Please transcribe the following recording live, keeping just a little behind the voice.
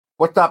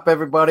What's up,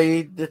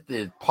 everybody? This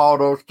is Paul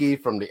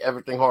Doski from the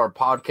Everything Horror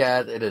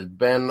Podcast. It has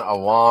been a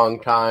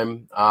long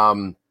time.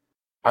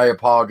 I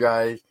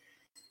apologize.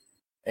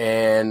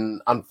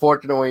 And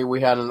unfortunately,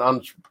 we had an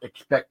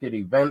unexpected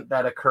event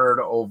that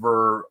occurred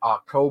over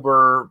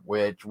October,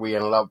 which we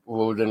ended up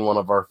losing one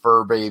of our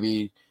fur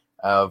babies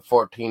of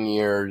 14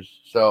 years.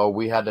 So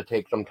we had to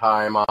take some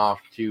time off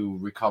to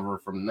recover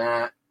from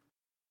that.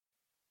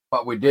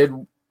 But we did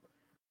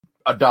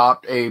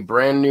adopt a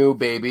brand new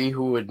baby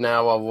who is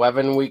now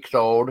 11 weeks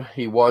old.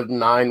 He was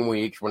 9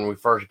 weeks when we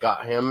first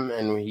got him,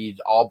 and he's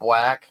all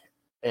black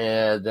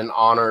as an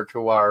honor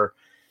to our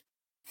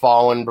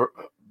fallen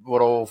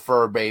little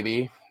fur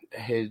baby.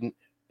 His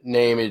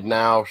name is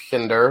now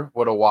Cinder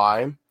with a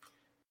Y.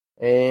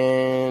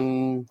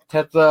 And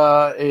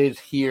Tessa is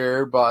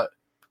here, but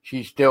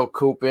she's still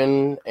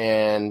cooping,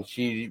 and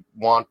she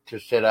wants to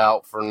sit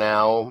out for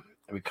now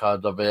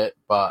because of it,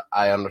 but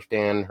I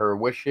understand her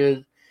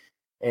wishes.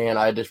 And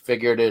I just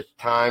figured it's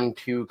time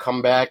to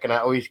come back, and I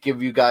always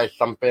give you guys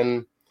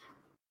something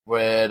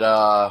with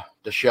the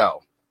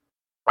show.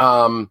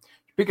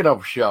 Speaking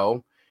of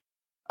show,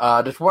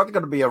 this wasn't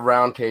going to be a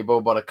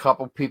roundtable, but a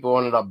couple people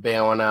ended up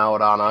bailing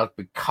out on us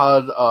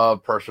because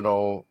of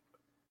personal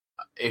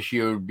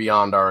issues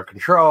beyond our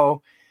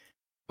control.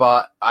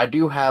 But I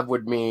do have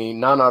with me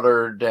none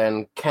other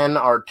than Ken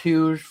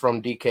Artuz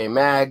from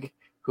DecayMag,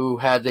 who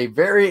has a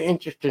very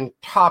interesting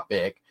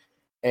topic.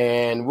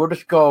 And we'll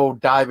just go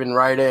diving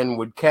right in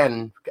with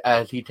Ken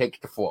as he takes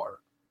the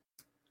floor.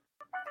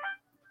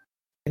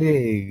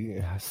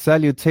 Hey,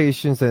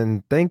 salutations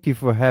and thank you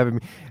for having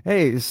me.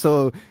 Hey,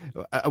 so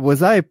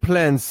was I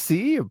plan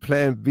C or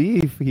plan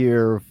B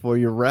here for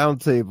your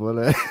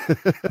roundtable?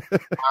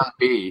 Plan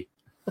B.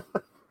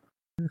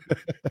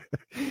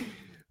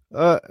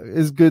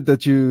 It's good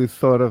that you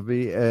thought of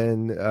me,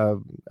 and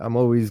I'm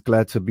always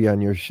glad to be on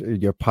your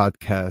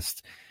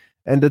podcast.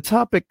 And the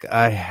topic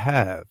I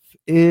have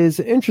is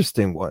an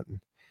interesting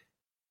one,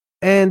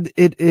 and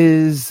it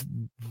is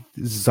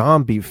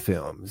zombie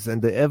films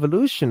and the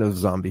evolution of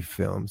zombie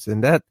films,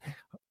 and that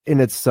in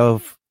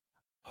itself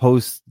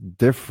hosts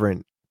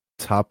different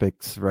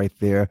topics right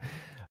there.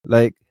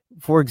 Like,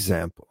 for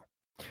example,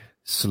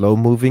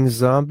 slow-moving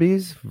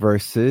zombies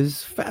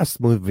versus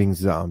fast-moving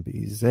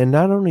zombies. And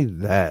not only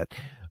that,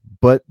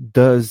 but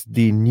does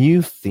the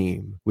new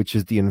theme, which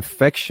is the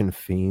infection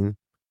theme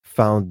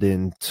found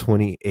in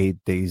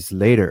 28 Days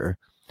Later,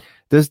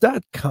 does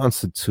that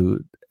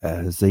constitute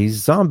as a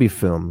zombie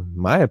film? In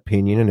my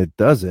opinion, and it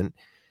doesn't.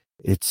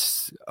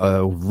 It's a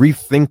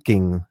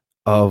rethinking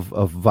of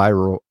a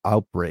viral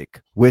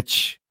outbreak,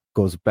 which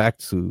goes back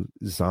to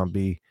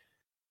zombie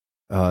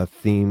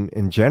theme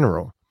in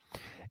general.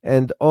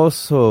 And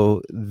also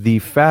the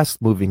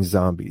fast-moving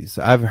zombies.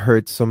 I've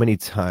heard so many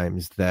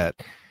times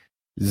that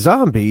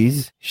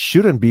zombies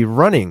shouldn't be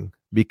running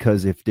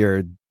because if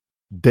they're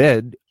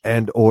dead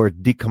and or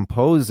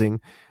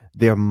decomposing,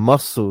 their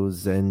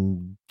muscles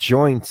and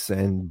joints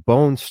and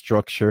bone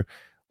structure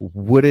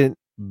wouldn't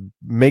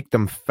make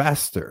them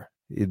faster.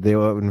 They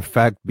will in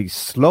fact be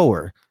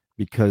slower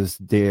because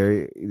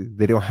they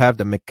don't have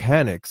the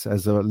mechanics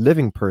as a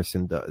living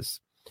person does.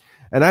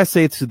 And I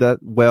say to that,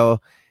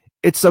 well,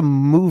 it's a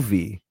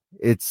movie,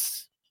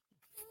 it's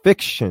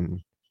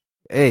fiction.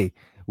 Hey,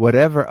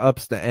 whatever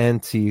ups the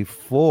ante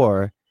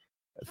for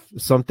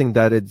something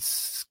that is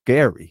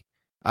scary.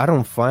 I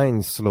don't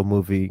find slow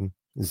moving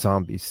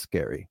zombies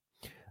scary.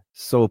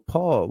 So,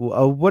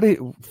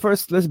 Paul,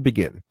 first let's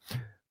begin.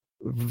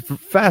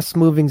 Fast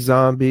moving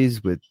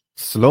zombies with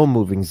slow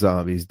moving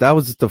zombies. That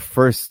was the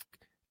first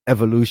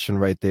evolution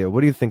right there.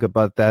 What do you think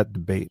about that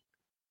debate?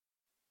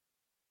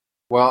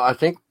 Well, I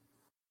think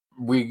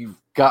we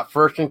got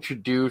first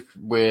introduced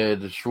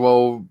with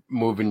slow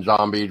moving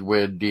zombies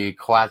with the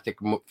classic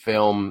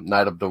film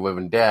Night of the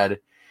Living Dead,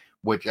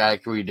 which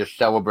actually just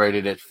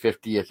celebrated its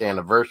 50th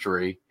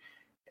anniversary.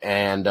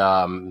 And,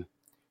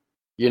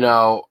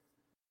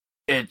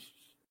 it's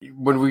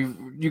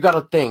you got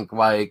to think,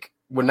 like,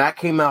 when that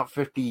came out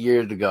 50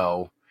 years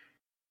ago,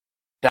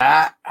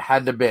 that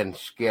had to have been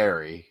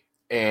scary.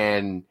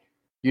 And,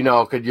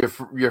 because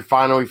you're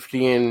finally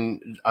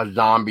seeing a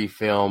zombie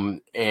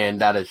film,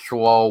 and that is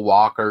slow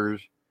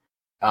walkers.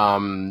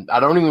 I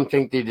don't even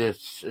think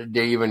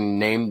they even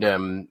named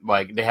them,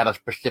 like, they had a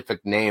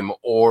specific name,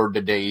 or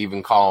did they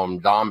even call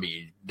them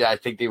zombies? I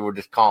think they were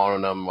just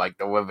calling them, like,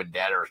 the Living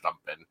Dead or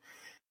something.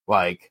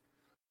 Like,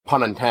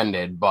 pun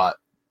intended, but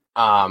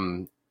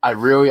I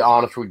really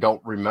honestly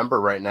don't remember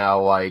right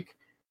now, like,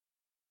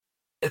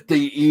 if they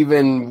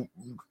even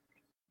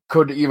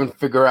could even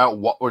figure out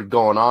what was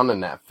going on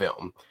in that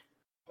film.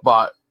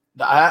 But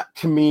that,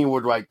 to me,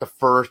 was, like, the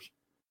first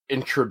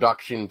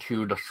introduction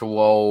to the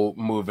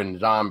slow-moving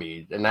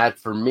zombies. And that,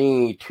 for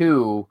me,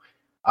 too,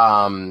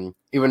 even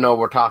though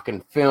we're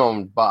talking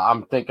film, but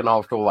I'm thinking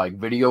also, like,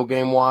 video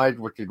game-wise,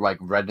 which is, like,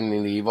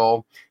 Resident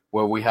Evil,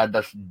 where we had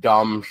this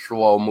dumb,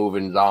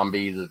 slow-moving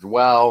zombies as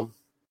well.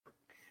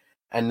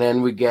 And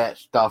then we get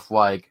stuff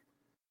like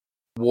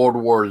World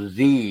War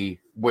Z,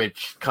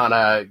 which kind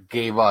of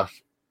gave us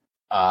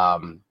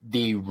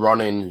the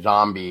running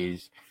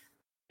zombies,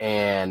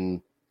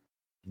 and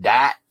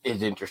that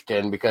is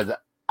interesting because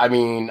I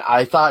mean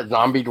I thought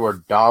zombies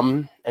were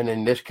dumb, and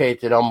in this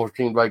case it almost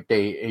seemed like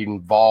they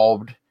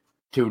evolved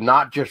to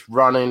not just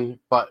running,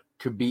 but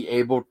to be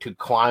able to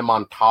climb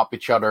on top of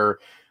each other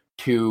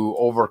to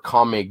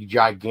overcome a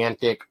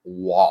gigantic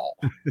wall.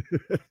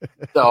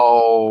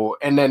 So,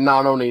 and then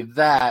not only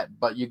that,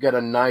 but you get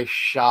a nice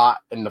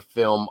shot in the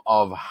film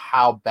of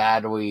how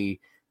badly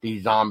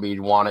these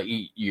zombies want to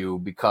eat you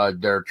because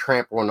they're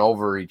trampling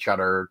over each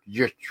other,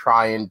 just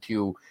trying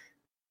to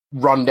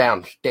run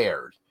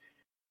downstairs.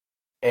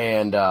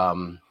 And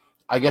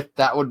I guess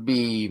that would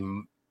be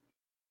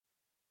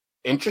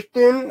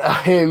interesting.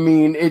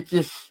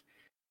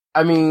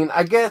 I mean,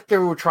 I guess they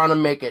were trying to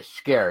make it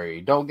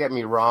scary. Don't get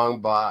me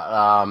wrong, but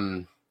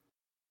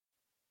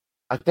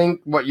I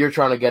think what you're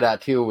trying to get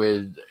at too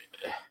is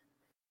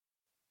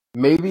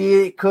maybe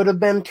it could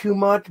have been too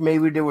much.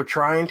 Maybe they were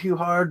trying too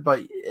hard,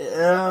 but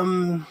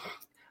I'm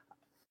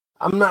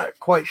not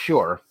quite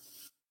sure.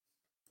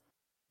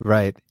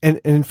 Right,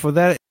 and for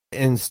that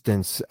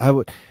instance,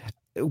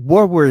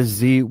 World War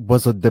Z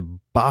was a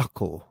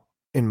debacle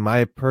in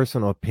my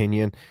personal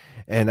opinion,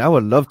 and I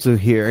would love to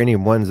hear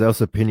anyone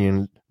else's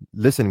opinion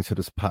listening to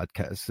this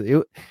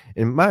podcast.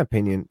 In my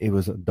opinion, it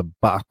was a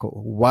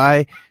debacle.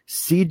 Why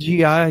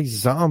CGI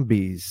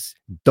zombies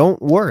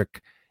don't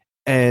work,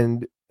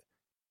 and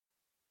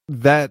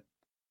that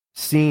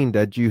scene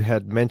that you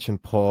had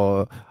mentioned,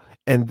 Paul,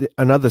 and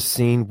another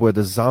scene where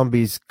the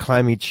zombies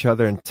climb each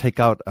other and take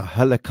out a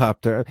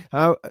helicopter.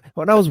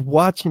 When I was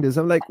watching this,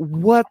 I'm like,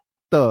 what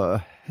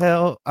the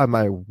hell am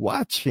I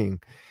watching?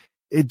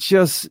 It's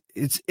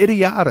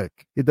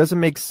idiotic. It doesn't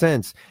make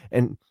sense.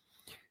 And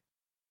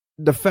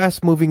the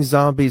fast-moving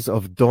zombies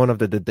of Dawn of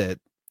the Dead.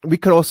 We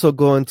could also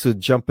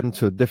jump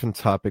into a different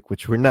topic,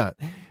 which we're not.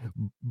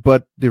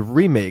 But the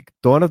remake,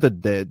 Dawn of the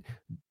Dead,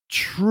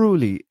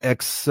 truly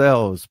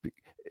excels.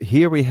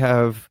 Here we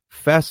have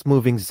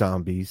fast-moving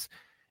zombies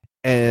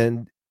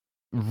and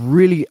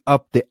really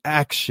up the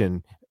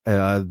action,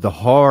 the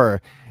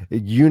horror.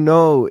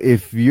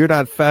 If you're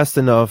not fast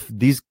enough,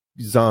 these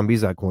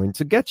zombies are going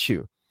to get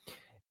you.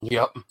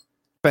 Yep.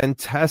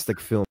 Fantastic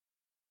film.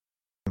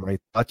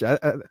 Right?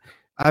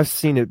 I've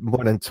seen it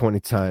more than 20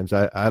 times.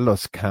 I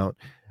lost count.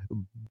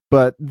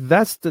 But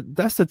that's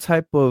the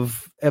type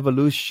of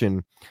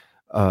evolution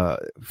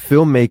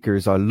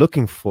filmmakers are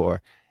looking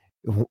for.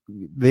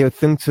 They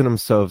think to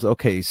themselves,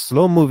 okay,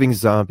 slow-moving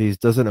zombies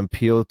doesn't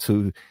appeal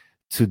to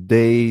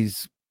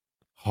today's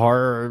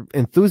horror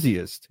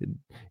enthusiast.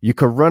 You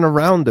could run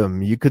around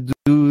them. You could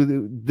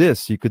do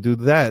this. You could do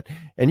that.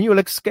 And you'll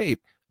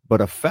escape.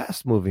 But a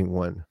fast-moving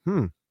one,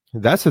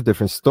 that's a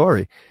different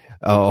story.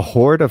 A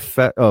horde of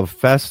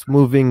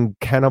fast-moving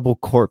cannibal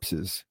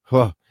corpses.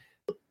 Huh.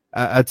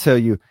 I tell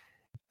you,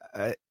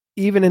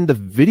 even in the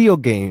video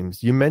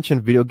games, you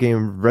mentioned video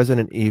game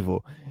Resident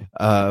Evil.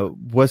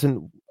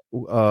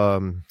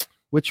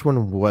 Which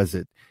one was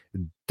it?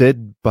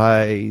 Dead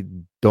by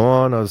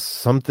Dawn or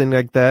something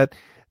like that.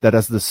 That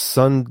as the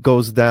sun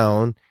goes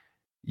down,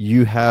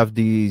 you have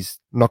these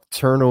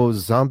nocturnal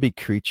zombie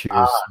creatures.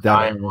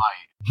 That's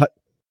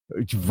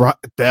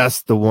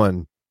the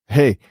one.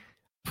 Hey,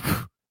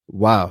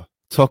 wow.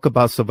 Talk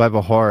about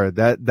survival horror.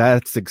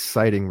 That's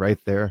exciting right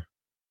there.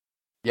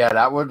 Yeah,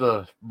 that was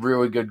a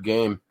really good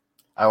game.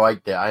 I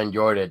liked it. I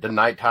enjoyed it. The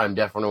nighttime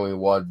definitely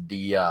was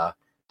the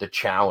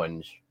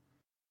challenge,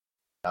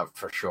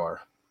 for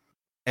sure.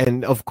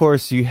 And of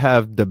course, you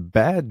have the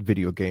bad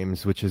video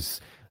games, which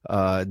is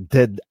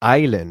Dead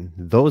Island.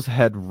 Those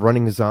had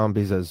running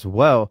zombies as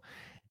well,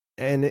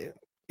 and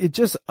it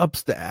just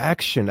ups the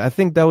action. I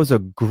think that was a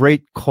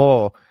great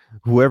call.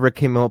 Whoever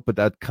came up with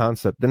that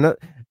concept, and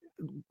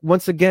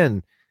once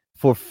again,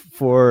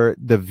 for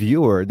the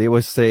viewer, they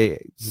would say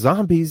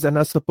zombies are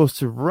not supposed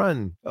to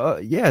run.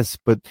 Yes,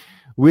 but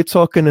we're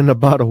talking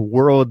about a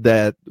world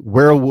that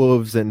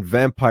werewolves and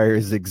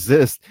vampires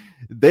exist.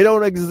 They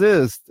don't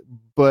exist,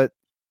 but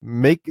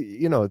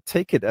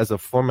take it as a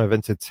form of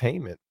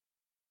entertainment.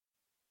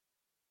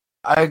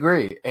 I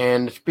agree.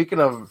 And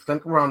speaking of,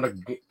 think we're on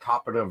the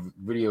topic of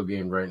video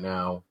game right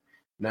now.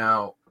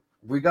 Now,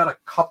 we got a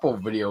couple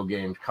video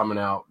games coming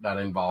out that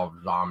involve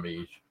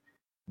zombies.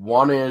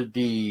 One is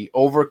the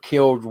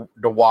Overkill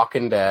The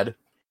Walking Dead.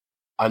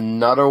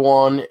 Another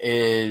one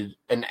is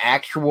an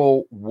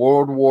actual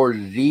World War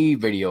Z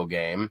video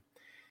game.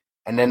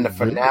 And then the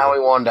finale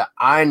one that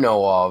I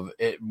know of,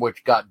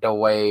 which got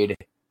delayed,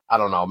 I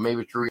don't know,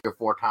 maybe 3 or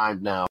 4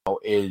 times now,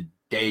 is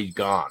Days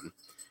Gone.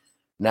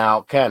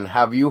 Now, Ken,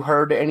 have you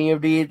heard any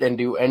of these, and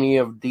do any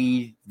of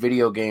these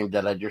video games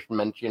that I just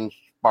mentioned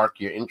spark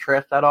your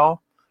interest at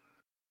all?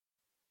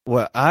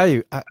 Well,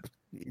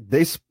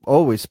 they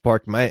always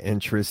spark my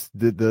interest.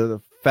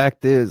 The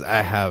fact is,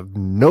 I have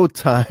no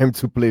time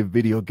to play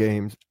video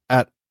games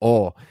at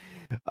all.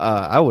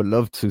 I would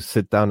love to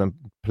sit down and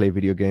play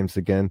video games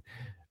again.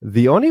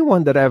 The only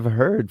one that I've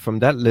heard from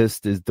that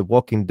list is The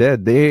Walking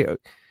Dead.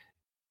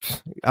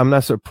 I'm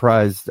not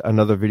surprised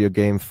another video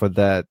game for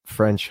that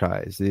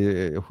franchise.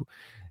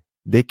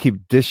 they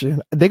keep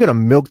dishing. They're gonna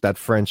milk that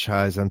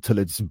franchise until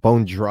it's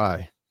bone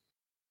dry.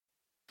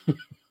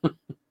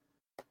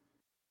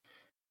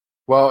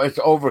 Well, it's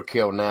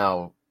overkill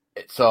now.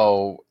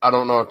 So I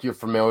don't know if you're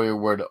familiar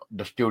with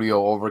the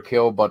studio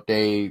Overkill, but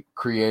they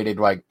created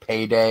like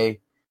Payday.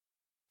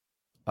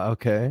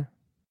 Okay,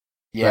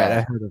 right. I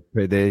Yeah, heard of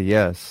Payday.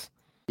 Yes.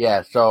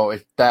 yeah. So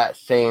it's that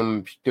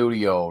same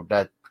studio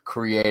that's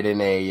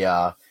creating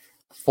a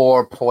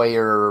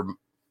 4-player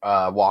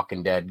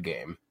Walking Dead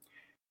game.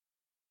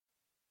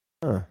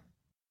 Huh.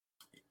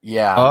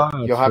 Yeah, Oh,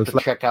 you'll so have it's to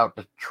like, check out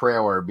the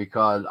trailer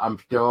because I'm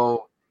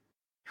still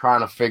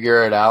trying to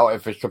figure it out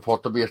if it's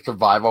supposed to be a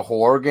survival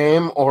horror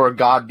game or a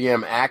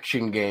goddamn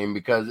action game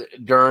because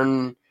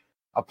during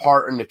a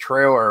part in the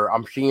trailer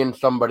I'm seeing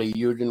somebody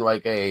using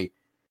like a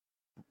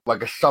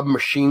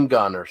submachine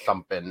gun or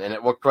something and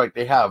it looks like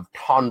they have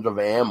tons of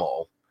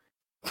ammo.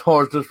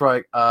 So it's just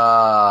like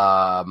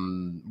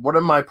what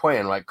am I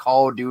playing? Like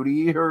Call of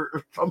Duty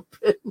or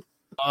something?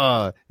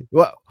 uh,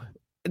 well,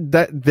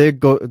 there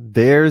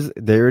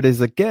it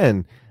is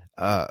again.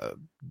 Uh,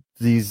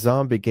 these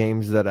zombie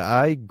games that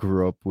I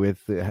grew up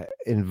with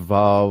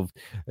involved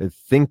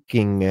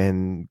thinking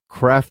and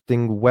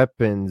crafting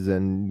weapons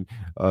and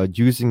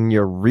using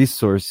your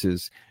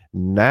resources.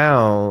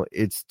 Now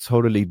it's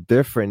totally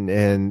different,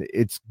 and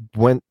it's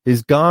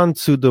gone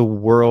to the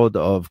world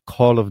of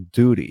Call of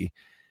Duty.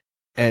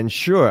 And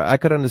sure, I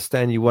could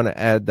understand you want to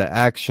add the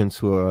action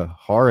to a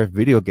horror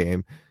video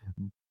game,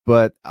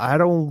 but I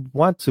don't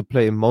want to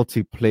play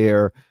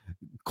multiplayer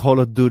Call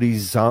of Duty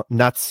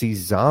Nazi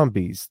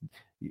zombies.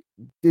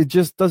 It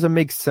just doesn't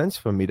make sense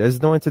for me.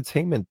 There's no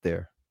entertainment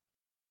there.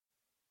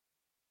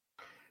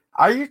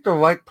 I used to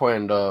like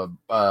playing the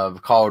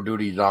Call of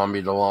Duty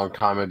Zombies a long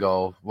time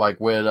ago, like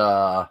with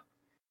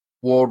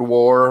World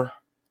War.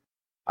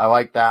 I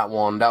like that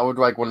one. That was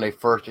like when they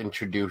first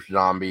introduced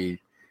zombies.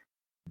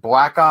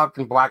 Black Ops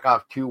and Black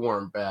Ops 2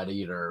 weren't bad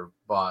either,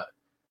 but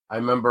I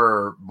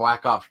remember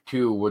Black Ops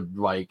 2 was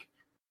like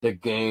the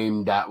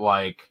game that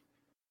like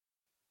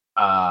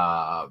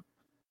uh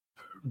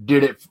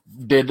did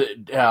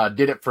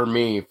it for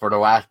me for the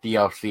last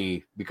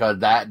DLC because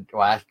that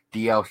last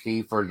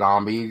DLC for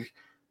zombies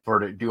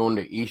for doing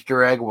the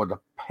Easter egg was a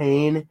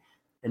pain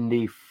in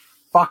the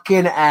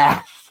fucking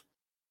ass.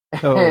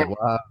 Oh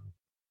wow!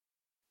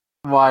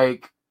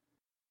 Like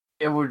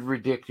it was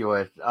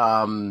ridiculous.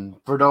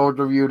 For those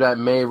of you that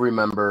may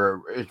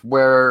remember, it's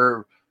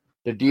where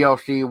the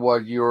DLC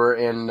was you were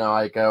in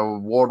like a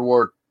World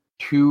War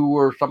II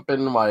or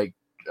something like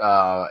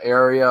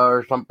area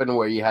or something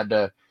where you had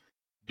to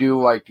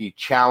do like the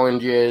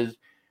challenges,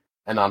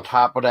 and on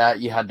top of that,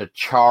 you had to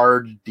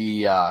charge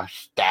the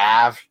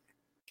staff.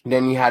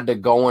 Then you had to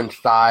go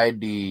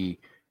inside the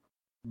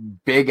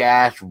big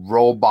ass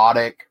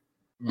robotic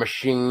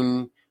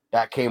machine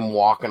that came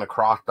walking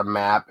across the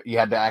map. You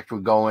had to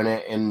actually go in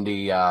it in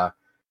the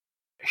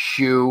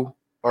shoe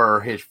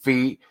or his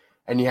feet,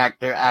 and you had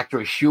to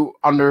actually shoot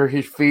under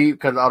his feet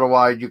because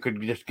otherwise you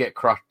could just get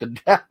crushed to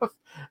death.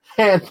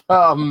 And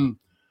I'm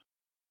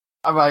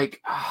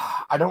like,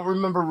 I don't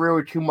remember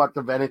really too much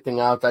of anything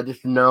else. I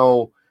just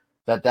know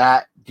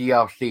that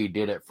DLC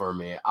did it for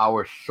me. I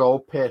was so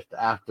pissed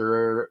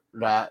after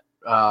that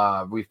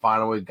we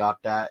finally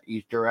got that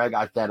Easter egg.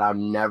 I said I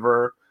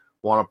never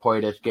want to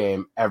play this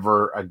game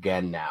ever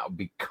again now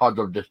because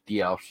of this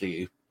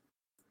DLC.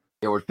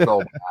 It was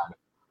so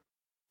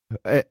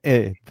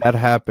That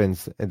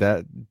happens.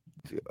 That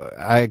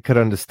I could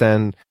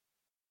understand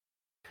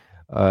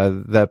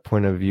that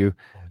point of view,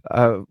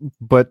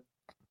 but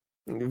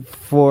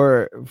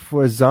for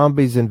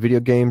zombies in video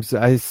games,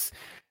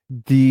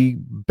 the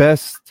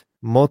best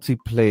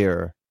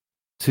multiplayer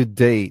to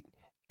date,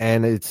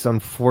 and it's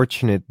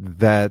unfortunate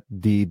that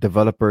the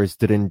developers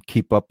didn't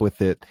keep up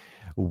with it,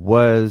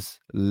 was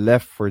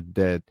Left 4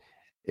 Dead.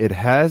 It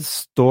has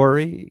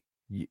story,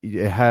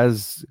 it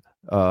has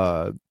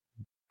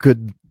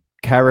good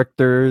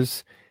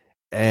characters,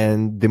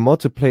 and the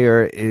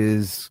multiplayer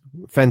is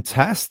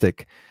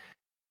fantastic.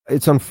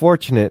 It's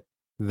unfortunate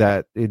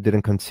that it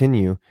didn't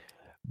continue,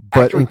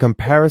 but in actually.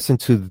 comparison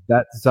to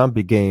that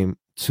zombie game,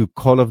 to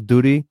Call of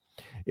Duty,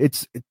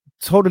 it's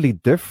totally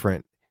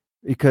different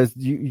because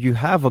you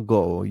have a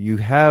goal, you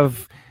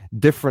have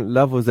different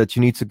levels that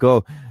you need to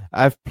go.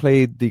 I've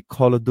played the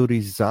Call of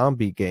Duty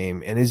zombie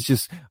game, and it's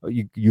just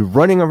you're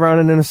running around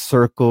in a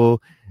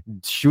circle,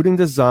 shooting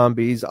the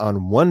zombies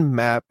on one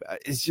map.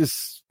 It's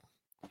just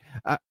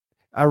I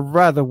I'd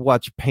rather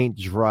watch paint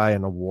dry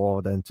on a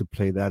wall than to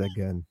play that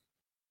again.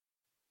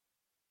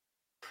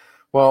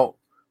 Well,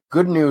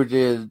 good news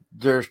is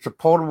they're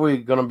supposedly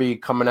going to be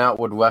coming out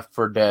with Left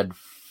 4 Dead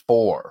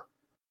 4.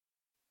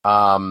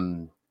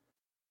 Um,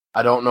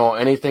 I don't know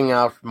anything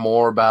else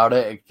more about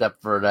it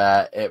except for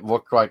that it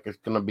looks like it's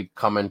going to be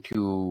coming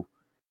to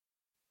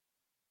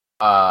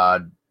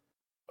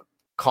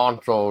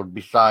console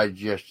besides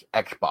just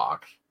Xbox.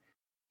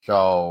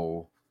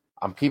 So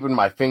I'm keeping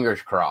my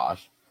fingers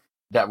crossed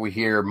that we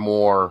hear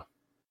more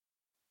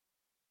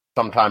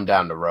sometime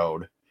down the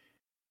road.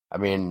 I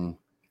mean,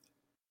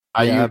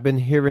 Yeah, I've been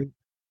hearing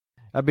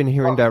I've been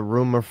hearing that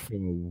rumor for a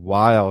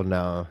while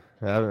now.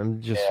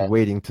 I'm just Yeah.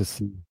 waiting to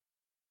see.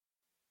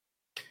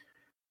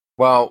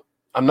 Well,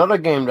 another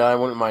game that I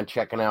wouldn't mind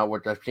checking out,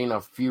 which I've seen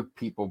a few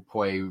people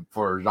play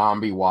for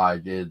zombie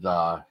wise, is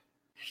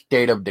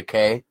State of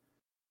Decay.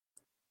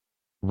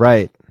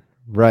 Right,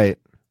 right.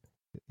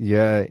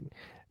 Yeah,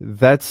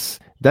 that's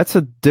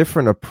a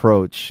different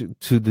approach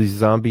to the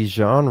zombie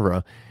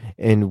genre,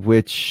 in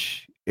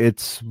which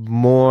it's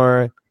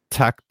more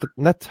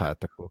not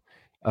tactical,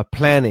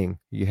 planning.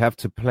 You have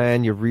to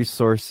plan your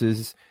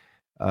resources.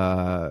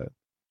 Uh,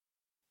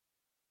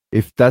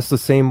 if that's the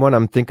same one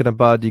I'm thinking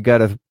about, you got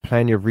to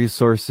plan your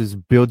resources,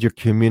 build your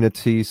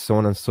community, so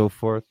on and so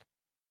forth.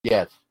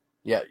 Yes.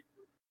 Yeah.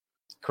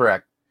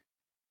 Correct.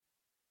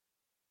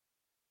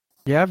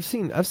 Yeah, I've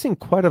seen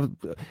quite a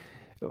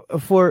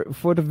for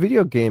the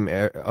video game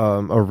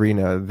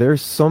arena.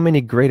 There's so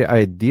many great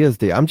ideas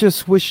there. I'm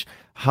just wish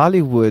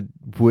Hollywood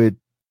would,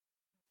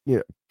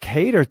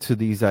 cater to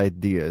these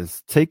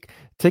ideas. Take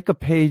a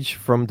page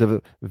from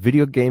the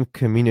video game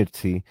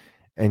community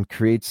and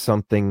create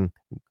something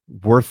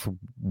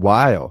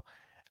worthwhile,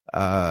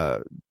 uh,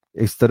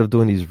 instead of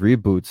doing these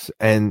reboots.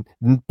 And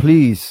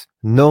please,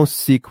 no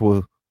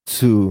sequel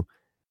to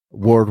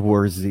World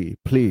War Z.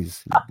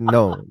 Please,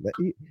 no.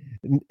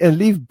 And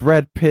leave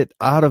Brad Pitt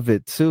out of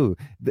it too.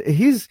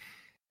 He's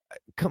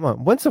Come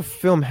on. Once a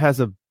film has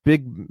a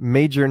big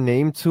major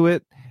name to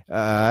it,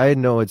 I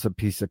know it's a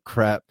piece of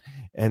crap,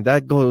 and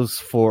that goes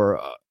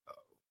for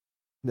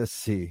let's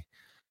see,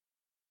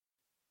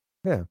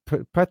 yeah,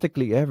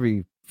 practically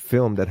every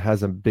film that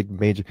has a big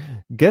major.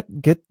 Get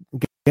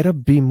a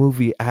B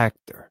movie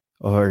actor,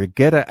 or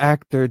get an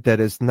actor that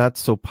is not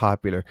so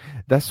popular.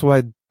 That's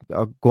why,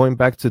 going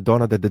back to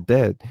Dawn of the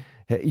Dead,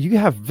 you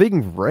have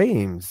Ving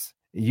Rhames,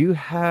 you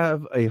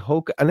have a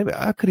whole.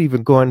 I could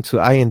even go into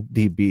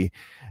IMDb.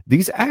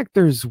 These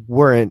actors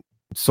weren't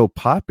so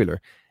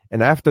popular,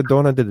 and after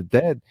Dawn of the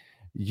Dead,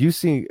 you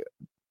see,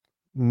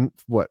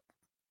 what,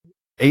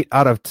 8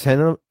 out of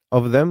 10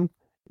 of them,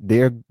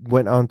 they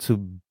went on to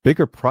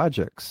bigger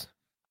projects.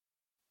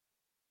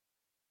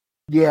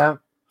 Yeah.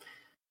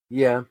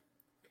 Yeah.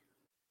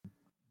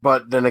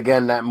 But then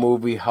again, that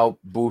movie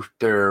helped boost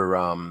their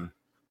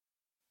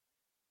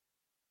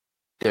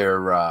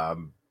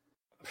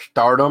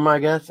stardom, I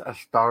guess. A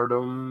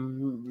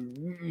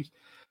stardom.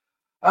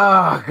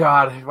 Oh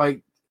God,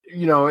 like,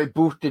 it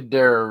boosted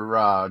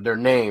their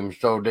name,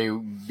 so they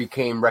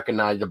became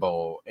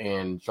recognizable,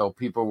 and so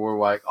people were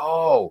like,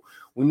 "Oh,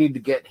 we need to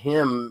get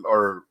him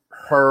or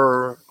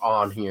her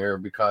on here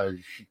because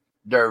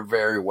they're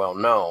very well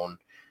known."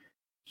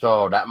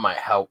 So that might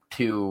help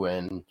too,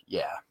 and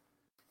yeah.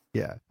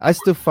 Yeah, I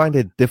still find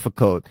it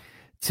difficult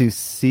to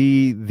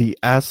see the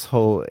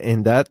asshole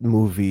in that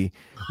movie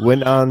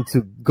went on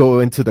to go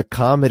into the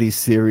comedy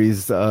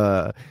series.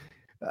 I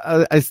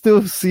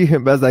still see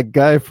him as that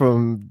guy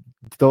from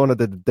Dawn of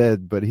the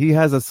Dead, but he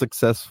has a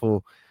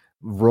successful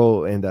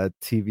role in that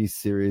TV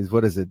series.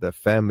 What is it? The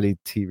family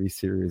TV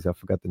series. I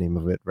forgot the name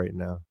of it right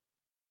now.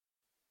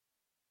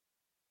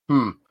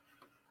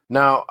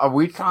 Now, are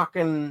we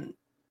talking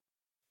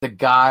the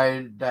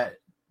guy that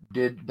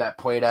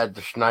played as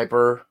the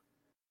sniper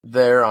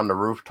there on the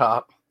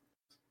rooftop?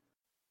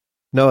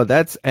 No,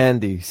 that's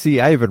Andy. See,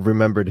 I even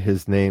remembered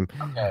his name.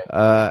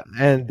 Okay.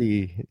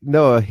 Andy.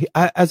 No,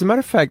 as a matter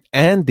of fact,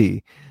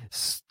 Andy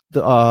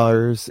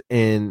stars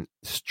in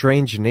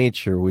Strange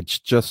Nature,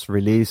 which just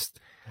released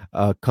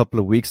a couple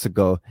of weeks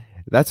ago.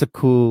 That's a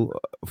cool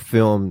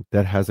film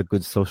that has a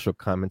good social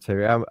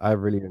commentary. I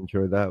really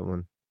enjoyed that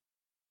one.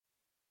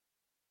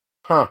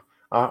 Huh.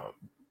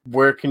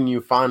 Where can you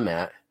find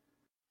that?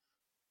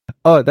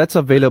 Oh, that's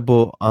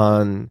available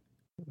on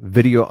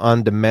video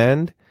on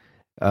demand.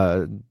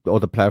 All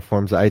the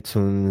platforms: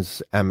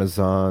 iTunes,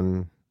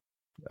 Amazon.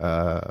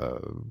 Uh,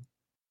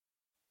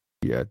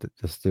 yeah,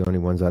 that's the only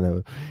ones I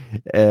know.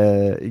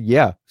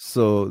 Yeah,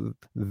 so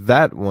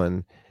that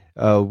one,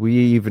 we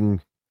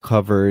even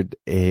covered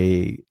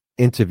a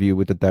interview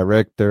with the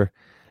director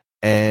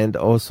and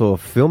also a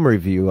film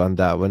review on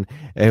that one.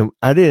 And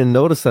I didn't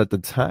notice at the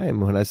time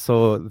when I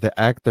saw the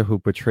actor who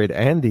portrayed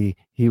Andy,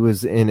 he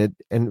was in it,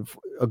 and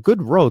a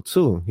good role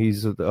too.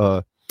 He's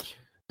the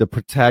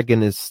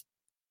protagonist's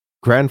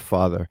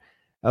grandfather.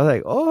 I was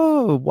like,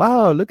 oh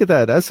wow, look at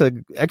that. That's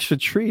an extra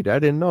treat. I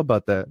didn't know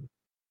about that.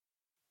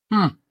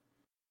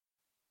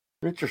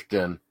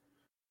 Interesting.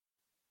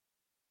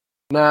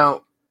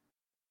 Now,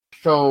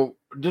 so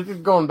this is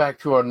going back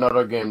to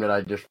another game that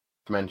I just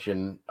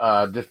mentioned,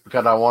 just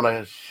because I want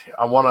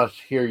to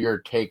hear your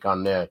take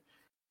on this.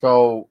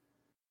 So,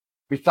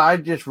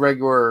 besides just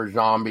regular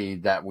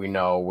zombies that we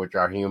know, which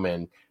are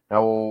human,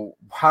 now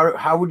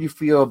how would you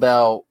feel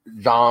about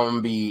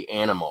zombie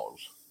animals?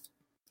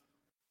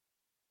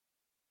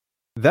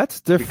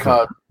 That's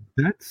different.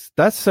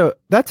 That's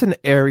an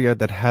area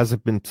that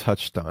hasn't been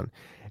touched on.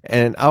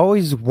 And I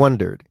always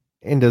wondered,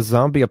 in the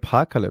zombie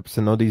apocalypse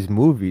and all these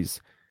movies,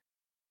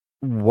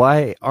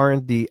 why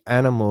aren't the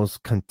animals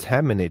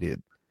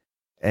contaminated?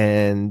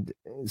 And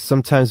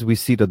sometimes we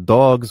see the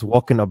dogs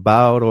walking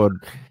about, or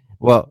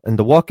Well, in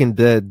The Walking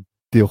Dead,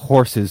 the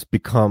horses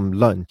become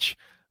lunch,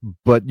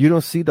 but you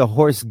don't see the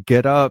horse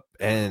get up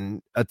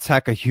and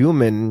attack a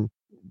human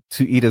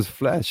to eat his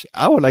flesh.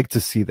 I would like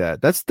to see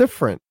that. That's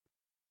different.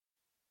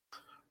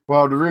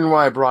 Well, the reason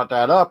why I brought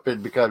that up is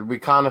because we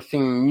kind of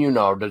seen,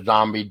 the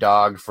zombie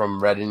dog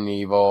from Resident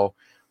Evil.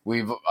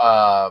 We're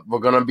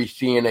gonna be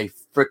seeing a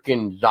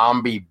freaking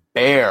zombie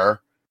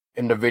bear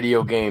in the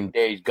video game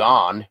Days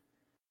Gone.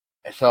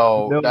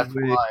 So No that's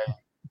way. why,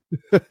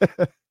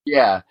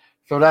 yeah.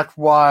 So that's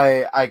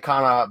why I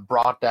kind of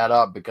brought that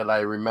up, because I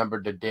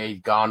remembered the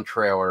Days Gone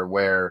trailer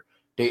where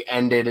they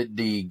ended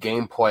the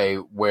gameplay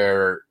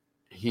where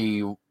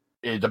he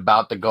is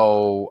about to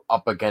go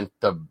up against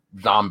the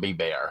zombie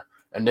bear.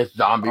 And this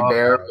zombie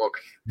bear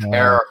looks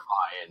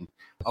terrifying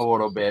a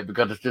little bit,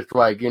 because it's just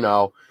like, you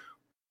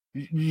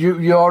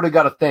already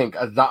got to think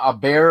a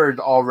bear is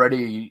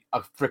already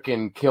a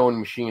freaking killing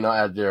machine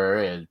as there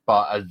is,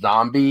 but a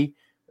zombie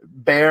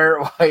bear,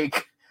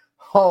 like,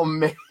 oh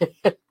man.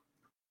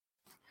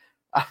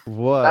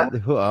 What?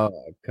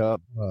 Oh,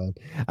 come on.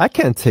 I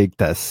can't take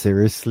that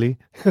seriously.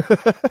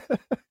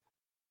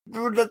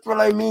 Dude, that's what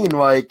I mean.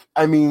 Like,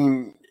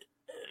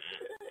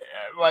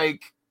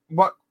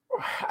 what?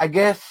 I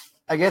guess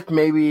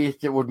maybe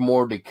it was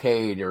more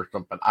decayed or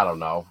something. I don't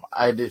know.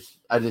 I just,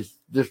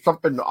 there's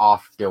something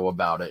off still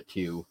about it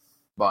too.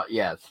 But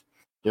yes,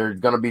 there's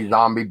gonna be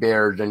zombie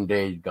bears in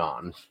Days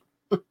Gone,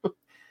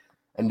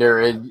 and there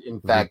is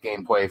in fact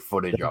gameplay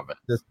footage of it.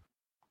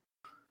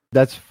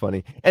 That's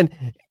funny.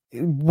 And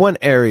one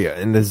area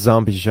in the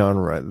zombie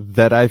genre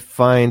that I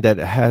find that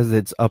has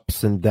its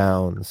ups and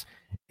downs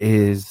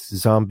is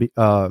the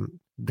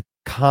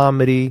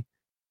comedy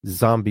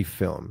zombie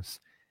films.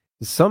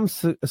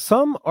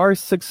 Some are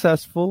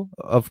successful,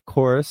 of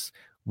course.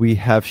 We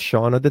have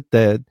Shaun of the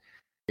Dead.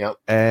 Yep.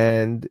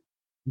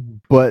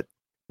 But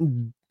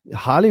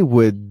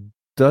Hollywood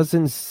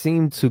doesn't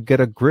seem to get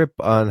a grip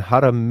on how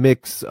to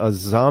mix a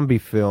zombie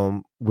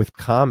film with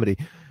comedy.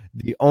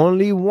 The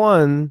only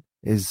one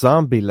is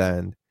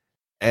Zombieland,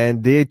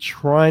 and they're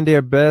trying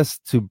their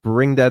best to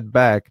bring that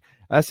back.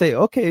 I say,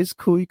 okay, it's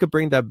cool, you could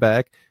bring that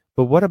back,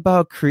 but what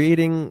about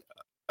creating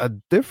a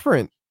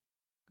different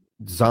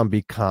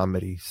zombie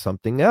comedy,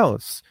 something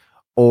else?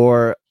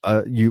 Or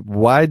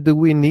why do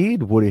we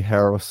need Woody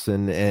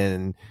Harrelson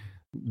and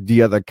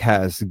the other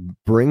cast?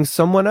 Bring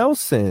someone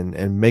else in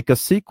and make a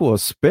sequel, a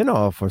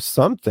spin-off or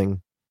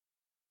something.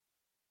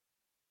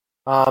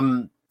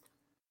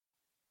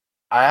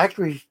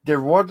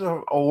 There was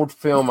an old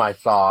film I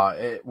saw.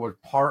 It was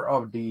part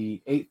of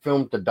the 8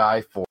 Films to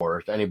Die For,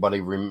 if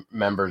anybody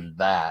remembers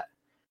that.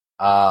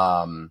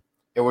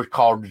 It was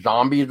called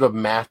Zombies of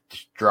Mass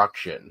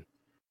Destruction.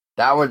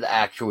 That was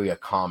actually a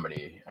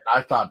comedy, and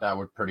I thought that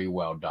was pretty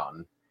well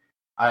done.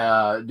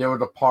 There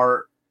was a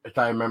part, if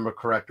I remember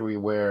correctly,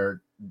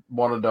 where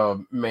one of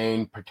the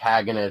main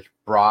protagonists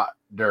brought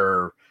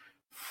their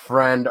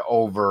friend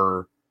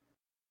over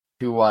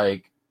to,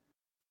 like,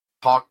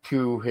 talk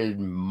to his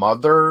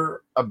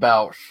mother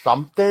about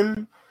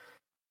something,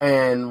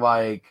 and,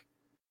 like,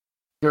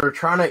 they were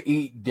trying to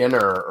eat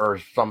dinner or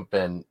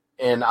something,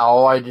 and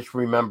all I just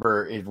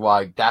remember is,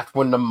 like, that's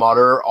when the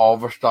mother all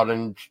of a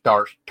sudden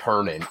starts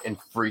turning and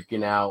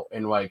freaking out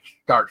and, like,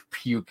 starts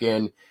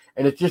puking,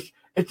 and it's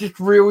just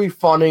really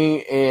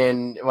funny,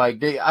 and,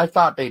 like, I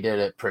thought they did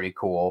it pretty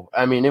cool.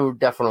 I mean, it was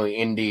definitely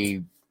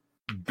indie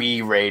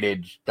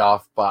B-rated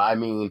stuff, but I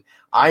mean,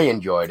 I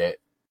enjoyed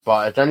it.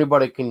 But if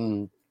anybody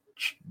can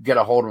get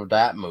a hold of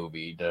that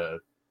movie to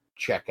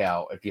check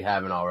out, if you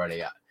haven't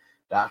already,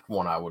 that's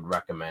one I would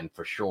recommend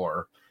for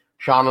sure.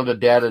 Shaun of the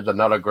Dead is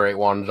another great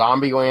one.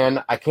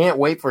 Zombieland, I can't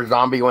wait for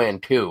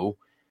Zombieland 2.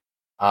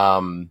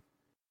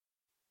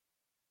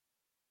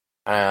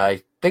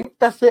 I think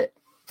that's it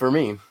for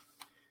me.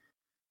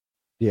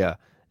 Yeah,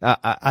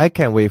 I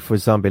can't wait for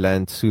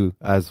Zombieland 2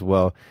 as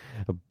well,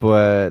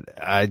 but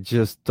I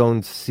just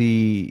don't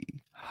see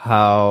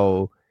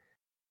how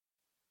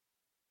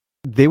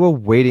they were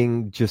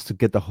waiting just to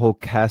get the whole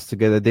cast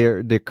together.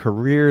 Their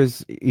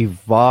careers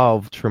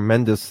evolved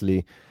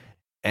tremendously,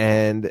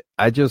 and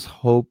I just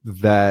hope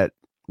that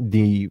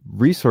the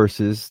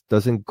resources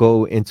doesn't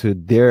go into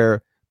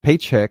their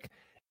paycheck,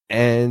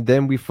 and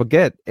then we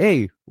forget,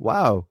 hey,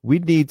 wow, we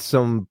need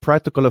some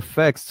practical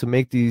effects to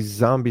make these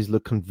zombies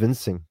look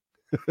convincing.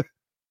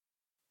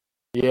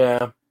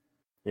 Yeah.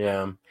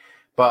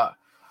 But,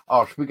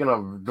 speaking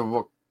of the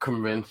look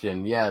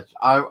convincing, yes,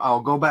 I'll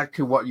go back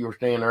to what you were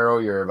saying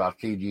earlier about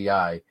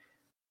CGI.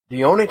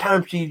 The only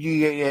time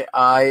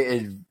CGI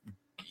is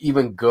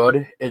even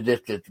good is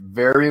if it's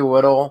very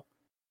little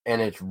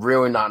and it's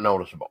really not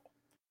noticeable.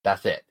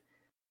 That's it.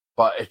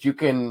 But if you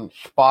can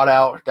spot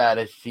out that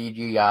it's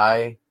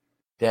CGI,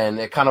 then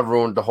it kind of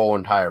ruins the whole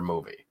entire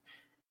movie.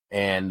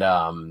 And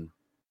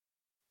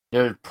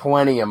there's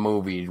plenty of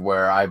movies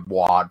where I've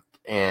watched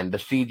and the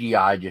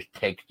CGI just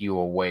takes you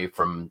away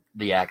from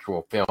the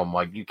actual film.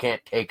 Like, you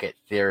can't take it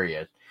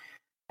serious.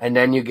 And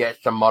then you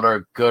get some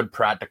other good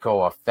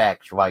practical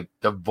effects like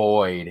The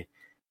Void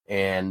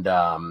and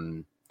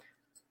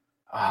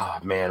Oh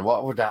man,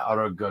 what was that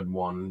other good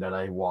one that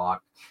I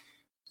watched?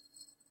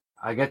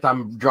 I guess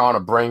I'm drawing a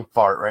brain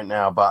fart right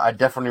now, but I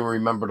definitely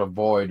remember The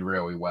Void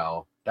really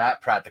well.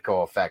 That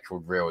practical effects were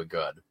really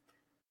good.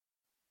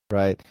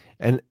 Right.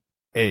 And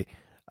hey,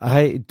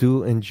 I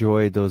do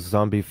enjoy those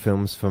zombie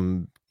films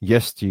from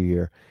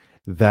yesteryear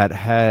that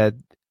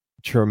had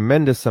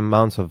tremendous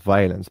amounts of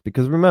violence.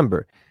 Because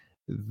remember,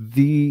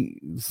 the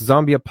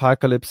zombie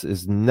apocalypse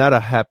is not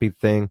a happy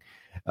thing.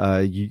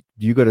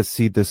 You got to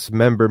see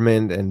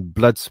dismemberment and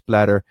blood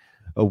splatter.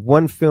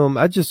 One film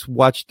I just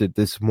watched it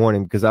this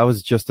morning because I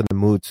was just in the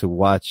mood to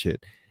watch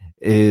it.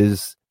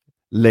 Is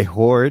Le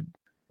Horde,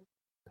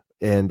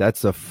 and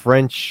that's a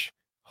French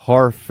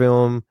horror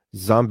film,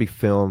 zombie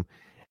film.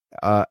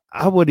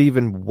 I would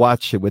even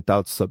watch it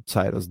without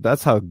subtitles.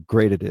 That's how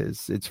great it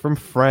is. It's from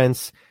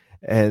France,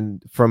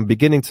 and from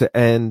beginning to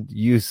end,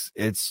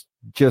 it's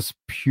just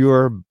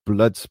pure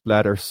blood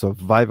splatter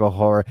survival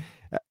horror.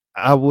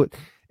 I would.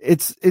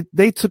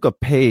 They took a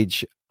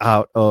page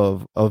out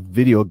of a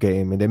video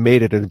game and they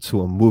made it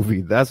into a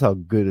movie. That's how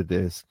good it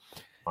is.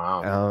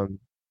 Wow.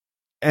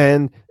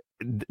 And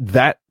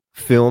that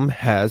film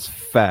has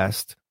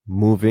fast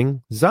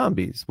moving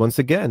zombies. Once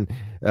again,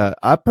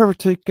 I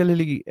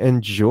particularly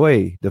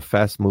enjoy the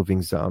fast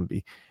moving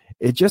zombie.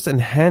 It just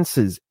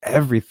enhances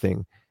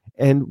everything.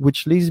 And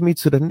which leads me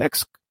to the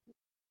next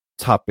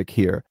topic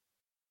here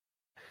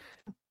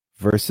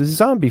versus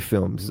zombie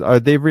films. Are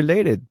they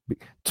related?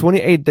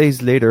 28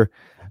 days later,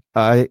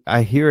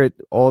 I hear it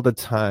all the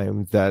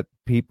time that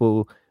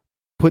people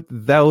put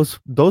those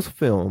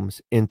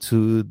films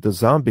into the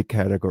zombie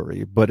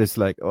category, but it's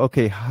like,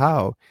 okay,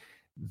 how?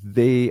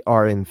 They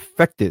are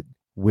infected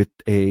with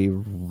a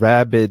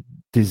rabid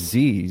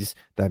disease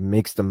that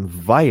makes them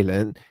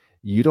violent.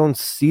 You don't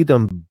see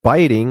them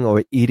biting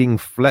or eating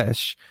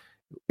flesh.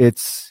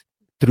 It's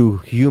through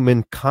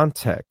human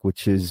contact,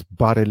 which is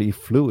bodily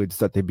fluids,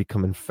 that they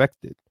become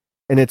infected.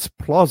 And it's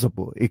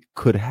plausible. It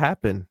could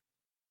happen.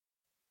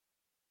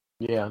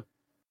 Yeah.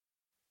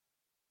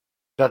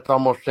 That's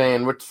almost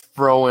saying let's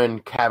throw in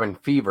cabin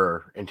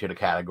fever into the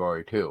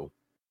category too.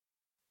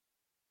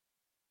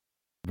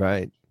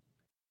 Right.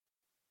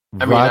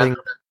 I mean, Rotting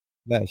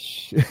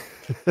flesh. yeah,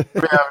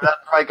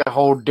 that's like a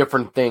whole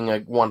different thing.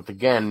 Like, once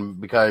again,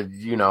 because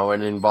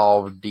it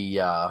involves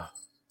the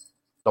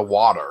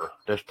water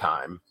this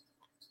time.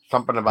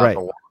 Something about Right.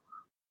 the water.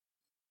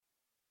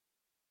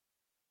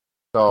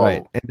 So,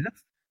 Right. And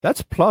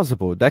that's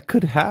plausible. That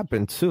could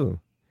happen too.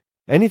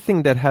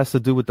 Anything that has to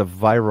do with the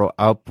viral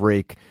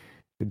outbreak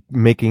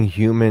making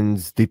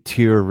humans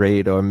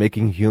deteriorate or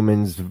making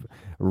humans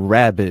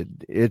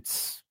rabid, it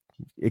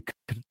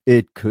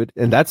could,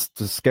 and that's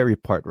the scary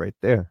part right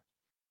there.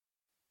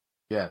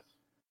 yes,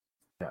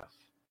 yes.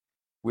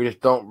 We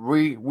just don't.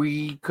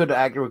 We could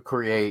actually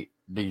create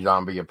the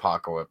zombie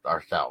apocalypse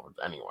ourselves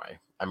anyway.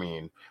 I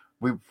mean,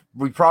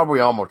 we probably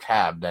almost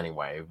have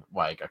anyway,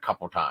 like a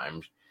couple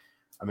times.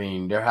 I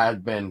mean, there has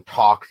been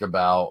talks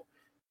about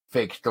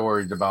fake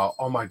stories about,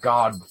 oh my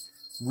God,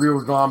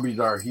 real zombies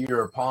are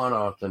here upon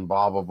us and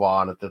blah, blah,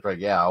 blah. And it's just like,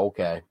 yeah,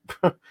 okay.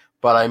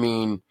 But I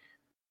mean,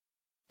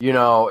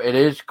 it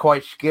is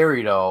quite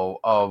scary though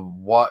of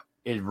what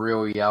is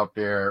really out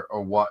there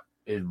or what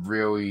is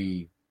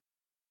really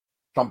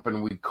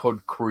something we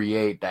could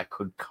create that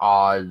could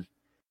cause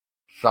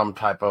some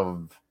type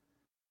of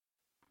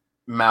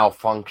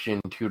malfunction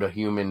to the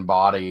human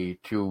body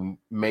to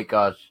make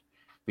us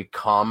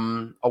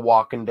become a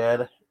Walking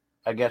Dead,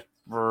 I guess,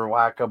 for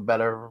lack of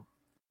better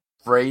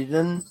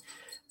phrasing.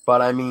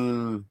 But I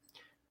mean,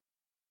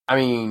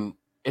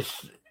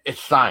 it's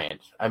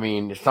science. I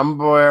mean,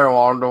 somewhere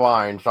along the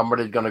line,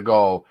 somebody's gonna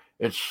go,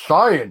 it's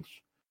science,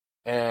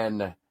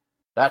 and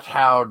that's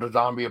how the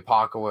zombie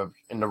apocalypse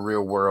in the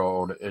real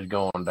world is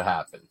going to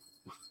happen.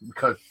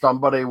 Because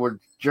somebody was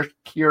just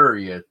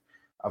curious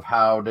of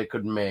how they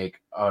could make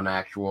an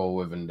actual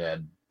living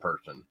dead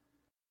person.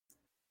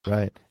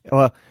 Right.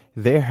 Well,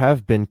 there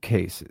have been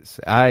cases.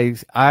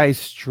 I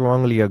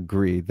strongly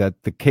agree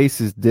that the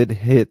cases did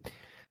hit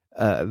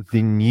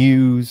the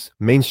news,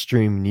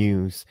 mainstream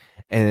news,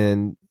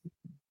 and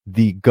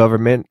the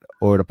government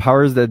or the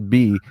powers that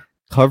be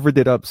covered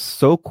it up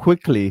so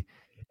quickly,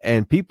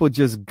 and people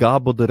just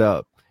gobbled it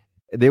up.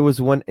 There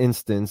was one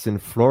instance in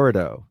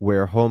Florida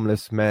where a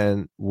homeless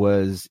man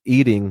was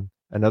eating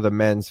another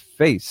man's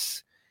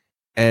face,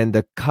 and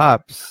the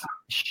cops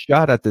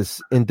shot at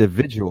this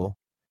individual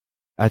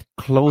at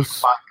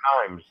close. 5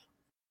 times.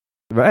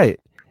 Right.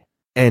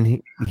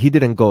 And he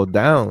didn't go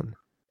down.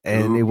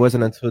 And it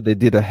wasn't until they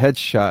did a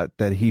headshot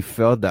that he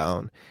fell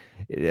down.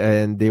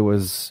 And there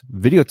was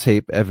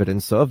videotape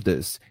evidence of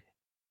this.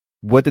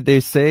 What did they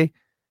say?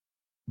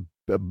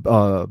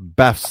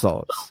 Bath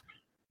salts.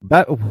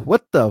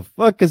 What the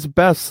fuck is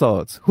bath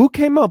salts? Who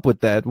came up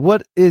with that?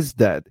 What is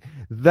that?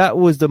 That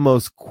was the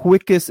most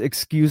quickest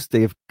excuse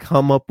they've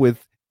come up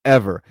with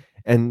ever.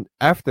 And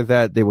after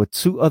that, there were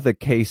 2 other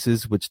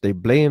cases which they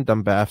blamed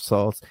on bath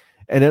salts.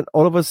 And then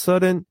all of a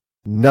sudden,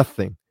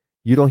 nothing.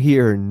 You don't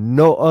hear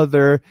no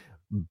other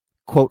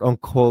quote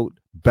unquote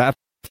bath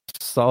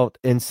salt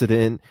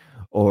incident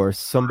or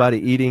somebody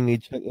eating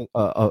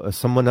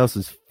someone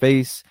else's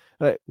face.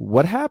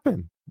 What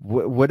happened?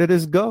 Where did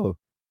this go?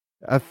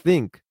 I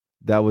think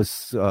that was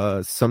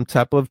some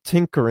type of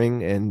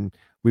tinkering, and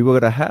we were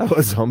gonna have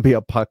a zombie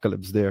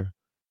apocalypse there.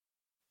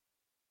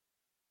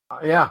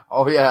 Yeah.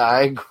 Oh, yeah.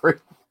 I agree.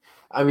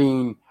 I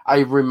mean, I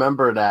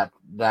remember that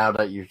now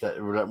that you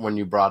said when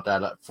you brought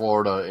that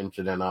Florida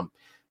incident up.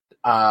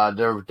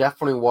 There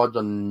definitely was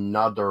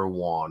another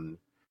one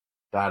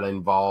that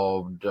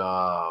involved.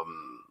 I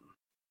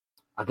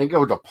think it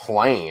was a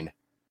plane. I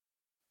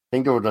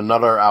think there was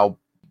another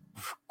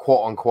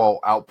quote unquote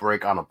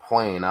outbreak on a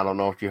plane. I don't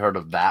know if you heard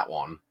of that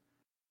one.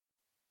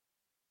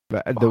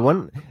 But the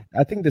one,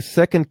 I think the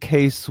second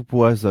case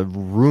was a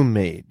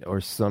roommate or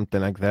something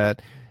like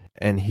that,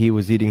 and he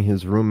was eating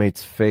his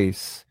roommate's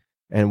face.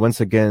 And once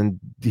again,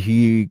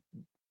 he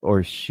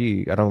or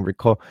she, I don't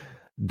recall,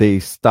 they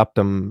stopped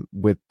him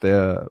with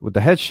the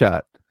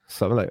headshot.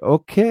 So I'm like,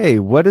 okay,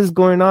 what is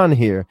going on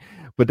here?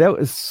 But that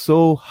was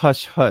so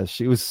hush hush.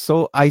 It was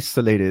so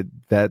isolated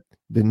that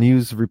the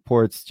news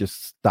reports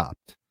just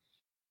stopped.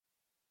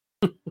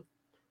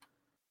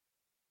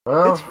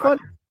 Well, It's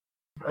funny.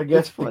 I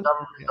guess It's the fun.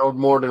 government knows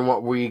more than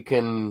what we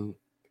can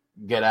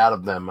get out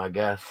of them, I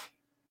guess.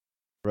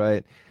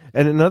 Right.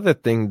 And another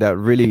thing that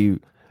really,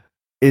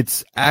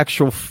 it's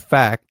actual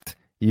fact.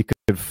 You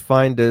could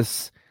find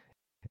this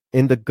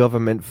in the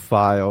government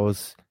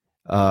files.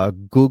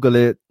 Google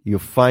it, you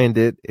find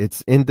it.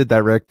 It's in the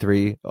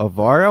directory of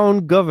our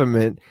own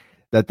government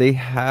that they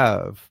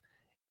have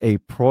a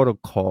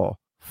protocol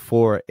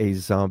for a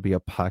zombie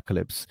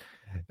apocalypse.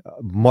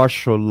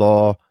 Martial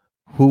law,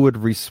 who would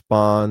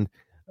respond,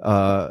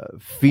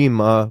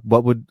 FEMA,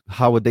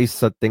 how would they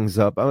set things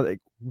up? I was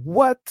like,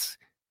 what?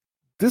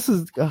 This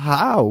is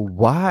how?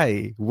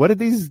 Why? What do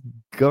these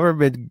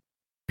government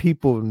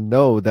people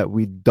know that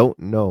we don't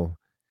know?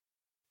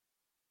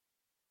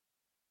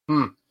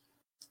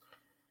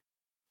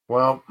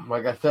 Well,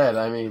 like I said,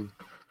 I mean,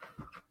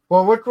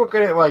 well, let's look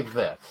at it like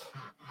this.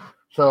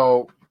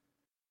 So,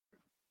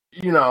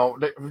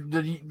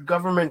 the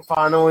government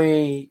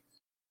finally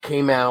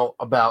came out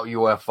about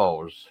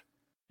UFOs.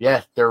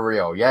 Yes, they're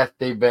real. Yes,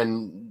 they've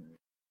been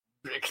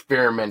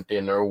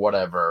experimenting or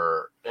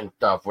whatever and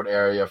stuff with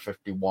Area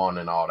 51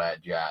 and all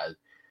that jazz.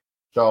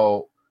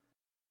 So,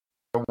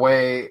 the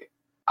way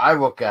I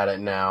look at it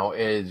now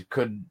is,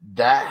 could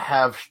that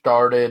have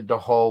started the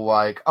whole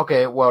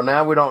okay, well,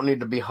 now we don't need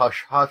to be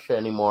hush hush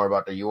anymore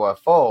about the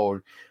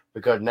UFOs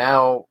because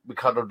now,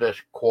 because of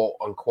this quote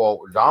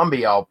unquote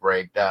zombie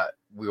outbreak that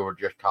we were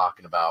just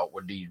talking about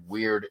with these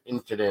weird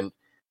incidents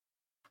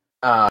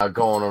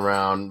going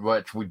around,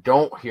 which we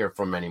don't hear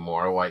from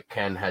anymore, like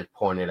Ken has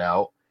pointed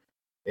out,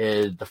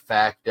 is the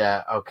fact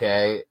that,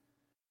 okay,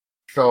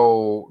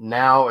 so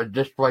now it's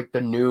just like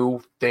the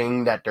new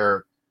thing that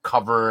they're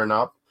covering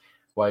up,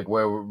 like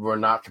where we're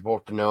not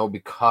supposed to know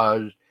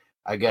because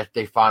I guess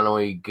they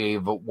finally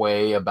gave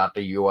away about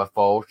the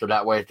UFO. So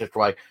that way it's just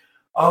like,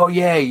 oh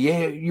yeah,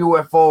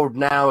 UFOs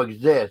now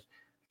exist.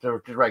 So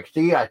it's just like,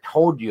 see, I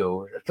told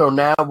you. So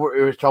now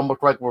it's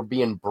almost like we're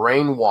being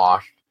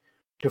brainwashed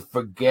to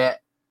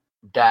forget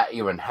that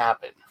even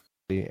happened.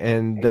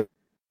 And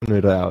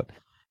it out.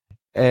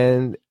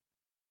 And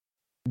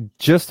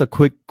just a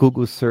quick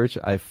Google search,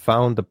 I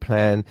found the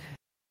plan.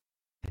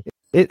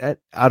 It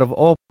out of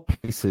all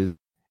places,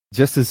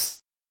 just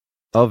as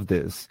of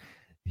this,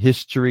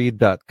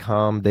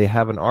 history.com, they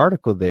have an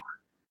article there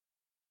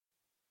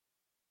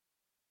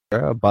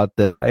about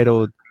the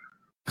titled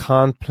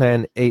Con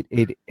Plan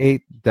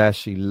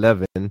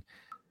 888-11,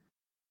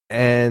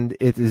 and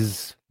it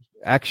is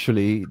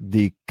actually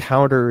the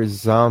counter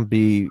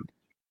zombie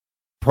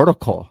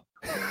protocol.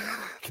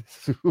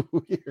 This is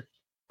weird.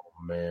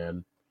 Oh,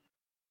 man.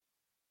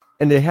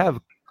 And it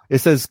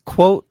says,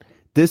 quote,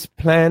 this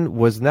plan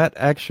was not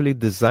actually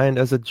designed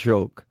as a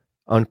joke,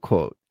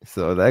 unquote.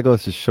 So that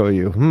goes to show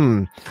you,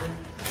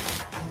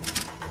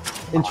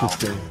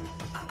 interesting.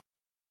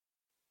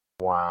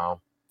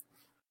 Wow.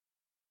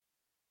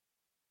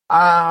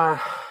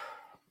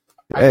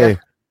 Hey.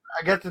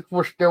 I guess if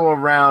we're still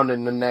around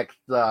in the next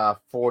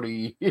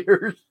 40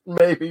 years,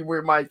 maybe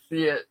we might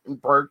see it in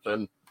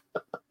person.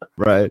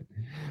 Right.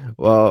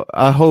 Well,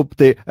 I hope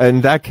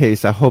in that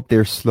case, I hope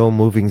they're slow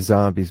moving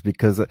zombies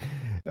because,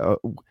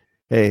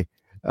 hey,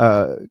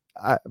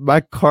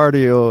 my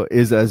cardio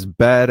is as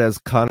bad as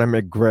Conor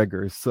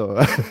McGregor. So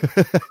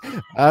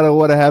I don't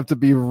want to have to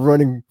be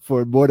running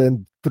for more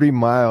than 3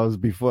 miles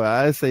before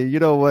I say, you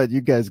know what,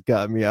 you guys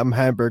got me. I'm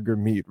hamburger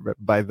meat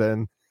by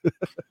then.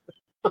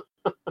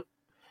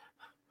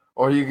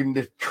 Or you can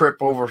just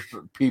trip other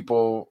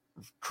people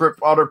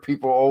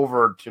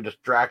over to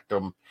distract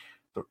them.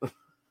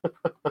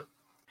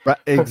 Right,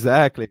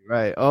 exactly,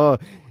 right. Oh,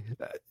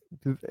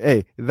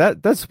 hey,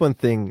 that's one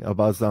thing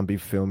about zombie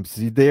films.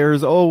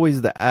 There's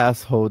always the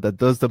asshole that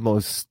does the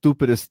most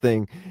stupidest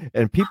thing,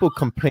 and people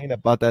complain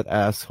about that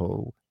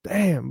asshole.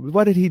 Damn,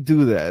 why did he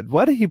do that?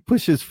 Why did he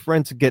push his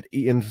friend to get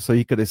eaten so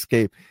he could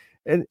escape?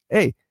 And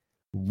hey,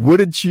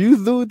 Wouldn't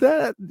you do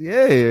that?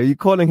 Yeah, you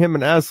calling him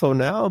an asshole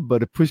now,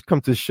 but if push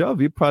come to shove,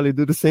 you'd probably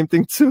do the same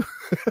thing too.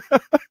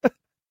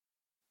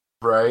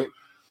 Right.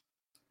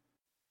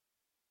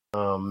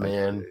 Oh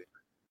man.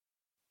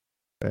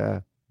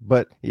 Yeah.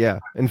 But yeah,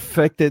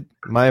 Infected,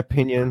 my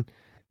opinion,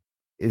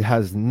 it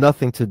has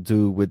nothing to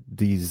do with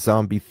the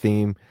zombie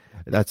theme.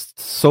 That's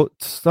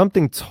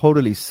something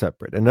totally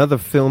separate. Another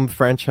film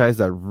franchise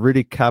that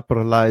really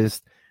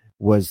capitalized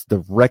was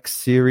the Rex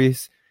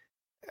series.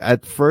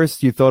 At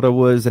first, you thought it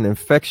was an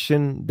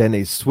infection, then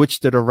they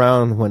switched it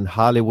around when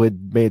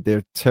Hollywood made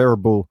their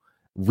terrible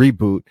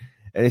reboot,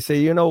 and they say,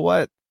 you know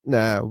what?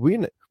 Nah,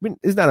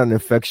 it's not an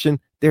infection.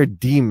 They're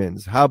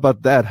demons. How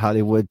about that,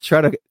 Hollywood?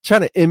 Try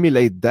to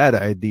emulate that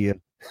idea.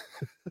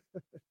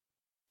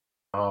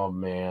 Oh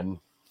man.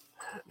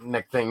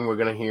 Next thing we're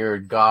gonna hear,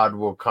 God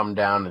will come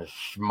down and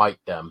smite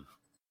them.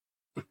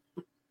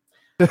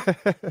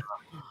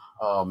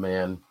 Oh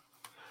man.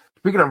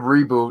 Speaking of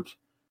reboot,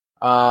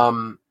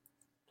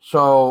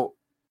 so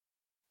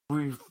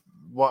when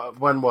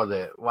was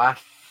it?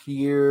 Last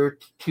year,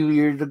 2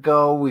 years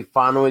ago, we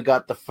finally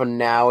got the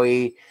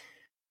finale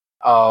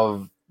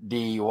of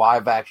the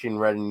live action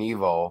Resident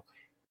Evil,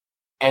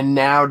 and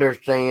now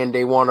they're saying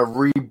they want to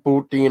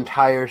reboot the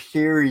entire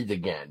series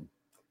again.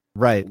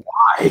 Right.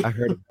 Why? I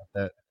heard about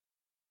that.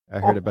 I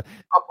heard about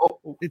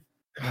it.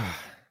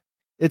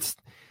 It's,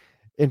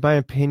 in my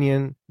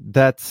opinion,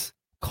 that's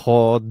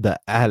called the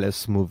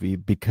Alice movie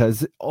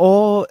because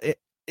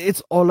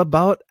it's all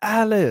about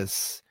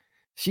Alice.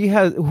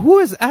 Who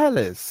is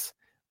Alice?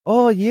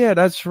 Oh yeah,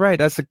 that's right.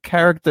 That's a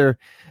character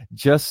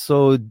just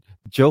so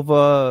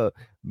Jova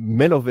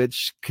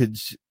Milovich could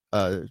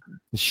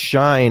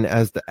shine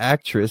as the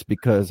actress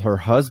because her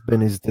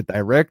husband is the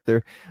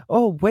director.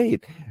 Oh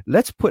wait,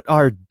 let's put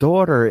our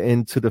daughter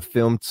into the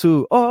film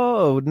too.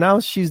 Oh, now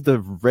she's the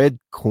Red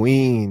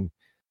Queen.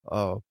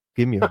 Oh,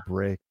 give me a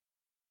break.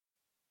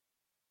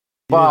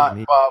 But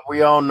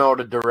we all know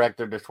the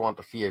director just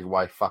wants to see his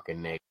wife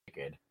fucking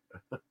naked.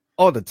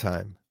 All the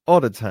time.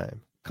 All the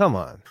time. Come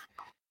on.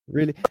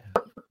 Really?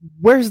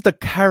 Where's the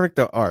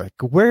character arc?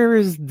 Where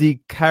is the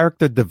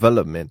character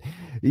development?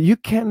 You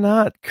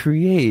cannot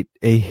create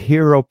a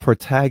hero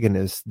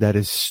protagonist that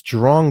is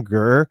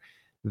stronger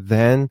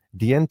than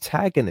the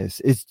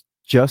antagonist. It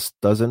just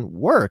doesn't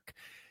work.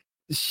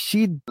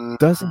 She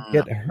doesn't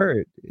get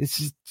hurt. It's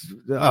just,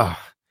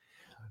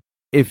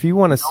 if you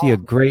want to see a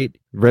great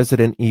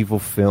Resident Evil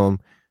film,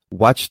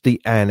 watch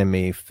the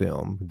anime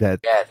film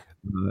that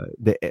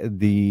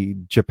the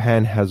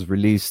Japan has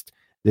released.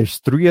 There's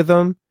 3 of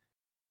them.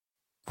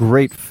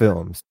 Great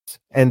films,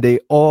 and they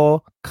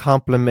all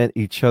complement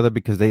each other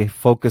because they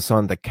focus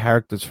on the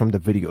characters from the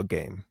video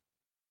game.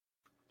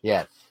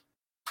 Yes,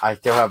 I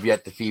still have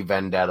yet to see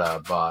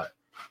Vendetta, but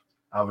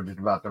I was just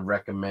about to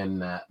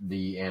recommend that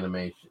the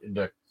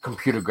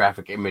computer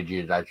graphic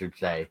images, I should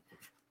say.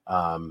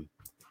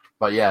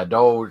 But yeah,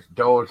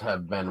 those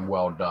have been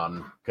well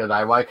done because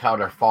I like how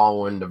they're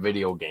following the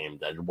video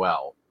games as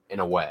well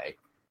in a way.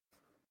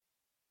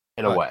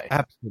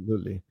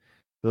 Absolutely.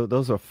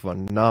 Those are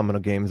phenomenal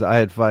games. I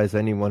advise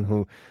anyone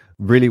who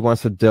really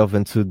wants to delve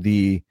into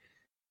the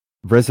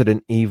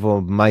Resident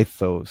Evil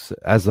mythos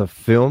as a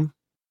film,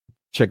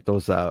 check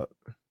those out.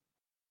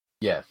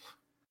 Yes.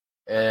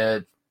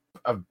 It's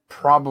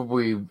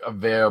probably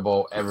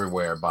available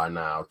everywhere by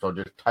now. So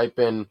just type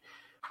in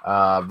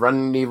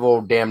Resident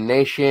Evil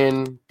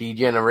Damnation,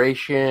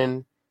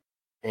 Degeneration,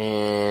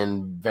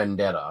 and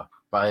Vendetta.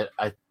 But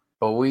I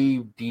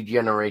believe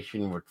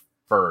Degeneration was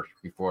first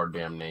before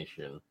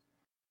Damnation.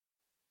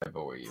 I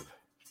believe.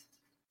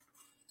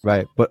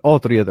 Right, but all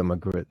 3 of them are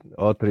good.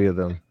 All 3 of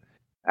them.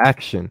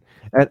 Action.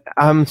 And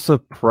I'm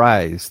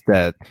surprised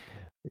that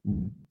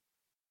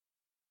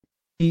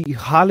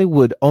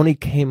Hollywood only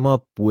came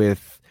up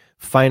with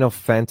Final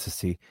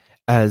Fantasy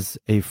as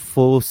a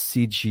full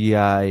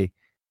CGI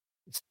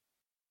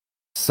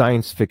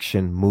science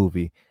fiction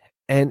movie.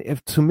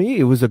 And to me,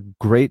 it was a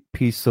great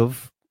piece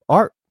of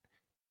art,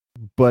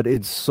 but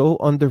it's so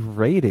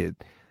underrated.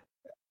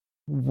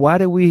 Why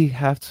do we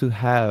have to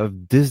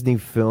have Disney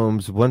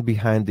films one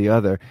behind the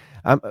other?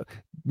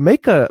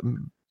 Make a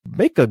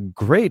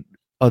great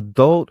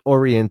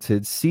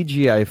adult-oriented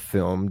CGI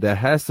film that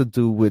has to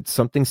do with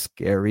something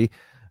scary,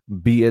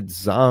 be it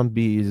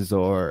zombies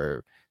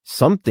or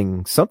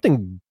something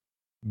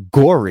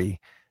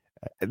gory.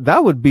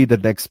 That would be the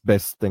next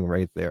best thing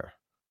right there.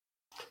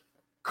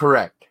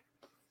 Correct.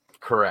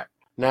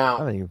 Now,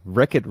 I mean,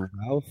 Wreck-It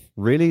Ralph,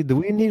 really? Do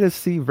we need to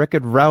see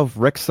Wreck-It Ralph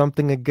wreck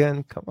something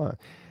again? Come on.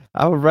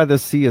 I would rather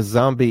see a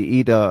zombie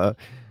eat a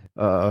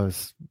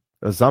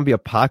zombie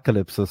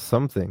apocalypse or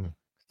something.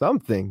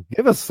 Something.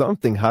 Give us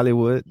something,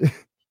 Hollywood.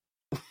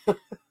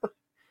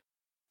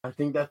 I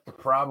think that's the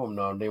problem,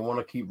 though. They want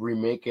to keep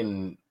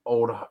remaking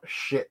old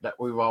shit that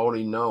we've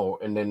already know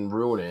and then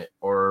ruin it,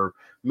 or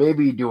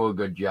maybe do a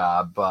good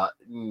job, but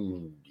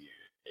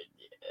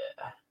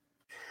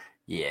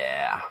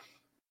yeah.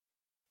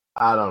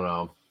 I don't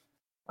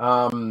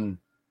know.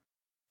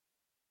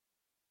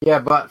 Yeah,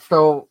 but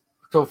so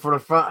So for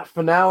the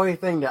finale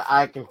thing that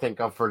I can think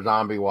of for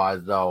zombie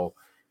wise though,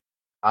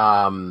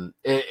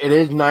 it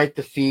is nice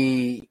to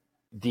see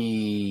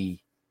the.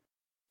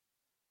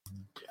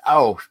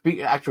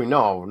 Actually,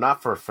 no,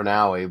 not for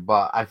finale,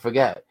 but I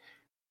forget.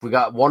 We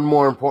got one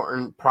more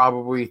important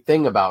probably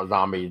thing about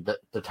zombies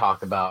to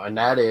talk about, and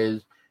that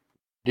is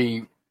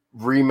the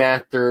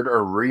remastered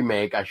or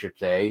remake, I should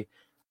say,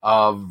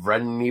 of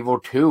Resident Evil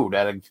 2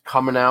 that is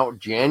coming out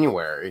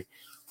January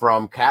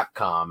from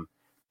Capcom.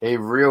 They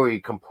really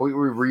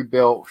completely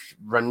rebuilt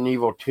Resident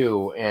Evil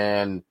 2,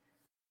 and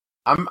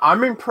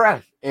I'm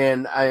impressed.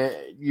 And I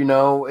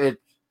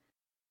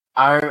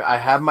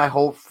have my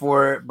hopes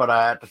for it, but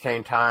at the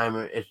same time,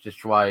 it's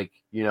just like,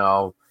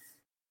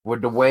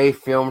 with the way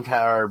films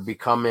are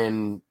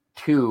becoming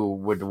too,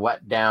 with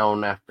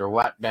letdown after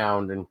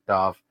letdown and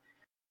stuff,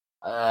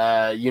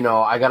 I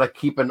got to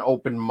keep an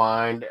open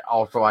mind.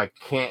 Also, I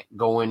can't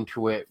go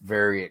into it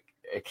very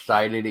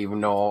excited,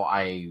 even though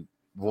I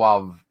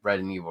love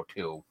Resident Evil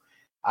 2.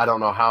 I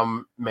don't know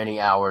how many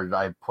hours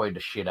I played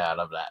the shit out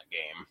of that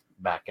game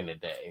back in the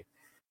day.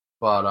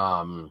 But,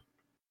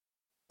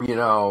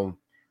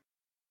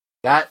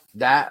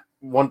 that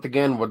once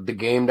again was the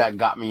game that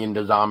got me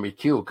into zombies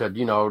too, because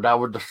that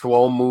was the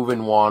slow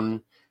moving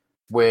one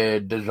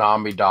with the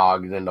zombie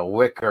dogs and the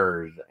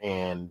lickers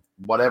and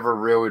whatever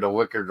really the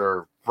lickers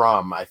are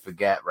from. I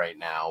forget right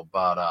now,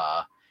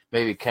 but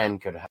maybe Ken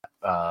could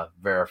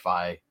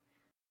verify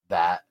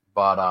that.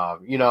 But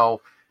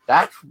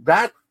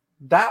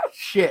that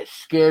shit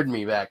scared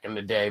me back in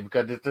the day,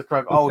 because it's just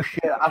like, oh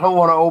shit, I don't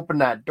want to open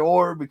that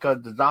door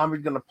because the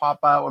zombie's gonna pop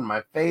out in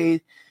my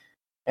face.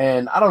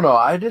 And I don't know.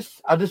 I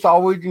just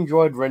always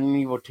enjoyed Resident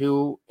Evil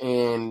 2,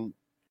 and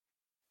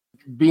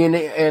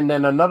and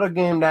then another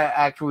game that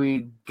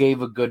actually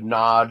gave a good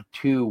nod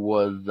to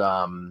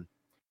was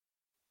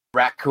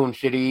Raccoon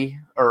City,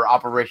 or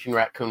Operation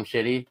Raccoon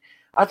City.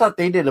 I thought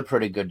they did a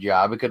pretty good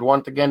job, because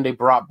once again they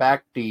brought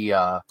back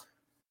the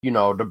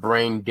the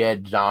brain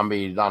dead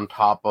zombies on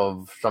top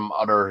of some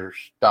other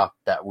stuff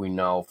that we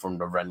know from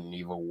the Resident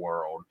Evil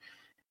world,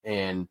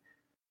 and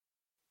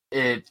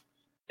it.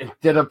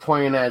 Instead of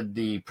playing as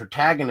the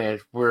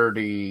protagonist, we're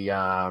the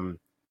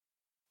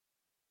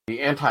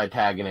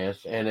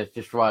antagonist, and it's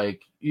just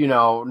like,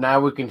 now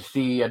we can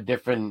see a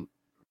different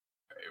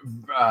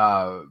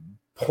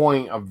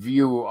point of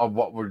view of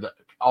what would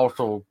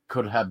also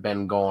could have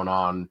been going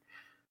on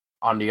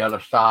the other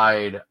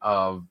side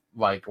of,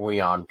 like,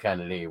 Leon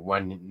Kennedy,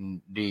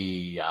 when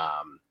the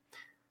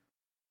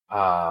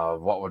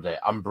what was it,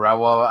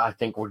 Umbrella, I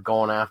think, was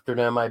going after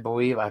them. I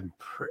believe I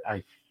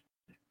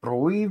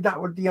believe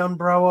that was the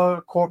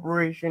Umbrella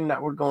Corporation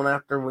that was going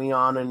after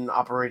Leon in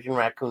Operation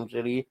Raccoon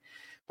City.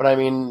 But I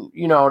mean,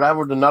 that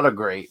was another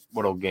great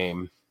little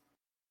game.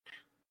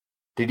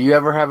 Did you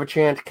ever have a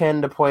chance,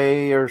 Ken, to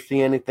play or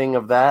see anything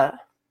of that?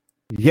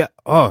 Yeah.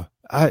 Oh,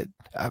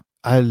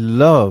 I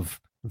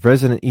love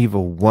Resident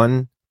Evil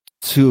 1,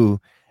 2,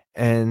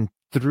 and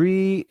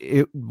 3.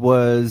 It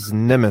was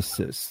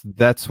Nemesis.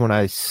 That's when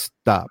I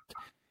stopped.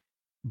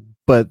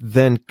 But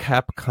then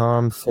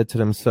Capcom said to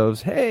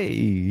themselves, hey,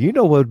 you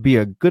know what would be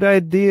a good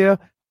idea?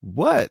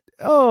 What?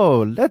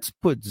 Oh, let's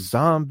put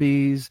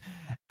zombies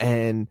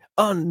and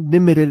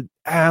unlimited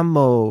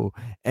ammo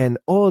and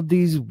all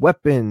these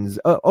weapons.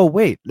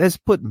 Wait, let's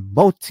put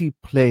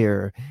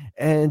multiplayer,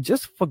 and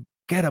just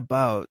forget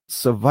about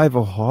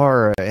survival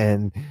horror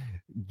and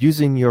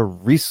using your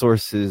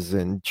resources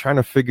and trying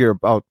to figure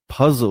out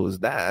puzzles.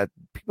 That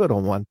people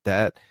don't want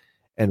that.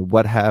 And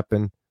what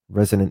happened?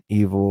 Resident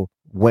Evil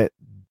went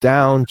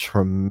down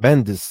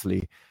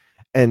tremendously.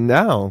 And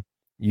now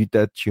you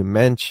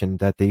mentioned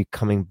that they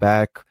coming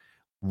back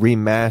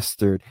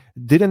remastered.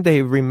 Didn't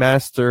they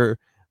remaster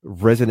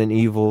Resident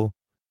Evil,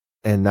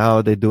 and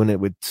now they're doing it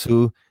with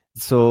 2?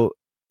 So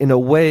in a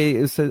way,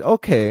 it says,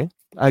 okay,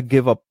 I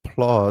give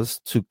applause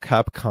to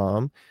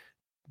Capcom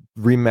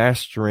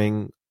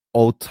remastering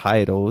old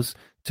titles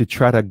to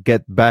try to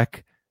get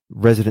back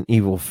Resident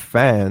Evil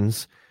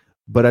fans,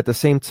 but at the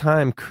same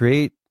time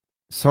create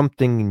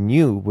something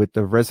new with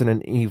the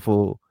Resident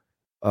Evil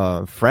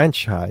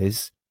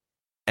franchise,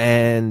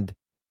 and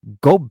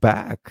go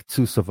back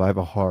to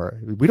survival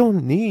horror. We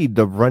don't need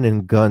the run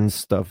and gun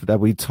stuff that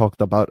we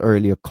talked about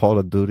earlier, Call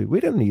of Duty. We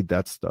don't need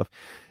that stuff.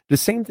 The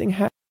same thing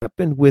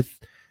happened with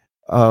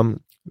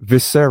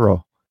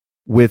Viscera,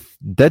 with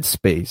Dead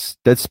Space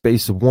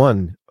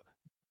 1.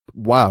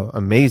 Wow,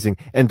 amazing.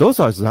 And those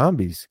are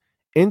zombies,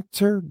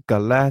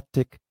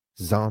 intergalactic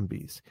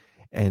zombies.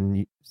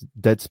 And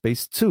Dead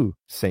Space 2,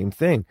 same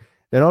thing.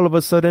 Then all of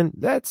a sudden,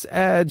 let's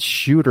add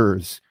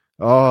shooters.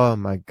 Oh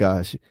my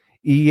gosh.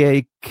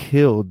 EA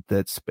killed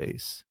Dead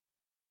Space.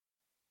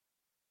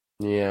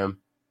 Yeah.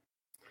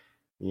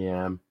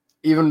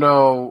 Even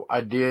though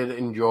I did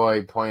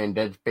enjoy playing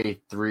Dead Space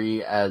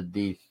 3 as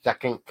the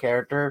second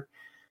character,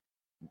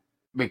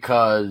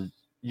 because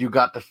you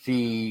got to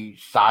see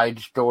side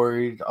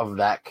stories of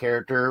that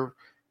character,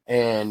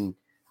 and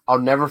I'll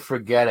never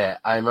forget it.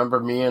 I remember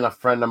me and a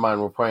friend of mine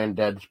were playing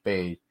Dead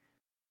Space,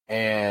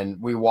 and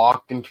we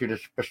walked into the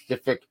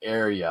specific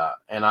area,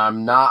 and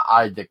I'm not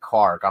Isaac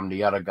Clarke, I'm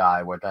the other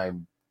guy, which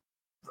I'm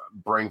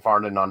brain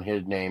farting on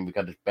his name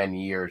because it's been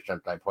years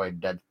since I played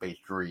Dead Space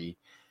 3.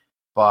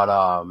 But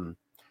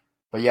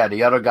yeah,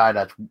 the other guy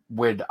that's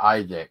with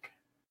Isaac,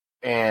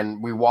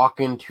 and we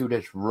walk into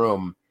this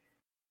room,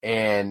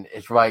 and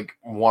it's like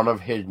one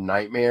of his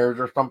nightmares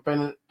or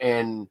something,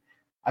 and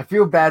I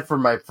feel bad for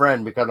my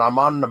friend because I'm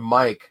on the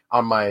mic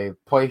on my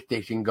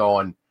PlayStation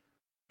going,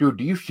 dude,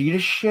 do you see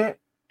this shit?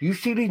 Do you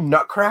see these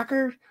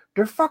nutcrackers?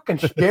 They're fucking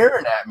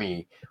staring at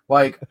me.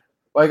 Like,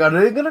 are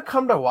they gonna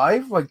come to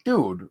life? Like,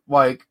 dude,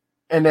 like,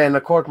 and then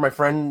of course my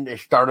friend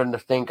is starting to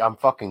think I'm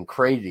fucking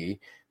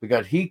crazy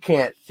because he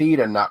can't see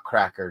the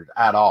nutcrackers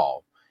at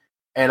all.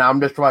 And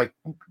I'm just like,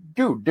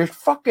 dude, there's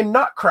fucking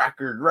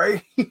nutcrackers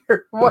right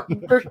here. Like,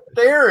 they're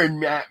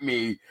staring at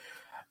me.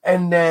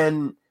 And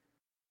then,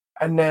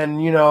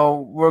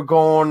 we're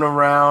going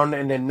around,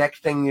 and the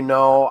next thing you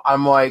know,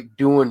 I'm like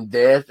doing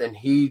this, and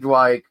he's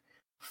like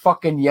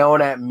fucking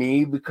yelling at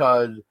me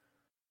because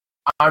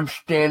I'm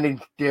standing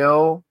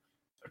still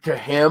to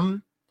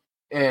him,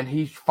 and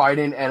he's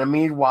fighting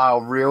enemies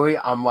while really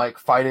I'm like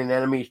fighting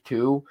enemies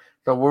too.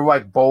 So we're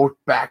like both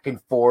back and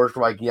forth,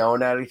 like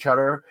yelling at each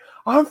other.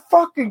 I'm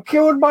fucking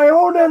killing my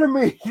own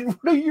enemies.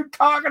 What are you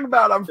talking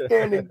about? I'm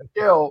standing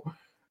still.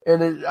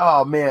 And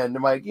oh man,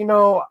 I'm like,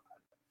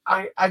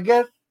 I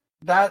guess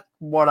that's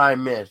what I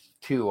miss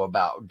too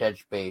about Dead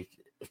Space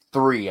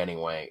 3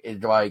 anyway.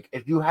 Is like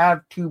if you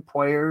have two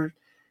players,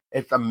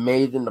 it's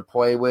amazing to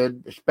play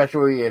with,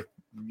 especially if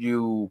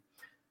you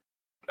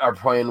are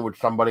playing with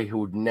somebody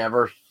who's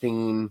never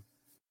seen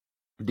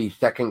the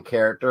second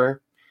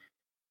character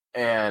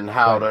and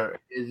how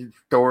his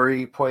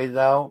story plays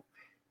out.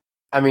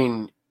 I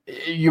mean,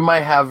 you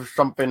might have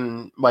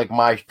something like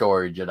my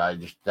story that I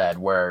just said,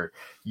 where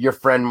your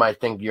friend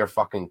might think you're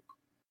fucking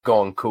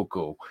going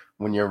cuckoo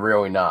when you're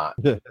really not.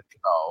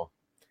 So,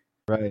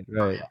 right.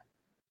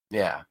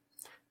 Yeah,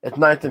 it's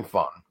nice and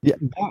fun. Yeah,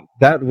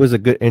 that was a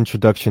good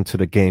introduction to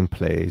the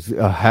gameplays,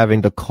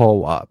 having the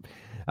co-op.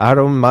 I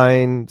don't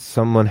mind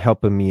someone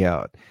helping me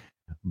out,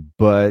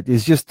 but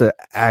it's just the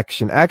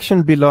action.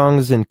 Action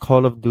belongs in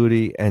Call of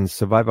Duty, and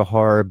survival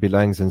horror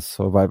belongs in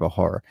survival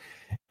horror.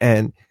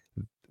 And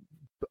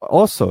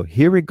also,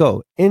 here we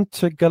go,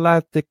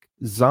 intergalactic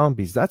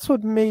zombies. That's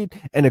what made,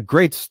 and a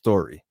great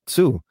story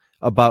too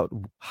about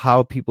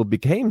how people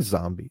became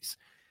zombies.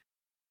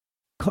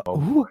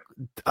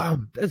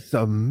 That's an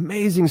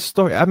amazing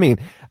story. I mean,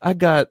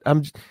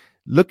 I'm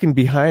looking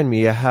behind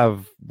me. I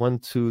have 1,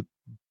 2,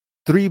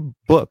 3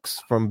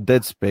 books from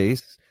Dead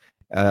Space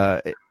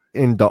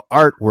in the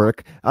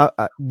artwork.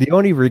 The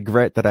only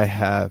regret that I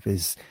have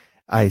is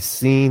I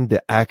seen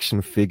the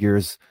action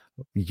figures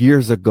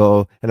years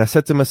ago, and I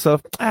said to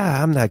myself,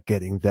 I'm not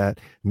getting that.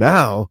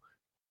 Now,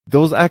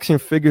 those action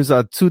figures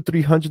are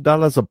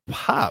 $200-$300 a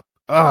pop.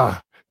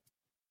 I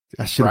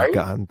should have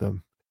gotten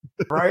them.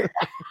 Right?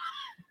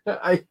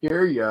 I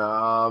hear you.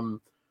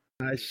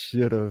 I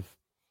should have.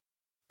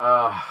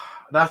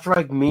 That's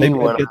like me. Maybe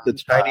I'll get the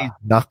Chinese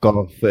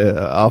knockoff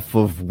off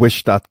of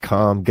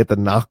Wish.com. Get the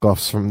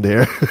knockoffs from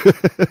there.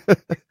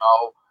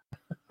 Oh.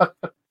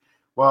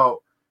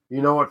 Well,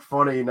 you know what's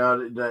funny now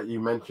that you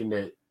mentioned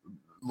it?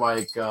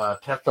 Like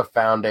Tesla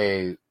found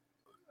a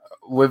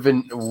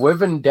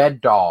living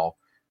dead doll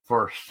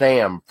for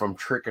Sam from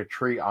Trick or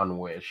Treat on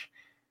Wish,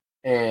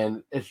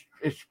 and it's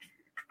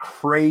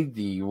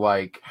crazy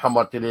like how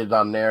much it is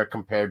on there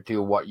compared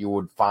to what you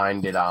would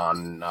find it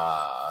on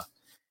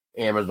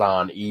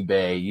Amazon,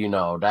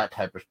 eBay, that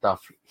type of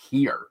stuff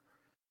here,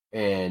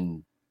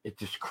 and it's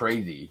just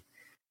crazy.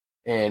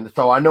 And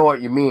so I know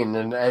what you mean,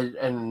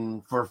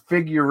 and for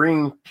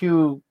figurine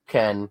too,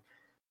 Ken.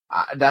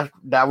 That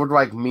was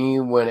like me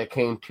when it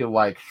came to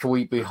like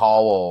Sleepy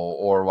Hollow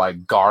or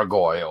like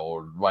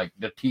Gargoyle, like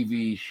the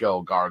TV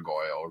show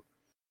Gargoyle,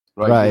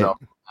 right?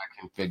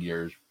 Action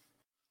figures.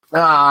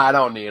 I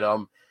don't need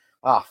them.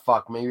 Oh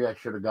fuck, maybe I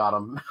should have got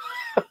them.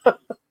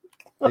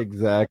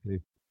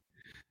 Exactly.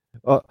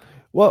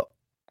 Well,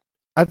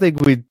 I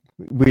think we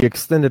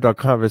extended our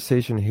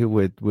conversation here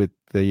with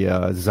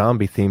the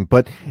zombie theme.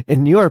 But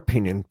in your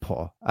opinion,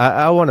 Paul,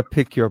 I want to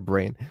pick your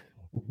brain.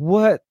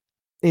 What,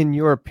 in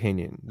your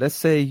opinion, let's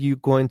say you're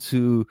going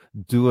to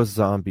do a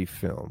zombie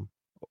film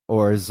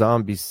or a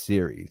zombie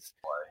series,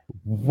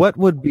 what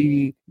would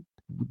be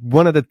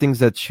one of the things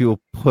that you'll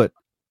put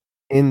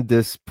in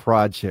this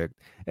project,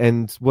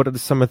 and what are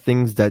some of the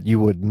things that you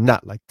would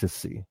not like to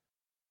see?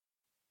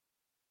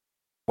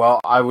 Well,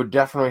 I would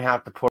definitely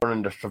have to put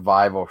in the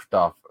survival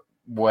stuff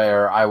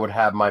where I would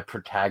have my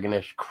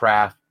protagonist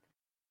craft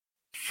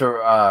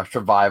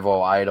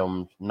survival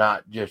items,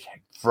 not just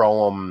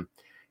throw them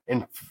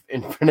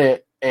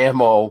infinite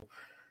ammo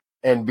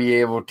and be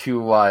able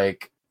to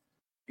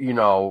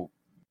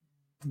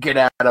get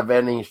out of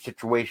any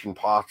situation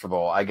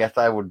possible. I guess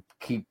I would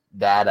keep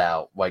that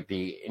out, like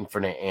the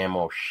infinite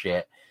ammo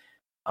shit.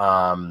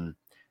 I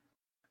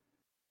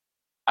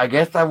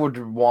guess I would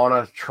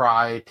want to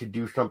try to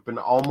do something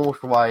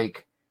almost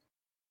like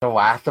The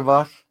Last of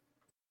Us,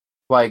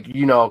 Like,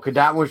 because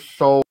that was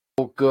so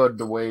good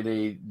the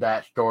way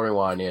that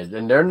storyline is.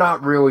 And they're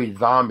not really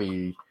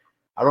zombies.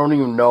 I don't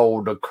even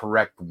know the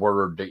correct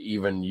word to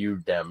even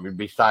use them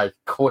besides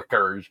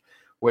clickers,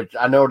 which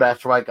I know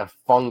that's like a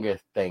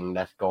fungus thing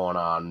that's going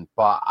on.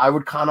 But I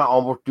would kind of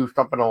almost do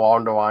something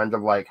along the lines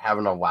of like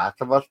having a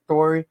Last of Us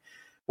story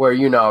where,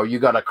 you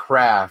got a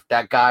craft.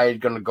 That guy is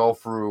going to go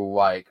through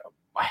like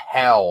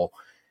hell.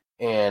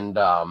 And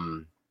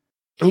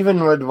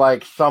even with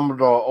like some of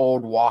the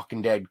old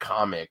Walking Dead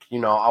comics,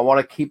 I want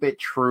to keep it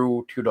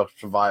true to the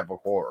survival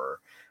horror.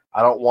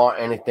 I don't want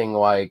anything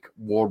like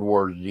World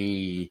War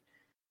Z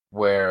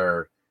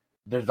where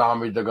the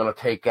zombies are going to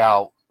take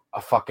out a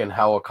fucking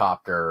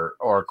helicopter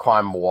or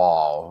climb a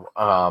wall.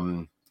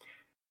 I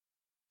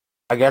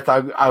guess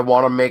I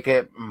want to make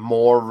it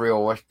more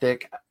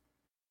realistic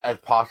as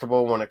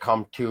possible when it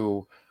comes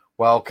to,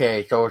 well,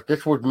 okay, so if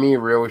this was me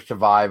really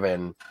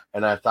surviving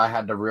and if I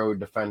had to really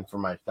defend for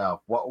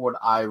myself, what would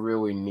I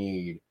really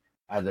need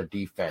as a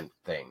defense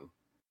thing,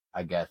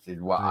 I guess,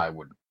 is what I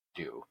would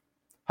do.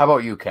 How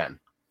about you, Ken?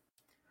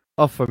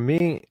 Oh, for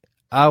me,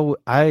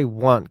 I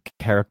want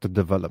character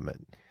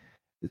development.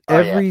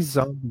 Every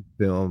zombie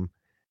film,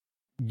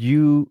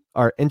 you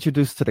are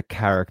introduced to the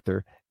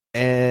character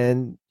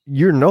and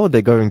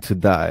they're going to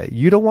die.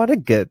 You don't want to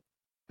get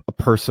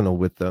personal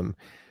with them.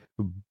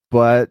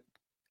 But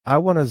I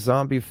want a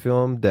zombie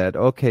film that,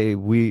 okay,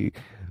 we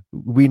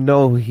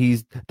know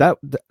he's that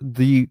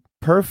the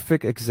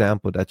perfect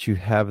example that you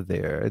have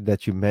there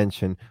that you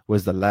mentioned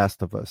was The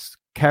Last of Us.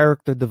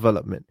 Character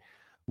development.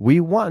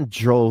 We want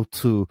Joel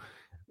to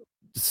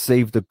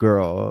save the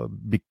girl,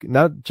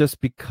 not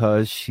just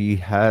because she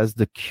has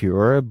the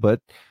cure, but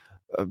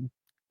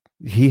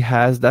he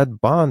has that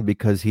bond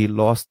because he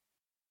lost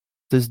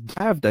his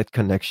have that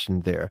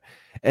connection there,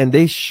 and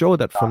they show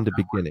that from the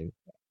beginning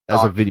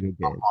as a video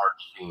game.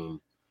 Scene.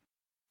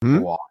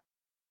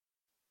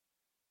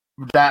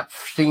 That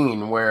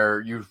scene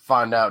where you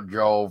find out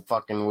Joel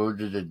fucking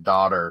loses his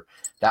daughter,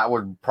 that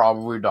was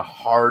probably the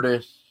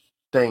hardest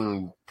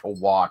thing to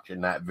watch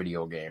in that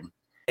video game.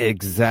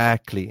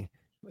 Exactly.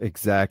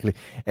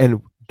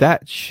 And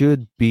that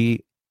should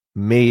be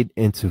made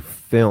into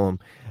film,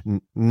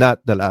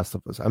 not The Last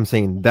of Us. I'm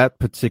saying that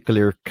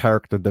particular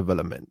character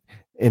development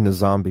in a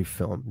zombie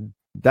film.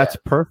 That's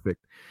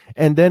perfect.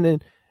 And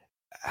then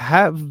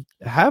have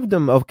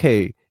them,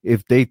 okay,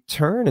 if they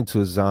turn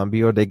into a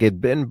zombie or they get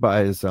bitten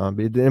by a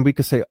zombie, then we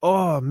could say,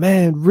 oh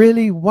man,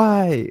 really?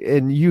 Why?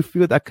 And you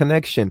feel that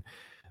connection.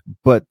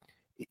 But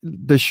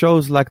the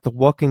shows like The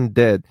Walking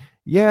Dead,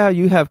 yeah,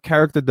 you have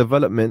character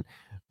development,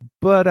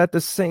 but at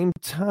the same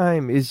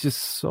time, it's just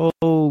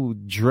so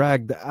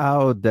dragged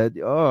out that,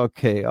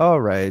 okay, all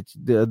right,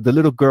 the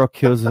little girl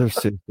kills her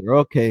sister.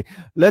 Okay,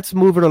 let's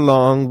move it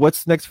along.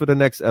 What's next for the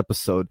next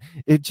episode?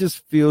 It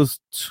just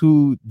feels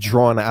too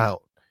drawn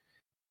out.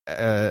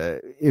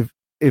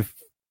 If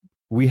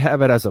we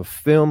have it as a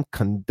film,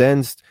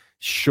 condensed,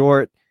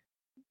 short,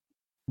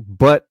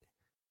 but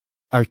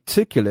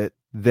articulate,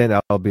 then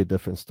that'll be a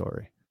different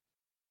story.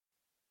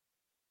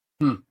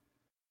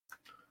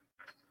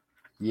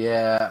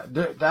 Yeah,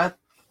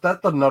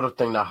 that's another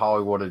thing that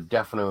Hollywood is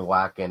definitely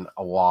lacking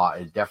a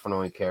lot, is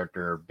definitely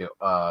character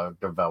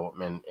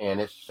development. And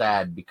it's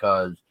sad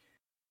because,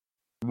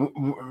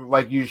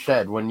 like you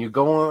said, when you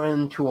go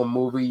into a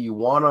movie, you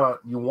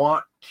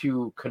want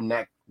to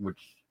connect with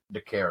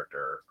the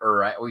character,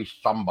 or at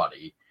least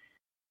somebody.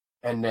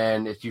 And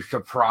then if you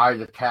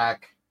surprise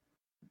attack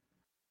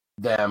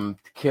them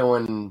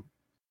killing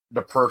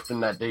the person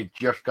that they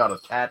just got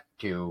attacked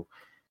to,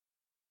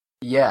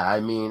 yeah, I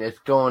mean, it's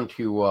going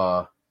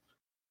to,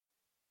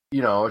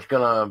 it's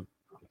going to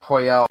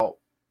play out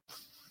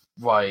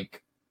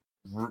like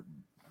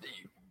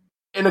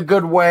in a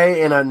good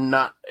way and a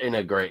not in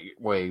a great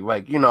way.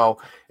 Like,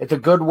 it's a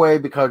good way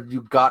because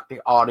you got the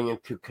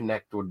audience to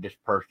connect with this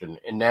person.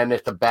 And then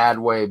it's a bad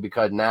way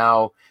because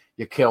now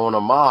you're killing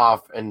them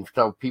off. And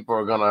so people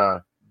are going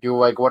to do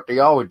like what they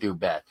always do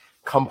best,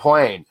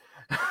 complain.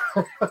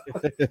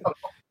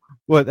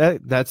 Well,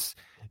 that's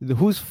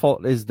whose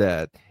fault is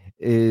that?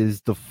 Is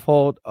the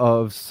fault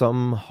of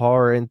some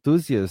horror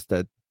enthusiasts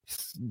that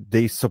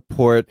they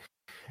support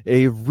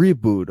a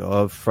reboot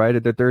of Friday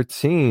the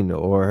 13th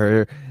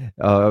or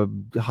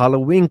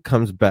Halloween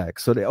comes back.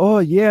 So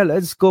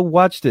let's go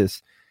watch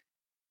this.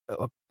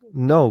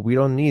 No, we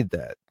don't need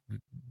that.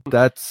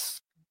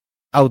 That's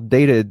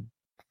outdated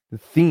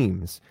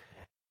themes.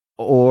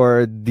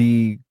 Or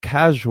the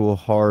casual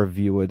horror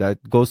viewer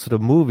that goes to the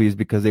movies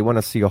because they want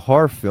to see a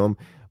horror film,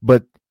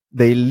 but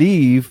they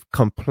leave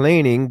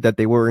complaining that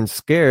they weren't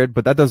scared,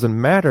 but that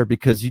doesn't matter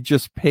because you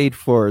just paid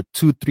for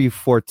 2, 3,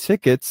 4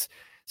 tickets.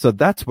 So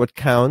that's what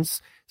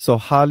counts. So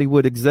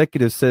Hollywood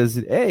executive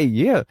says, hey,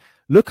 yeah,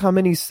 look how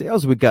many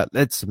sales we got.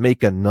 Let's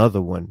make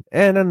another one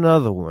and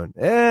another one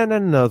and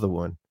another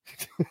one.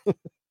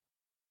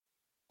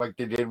 Like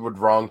they did with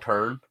Wrong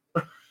Turn.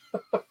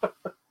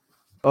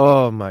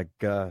 Oh my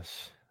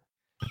gosh.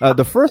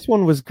 The first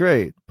one was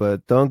great,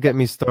 but don't get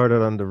me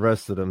started on the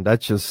rest of them. That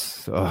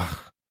just,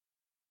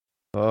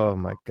 Oh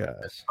my gosh.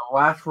 The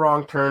last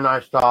wrong turn I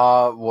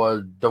saw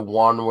was the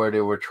one where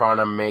they were trying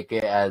to make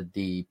it as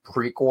the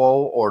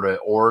prequel or the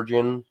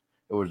origin.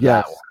 It was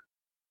that one.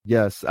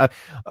 Yes. Yes.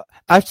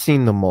 I've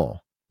seen them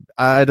all.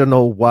 I don't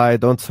know why.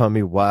 Don't tell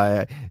me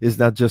why. It's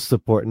not just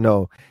support.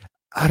 No.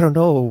 I don't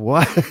know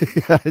why,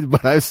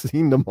 but I've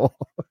seen them all.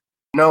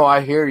 No,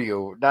 I hear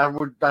you.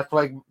 That's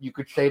like you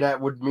could say that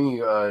with me.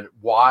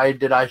 Why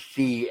did I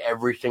see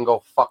every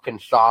single fucking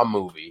Saw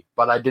movie,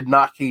 but I did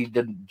not see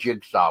the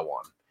Jigsaw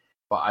one,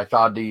 but I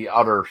saw the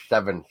other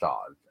 7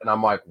 Saws, and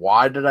I'm like,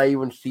 why did I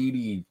even see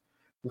these?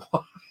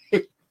 Why?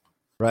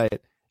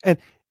 Right. And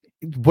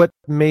what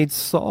made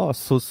Saw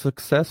so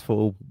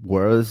successful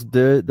was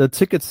the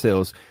ticket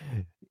sales.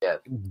 Yes.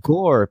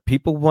 Gore.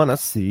 People want to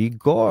see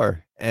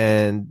gore.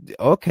 And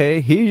okay,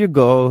 here you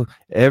go.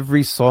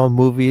 Every Saw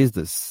movie is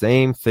the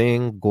same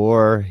thing.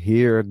 Gore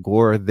here,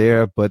 gore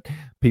there. But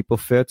people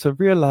fail to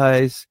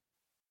realize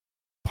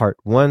part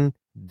one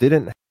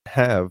didn't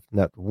have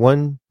not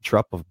one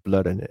drop of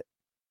blood in it.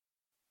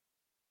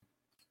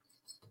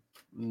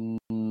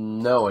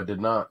 No, it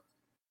did not.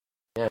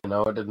 Yeah,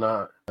 no, it did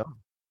not.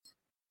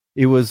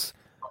 It was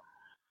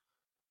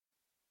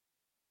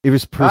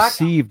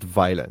perceived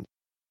violent.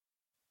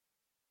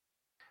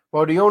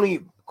 Well, the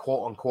only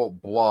quote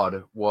unquote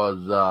blood was,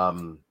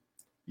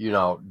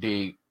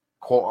 the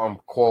quote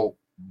unquote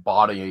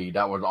body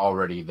that was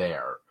already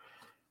there.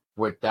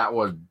 Which that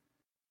was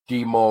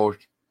the most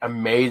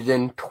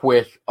amazing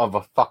twist of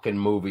a fucking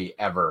movie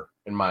ever,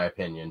 in my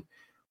opinion.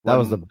 That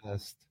was the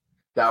best.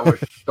 That was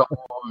so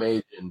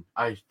amazing.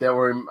 I still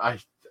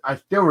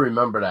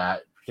remember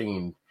that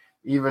scene,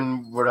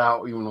 even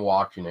without even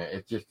watching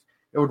it. It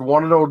was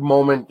one of those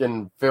moments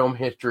in film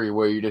history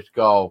where you just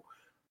go,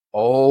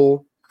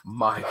 "Oh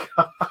my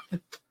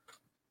god!"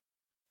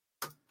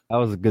 That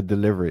was a good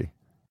delivery.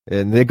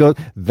 And they go,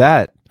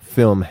 that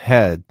film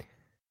had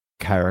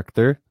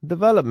character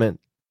development.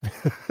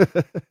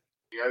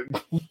 Yeah.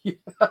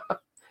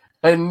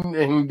 And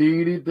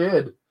indeed it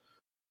did.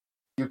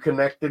 You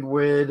connected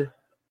with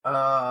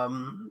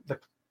the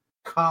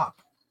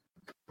cop.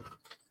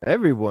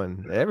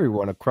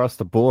 Everyone across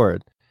the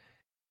board.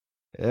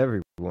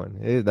 Everyone.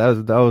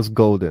 That was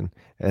golden.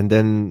 And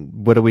then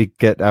what do we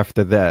get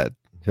after that?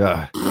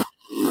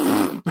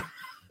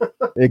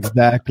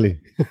 Exactly.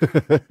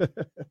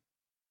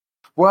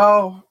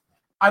 Well,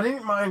 I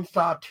didn't mind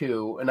Saw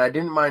 2 and I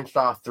didn't mind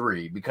Saw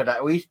 3 because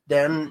at least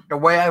then the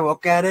way I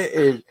look at it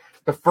is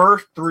the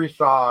first 3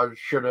 Saws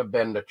should have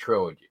been the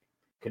trilogy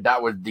because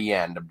that was the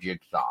end of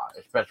Jigsaw,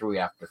 especially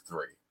after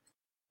 3.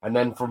 And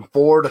then from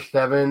 4 to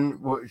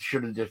 7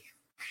 should have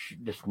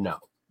just no.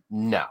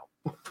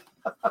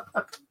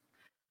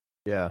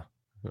 Yeah.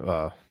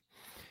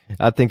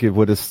 I think it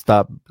would have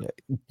stopped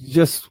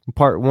just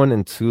part 1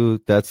 and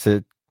 2. That's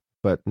it.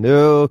 But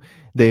no,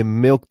 they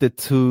milked it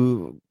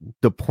to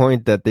the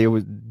point that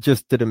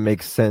just didn't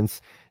make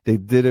sense. They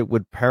did it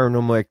with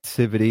Paranormal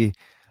Activity.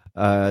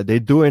 They're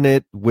doing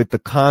it with The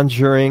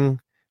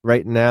Conjuring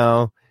right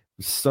now.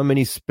 So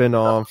many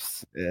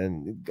spin-offs,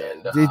 and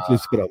they're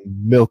just gonna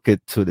milk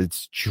it till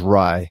it's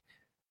dry.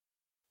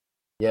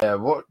 Yeah,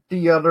 what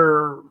the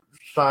other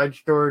side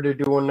story they're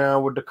doing now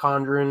with the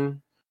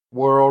Conjuring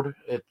world?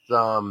 It's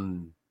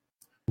The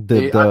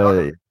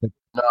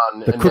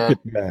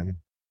Crooked Man.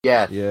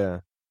 Yes.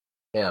 Yeah.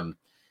 Him.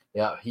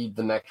 Yeah, he's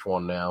the next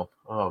one now.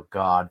 Oh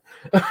God.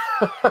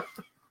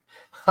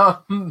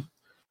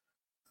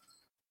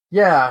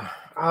 Yeah.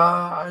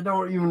 I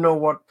don't even know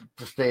what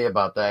to say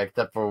about that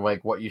except for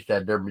like what you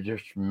said. They're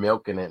just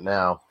milking it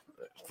now.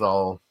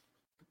 So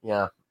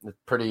yeah, it's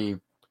pretty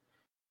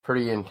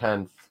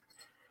intense.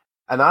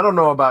 And I don't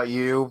know about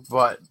you,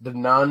 but The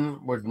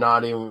Nun was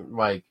not even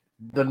like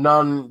The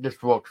Nun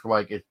just looks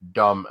like it's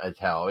dumb as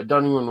hell. It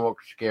doesn't even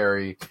look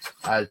scary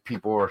as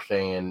people are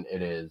saying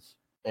it is.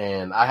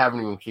 And I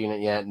haven't even seen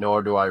it yet,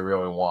 nor do I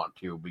really want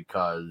to,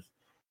 because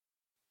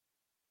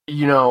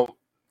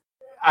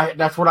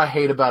that's what I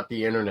hate about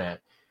the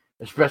internet,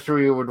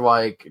 especially with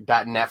like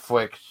that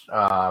Netflix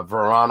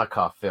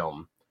Veronica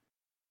film,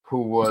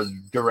 who was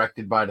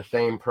directed by the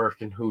same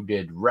person who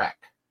did Wreck,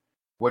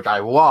 which I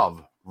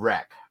love.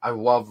 Wreck. I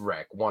love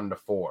Wreck 1 to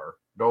 4.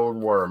 Those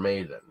were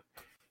amazing.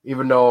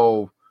 Even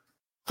though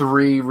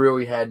 3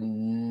 really had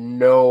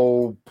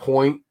no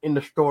point in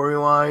the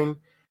storyline,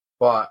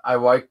 but I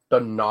like the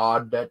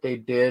nod that they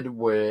did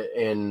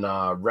in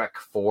Wreck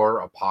 4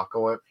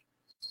 Apocalypse.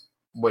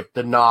 With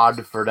the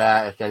nod for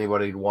that, if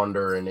anybody's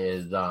wondering,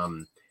 is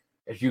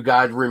if you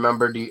guys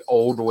remember the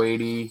old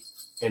lady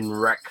in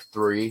Wreck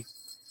 3,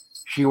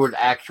 she was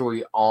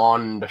actually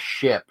on the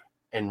ship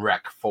in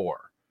Wreck 4.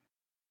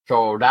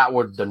 So that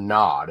was the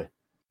nod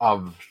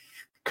of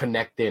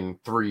connecting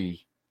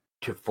 3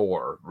 to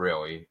 4,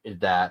 really, is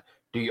that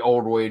the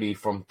old lady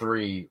from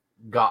 3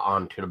 got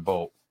onto the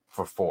boat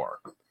for 4.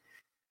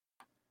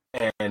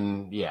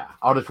 And yeah,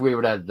 I'll just leave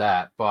it as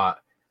that. But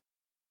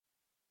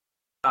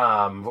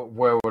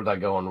where was I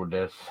going with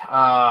this?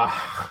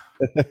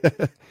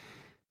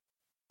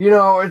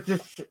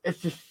 It's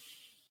just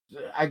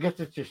I guess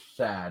it's just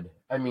sad.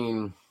 I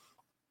mean,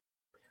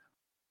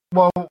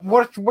 Well,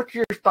 what's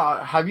your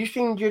thought? Have you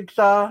seen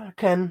Jigsaw,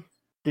 Ken?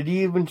 Did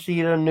you even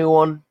see the new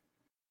one?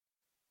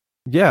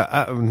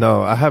 Yeah,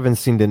 no, I haven't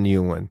seen the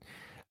new one.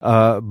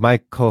 My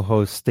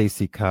co-host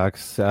Stacy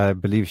Cox, I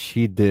believe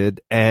she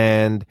did,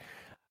 and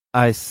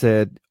I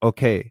said,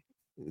 okay,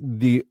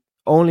 the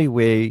only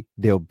way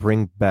they'll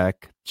bring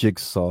back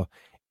Jigsaw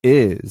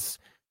is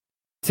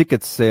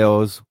ticket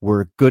sales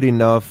were good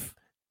enough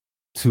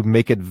to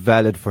make it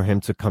valid for him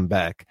to come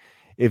back.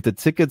 If the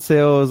ticket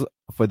sales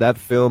for that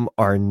film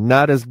are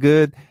not as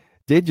good,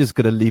 they're just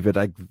gonna leave it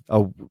like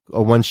a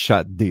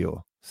one-shot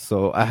deal.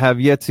 So I have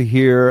yet to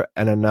hear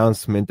an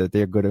announcement that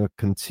they're gonna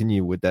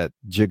continue with that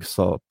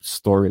Jigsaw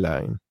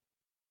storyline.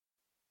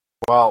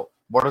 Well,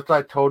 what if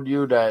I told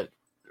you that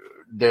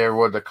there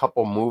was a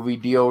couple movie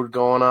deals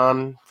going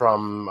on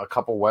from a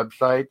couple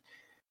websites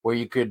where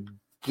you could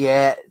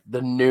get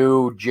the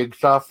new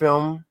Jigsaw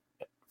film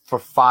for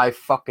 $5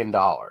 fucking.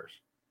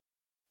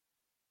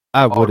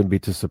 I wouldn't be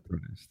too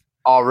surprised.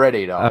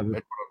 Already, though. I That's what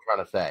would, I'm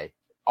trying to say.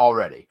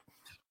 Already.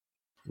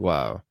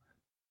 wow.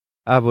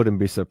 I wouldn't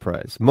be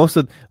surprised. Most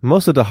of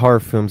the horror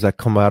films that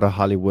come out of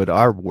Hollywood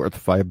are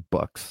worth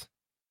 $5.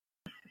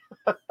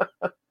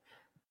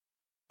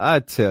 I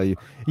tell you,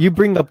 you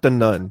bring up the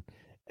Nun,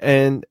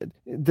 and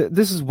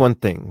this is one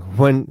thing.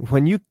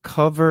 When you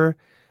cover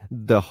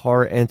the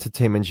horror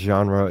entertainment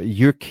genre,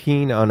 you're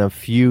keen on a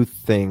few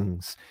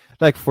things.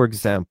 Like, for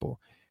example,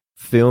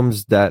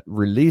 films that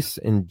release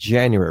in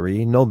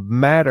January, no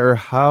matter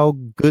how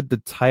good the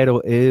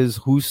title is,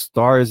 who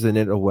stars in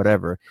it, or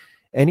whatever,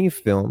 any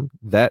film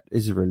that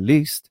is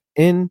released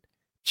in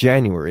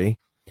January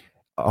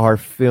are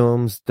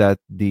films that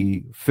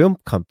the film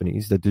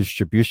companies, the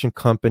distribution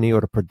company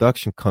or the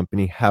production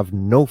company have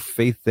no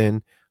faith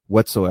in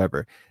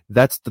whatsoever.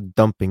 That's the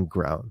dumping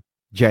ground,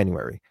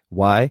 January.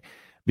 Why?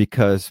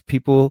 Because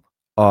people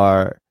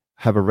are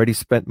have already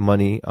spent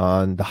money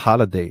on the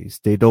holidays.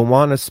 They don't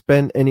want to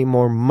spend any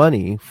more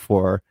money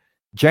for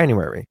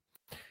January.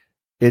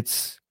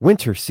 It's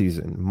winter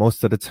season.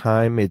 Most of the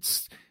time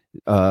it's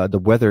the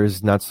weather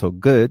is not so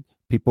good.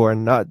 People are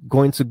not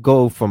going to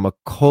go from a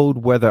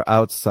cold weather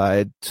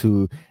outside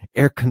to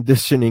air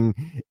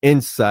conditioning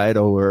inside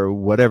or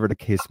whatever the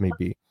case may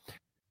be.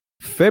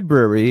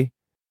 February,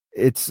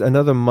 it's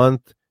another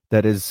month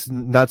that is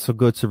not so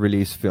good to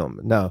release film.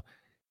 Now,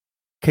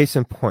 case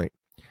in point,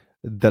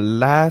 the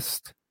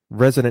last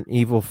Resident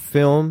Evil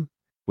film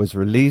was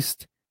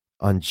released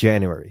on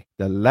January.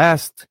 The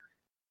last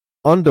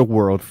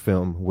Underworld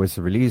film was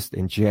released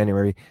in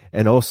January,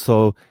 and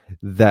also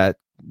that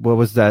what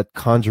was that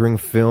Conjuring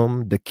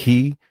film, The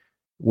Key,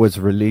 was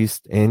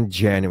released in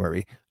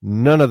January.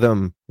 None of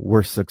them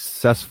were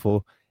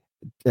successful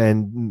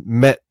and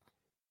met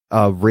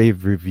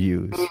rave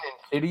reviews.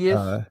 Insidious,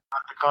 not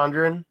The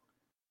Conjuring.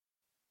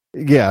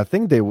 Yeah, I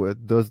think they were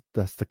those.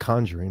 That's The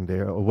Conjuring.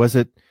 There, or was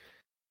it?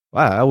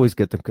 Wow, I always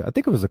get them. I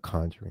think it was The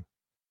Conjuring.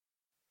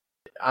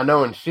 I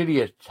know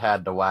Insidious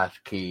had the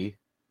last key.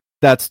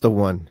 That's the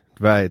one,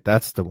 right?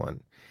 That's the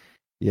one.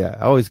 Yeah,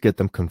 I always get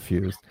them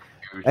confused.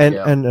 And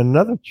Yeah. and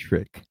another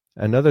trick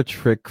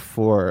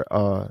for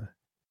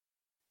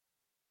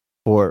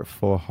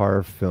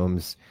horror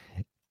films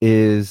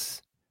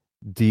is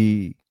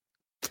the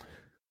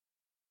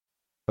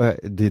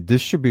the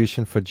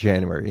distribution for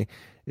January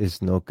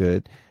is no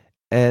good,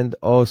 and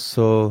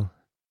also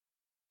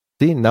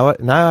see now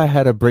I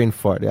had a brain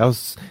fart. I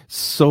was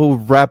so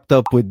wrapped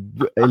up with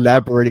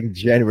elaborating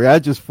January, I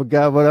just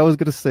forgot what I was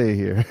gonna say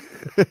here.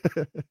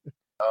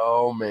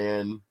 Oh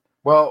man.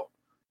 Well,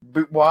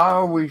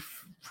 while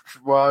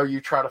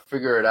you try to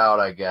figure it out,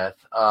 I guess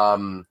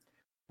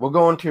we'll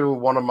go into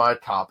one of my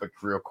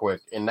topics real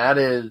quick, and that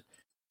is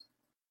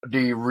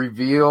the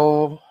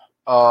reveal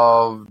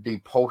of the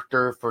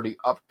poster for the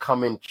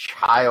upcoming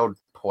Child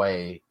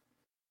Play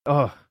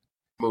Oh,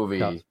 movie.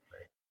 God.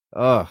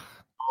 Oh,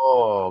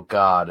 Oh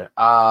God.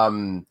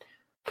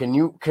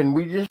 Can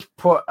we just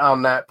put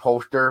on that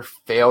poster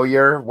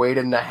failure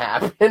waiting to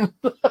happen?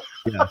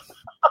 yes,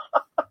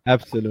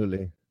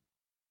 absolutely,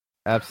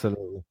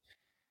 absolutely.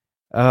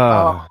 Oh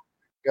Uh,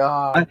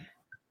 God.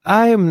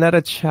 I am not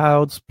a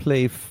Child's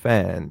Play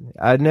fan.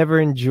 I never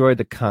enjoyed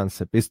the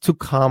concept. It's too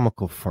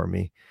comical for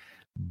me.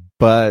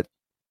 But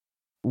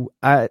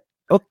I,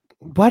 oh,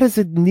 why does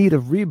it need a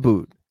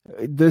reboot?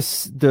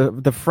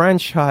 The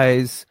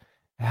franchise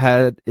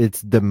had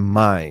its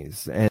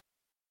demise,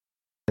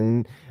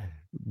 and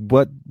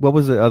what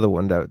was the other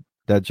one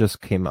that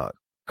just came out?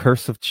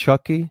 Curse of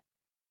Chucky?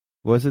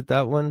 Was it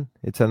that one?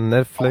 It's on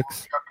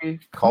Netflix. Chucky?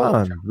 Come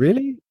on,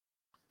 really?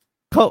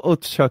 Cult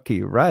of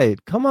Chucky,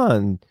 right? Come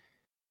on.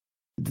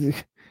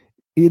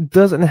 It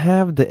doesn't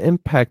have the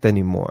impact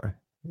anymore.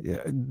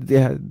 Yeah,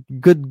 yeah,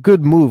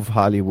 good move,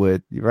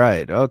 Hollywood.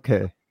 Right,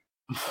 okay.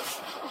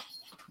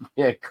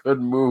 Yeah,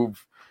 good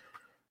move.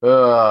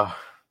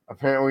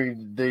 Apparently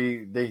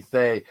they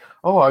say,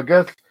 oh, I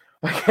guess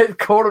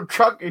Code of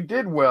Chucky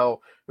did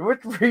well.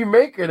 Let's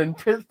remake it and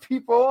piss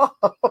people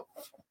off.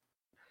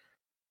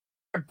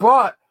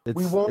 But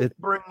we won't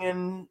bring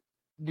in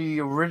the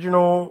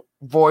original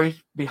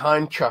voice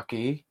behind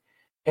Chucky.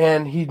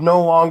 and he's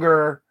no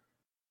longer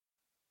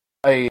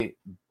a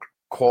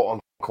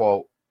quote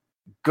unquote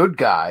good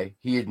guy.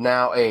 He is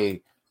now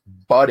a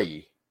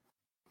buddy.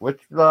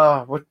 Let's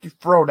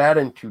throw that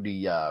into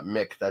the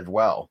mix as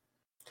well.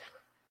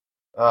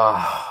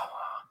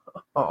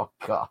 Oh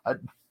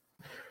God!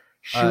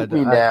 Shoot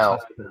me now.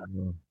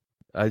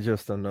 I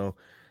just don't know.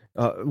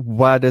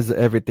 Why does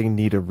everything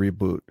need a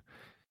reboot?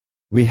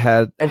 We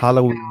had And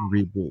Halloween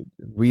reboot.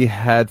 We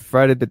had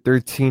Friday the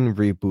 13th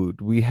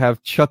reboot. We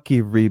have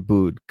Chucky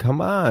reboot.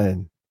 Come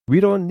on. We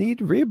don't need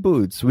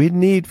reboots. We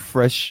need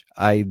fresh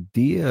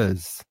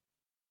ideas.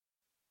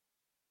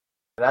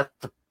 that's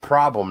the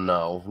problem,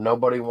 though.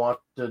 Nobody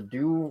wants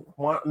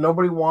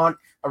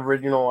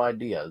original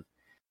ideas.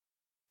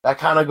 That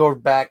kind of goes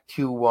back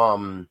to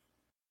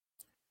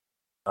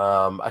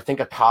I think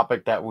a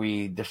topic that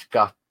we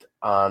discussed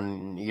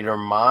on either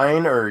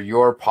mine or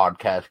your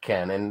podcast,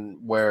 Ken, and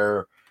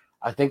where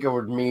I think it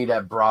was me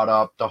that brought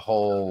up the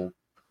whole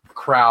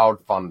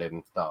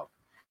crowdfunding stuff,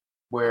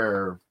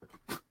 where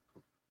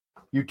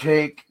you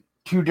take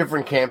two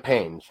different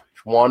campaigns.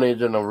 One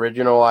is an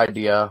original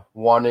idea.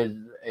 One is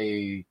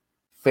a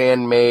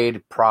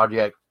fan-made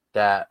project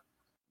that,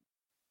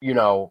 you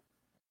know,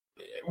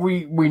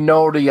 we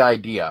know the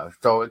idea.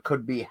 So it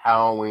could be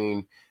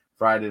Halloween,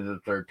 Friday the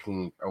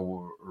 13th,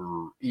 or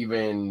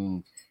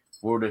even,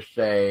 we'll just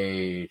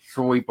say,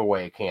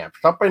 Sleepaway Camp.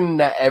 Something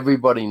that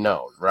everybody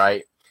knows,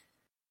 right?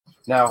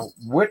 Now,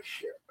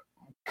 which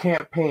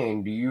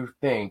campaign do you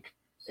think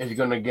is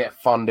going to get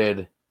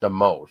funded the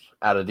most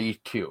out of these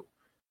two?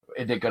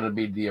 Is it going to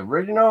be the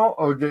original,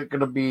 or is it going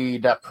to be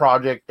that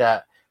project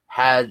that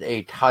has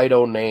a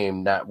title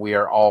name that we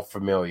are all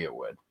familiar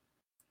with?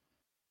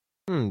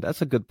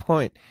 That's a good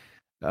point.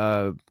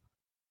 I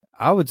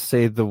would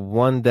say the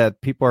one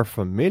that people are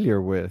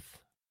familiar with.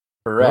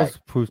 Correct. Those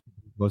proves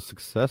most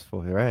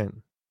successful, right?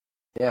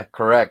 Yeah,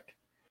 correct.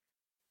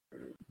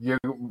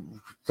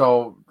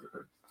 So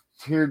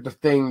here's the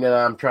thing that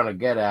I'm trying to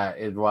get at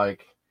is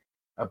like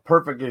a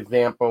perfect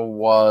example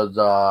was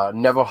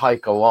Never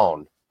Hike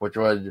Alone, which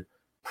was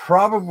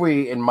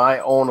probably, in my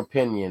own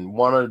opinion,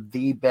 one of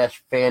the best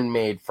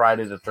fan-made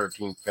Friday the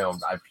 13th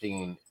films I've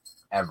seen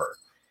ever.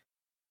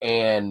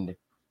 And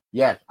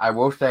yes, I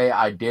will say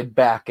I did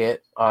back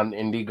it on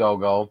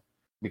Indiegogo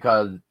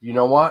because you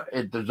know what?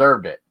 It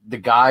deserved it. The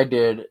guy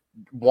did,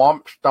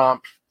 Womp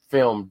Stomp's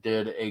film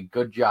did a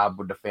good job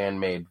with the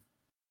fan-made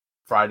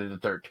Friday the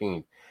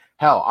 13th.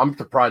 Hell, I'm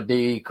surprised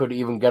they could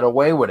even get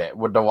away with it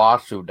with the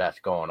lawsuit was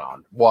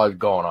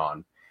going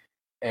on.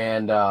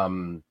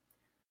 And,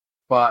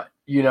 but,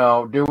 you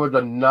know, there was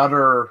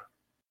another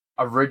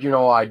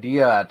original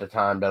idea at the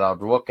time that I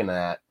was looking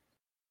at,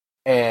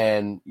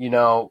 and, you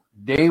know,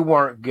 they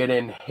weren't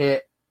getting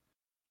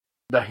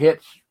the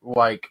hits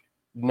like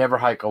Never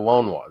Hike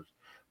Alone was.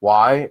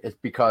 Why? It's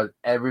because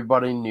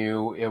everybody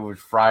knew it was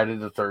Friday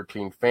the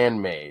 13th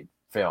fan-made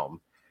film,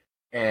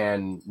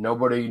 and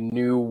nobody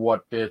knew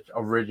what this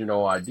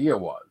original idea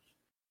was.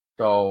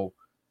 So,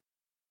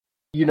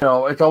 you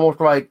know, it's almost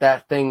like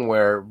that thing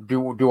where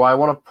do I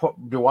want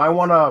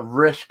to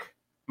risk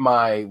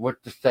my,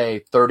 let's just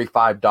say,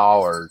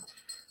 $35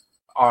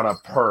 on a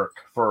perk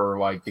for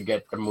like to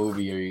get the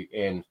movie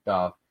and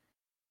stuff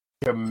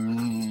to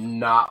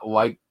not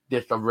like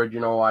this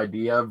original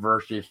idea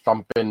versus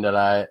something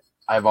that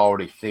I've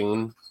already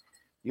seen.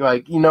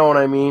 Like, you know what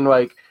I mean?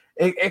 Like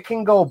it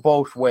can go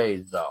both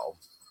ways though.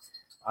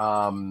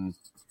 And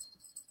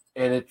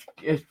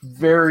it's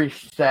very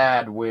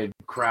sad with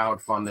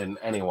crowdfunding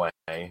anyway.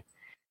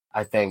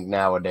 I think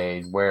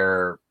nowadays,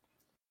 where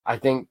I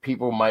think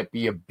people might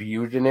be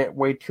abusing it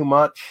way too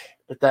much,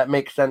 if that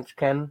makes sense,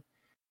 Ken.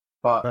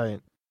 But Right.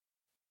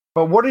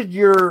 But what is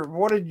your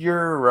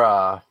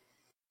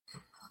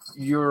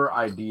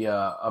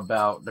idea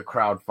about the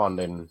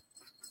crowdfunding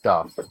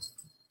stuff?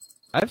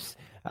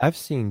 I've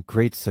seen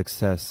great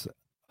success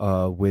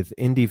with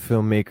indie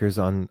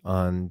filmmakers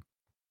on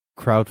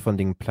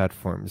crowdfunding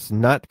platforms,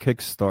 not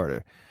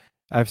Kickstarter.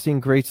 I've seen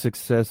great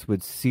success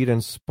with Seed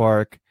and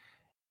Spark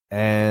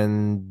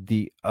and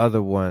the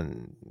other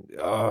one.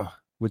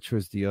 Which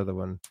was the other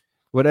one?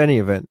 With any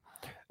event,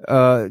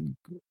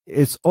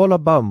 it's all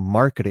about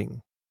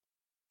marketing.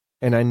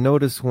 And I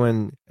notice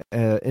when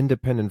an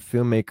independent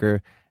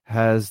filmmaker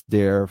has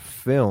their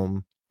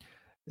film,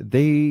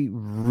 they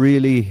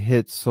really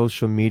hit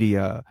social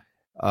media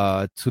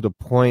to the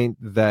point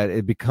that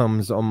it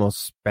becomes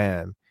almost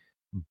spam.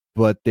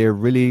 But they're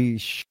really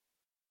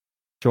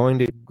showing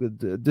that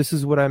this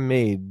is what I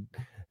made.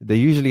 They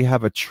usually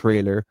have a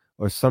trailer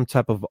or some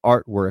type of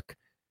artwork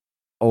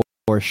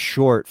or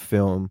short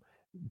film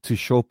to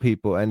show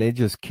people, and they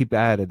just keep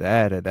at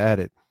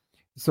it.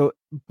 So,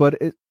 but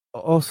it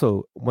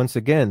also, once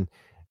again,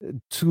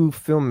 two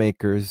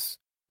filmmakers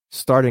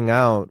starting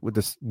out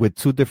with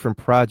two different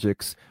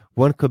projects,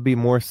 one could be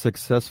more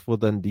successful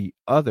than the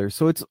other.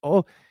 So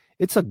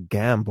it's a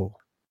gamble,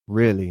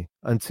 really,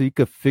 until you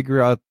could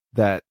figure out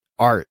that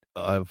art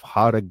of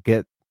how to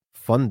get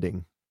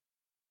funding.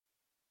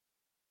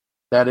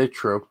 That is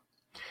true.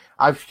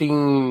 I've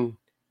seen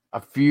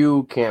a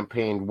few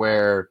campaigns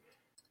where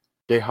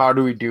they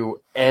hardly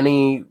do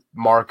any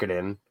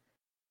marketing.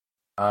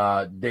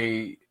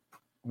 They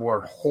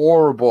were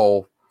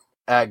horrible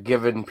at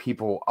giving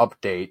people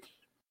updates,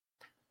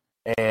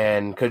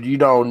 and because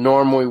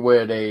normally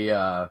with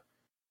a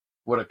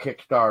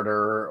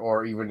Kickstarter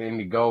or even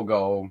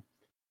Indiegogo,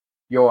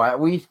 you'll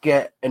at least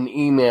get an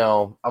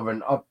email of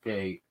an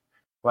update,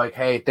 like,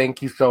 "Hey,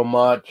 thank you so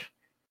much.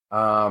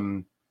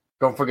 Don't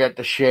forget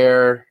to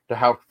share to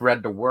help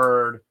spread the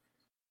word."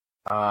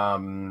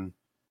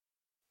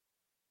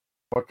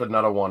 What's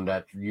another one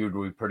that's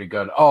usually pretty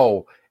good?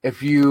 Oh,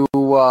 if you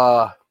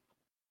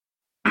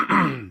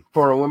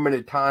for a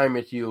limited time,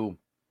 if you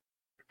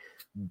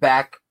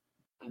back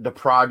the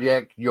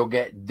project, you'll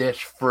get this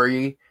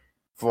free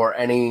for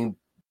any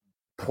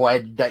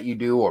pledge that you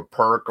do or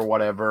perk or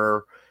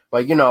whatever.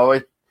 Like,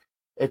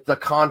 it's a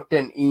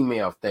constant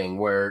email thing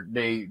where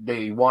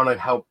they want to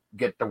help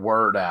get the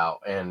word out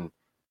and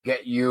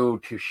get you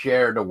to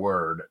share the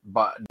word.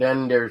 But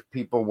then there's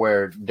people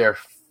where they're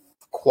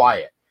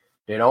quiet.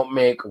 They don't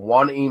make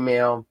one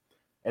email,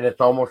 and it's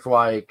almost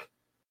like,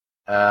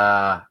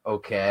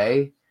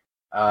 okay,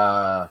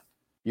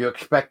 you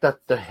expect us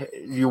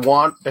you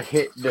want to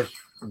hit this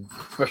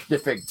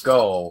specific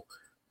goal,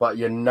 but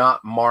you're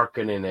not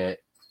marketing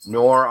it,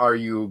 nor are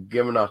you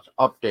giving us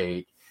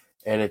updates,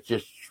 and it's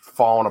just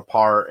falling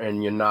apart,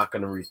 and you're not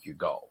going to reach your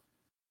goal.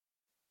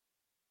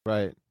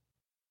 Right.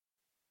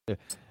 Yeah.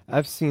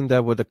 I've seen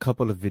that with a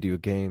couple of video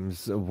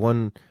games.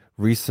 One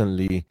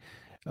recently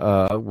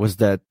was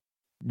that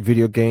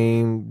video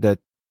game that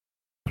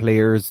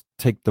players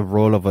take the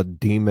role of a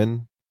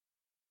demon.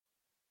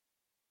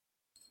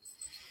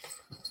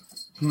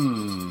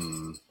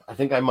 I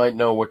think I might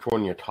know which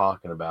one you're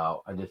talking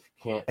about. I just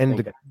can't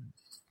think of...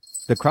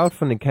 The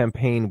crowdfunding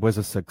campaign was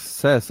a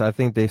success. I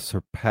think they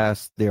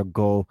surpassed their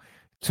goal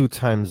 2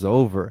 times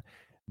over.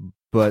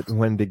 But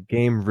when the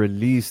game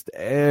released,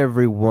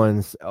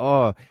 everyone's,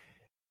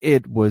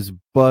 it was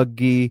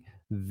buggy.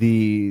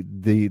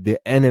 The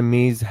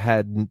enemies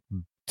had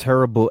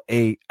terrible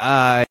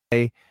AI,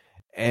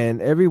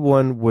 and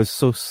everyone was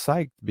so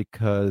psyched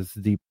because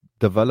the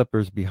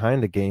developers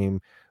behind the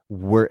game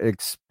were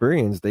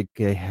experienced. They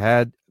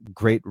had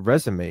great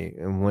resume,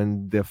 and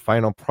when the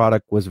final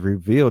product was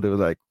revealed, it was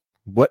like,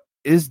 what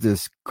is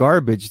this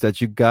garbage that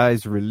you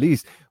guys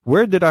released?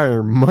 Where did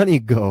our money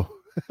go?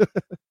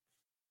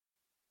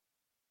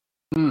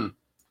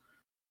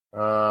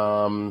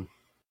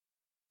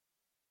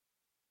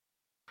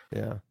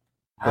 Yeah.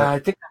 I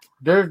think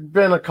there's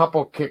been a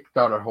couple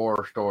Kickstarter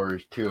horror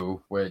stories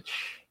too,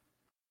 which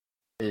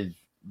is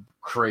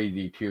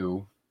crazy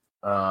too.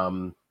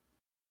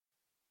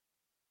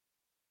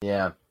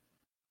 Yeah.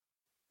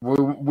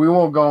 We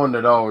won't go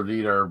into those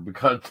either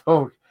because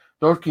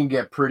those can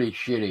get pretty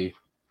shitty.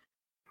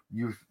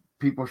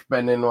 People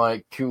spending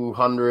like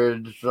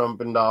 $200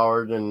 something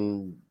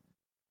and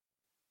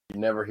you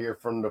never hear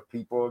from the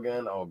people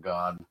again. Oh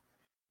God.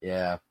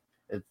 Yeah.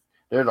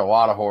 There's a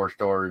lot of horror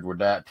stories with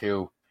that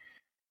too.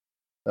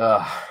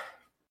 Yeah.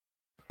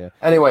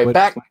 Anyway,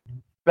 back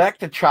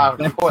to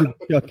childhood.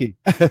 Chucky.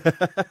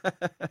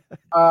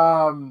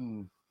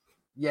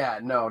 Yeah,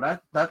 no,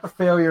 that's a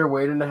failure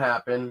waiting to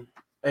happen.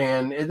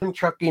 And isn't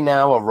Chucky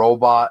now a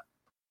robot?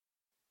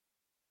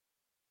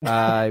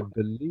 I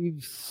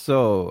believe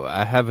so.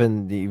 I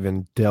haven't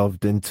even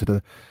delved into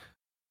the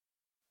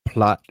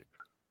plot.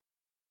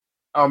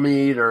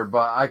 Me either,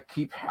 but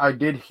I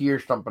did hear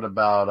something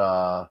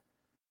about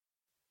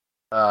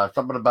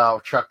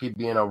Chucky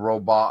being a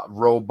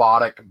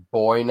robotic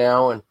boy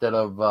now instead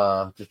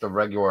of just a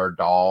regular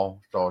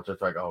doll. So it's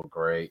just like, oh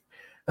great.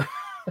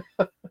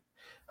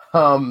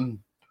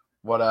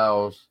 What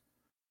else?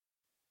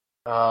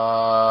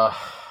 I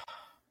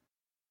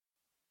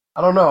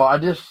don't know. I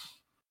just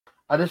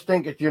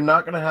think if you're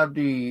not gonna have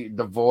the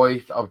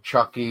voice of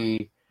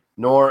Chucky,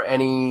 nor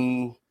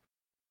anybody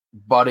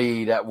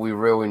that we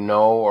really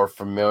know or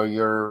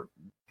familiar,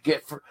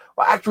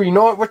 well, actually, you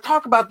know what? Let's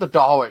talk about the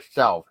doll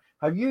itself.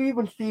 Have you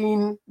even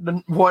seen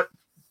what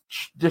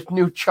this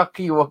new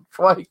Chucky looks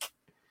like?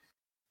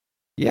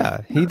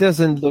 Yeah, he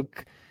doesn't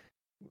look.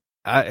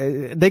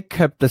 They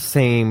kept the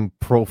same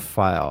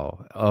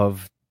profile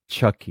of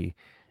Chucky.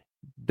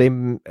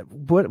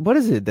 What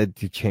is it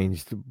that you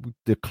changed?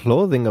 The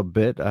clothing a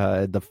bit,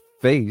 the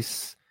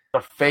face.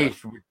 The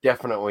face was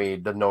definitely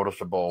the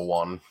noticeable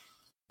one.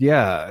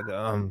 Yeah,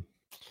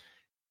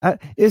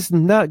 it's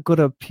not going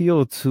to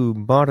appeal to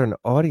modern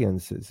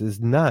audiences. It's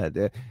not.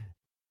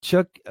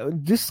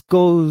 This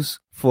goes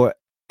for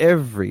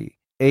every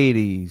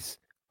 80s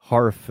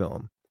horror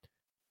film.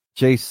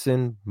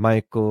 Jason,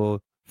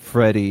 Michael,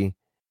 Freddy,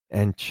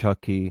 and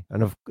Chucky,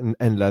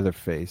 and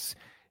Leatherface.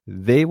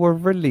 They were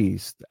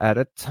released at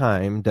a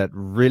time that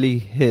really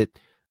hit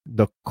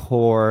the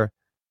core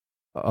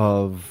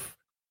of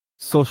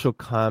social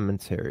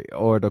commentary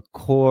or the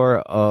core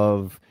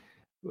of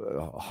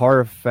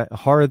horror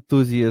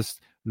enthusiasts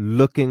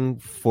looking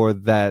for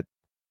that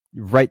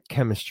right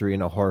chemistry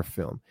in a horror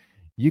film.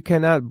 You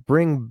cannot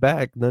bring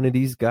back none of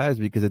these guys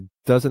because it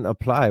doesn't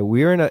apply.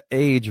 We're in an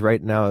age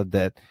right now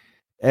that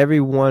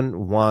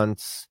everyone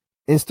wants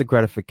instant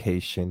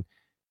gratification.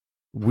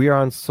 We're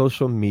on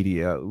social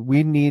media.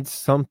 We need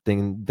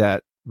something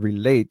that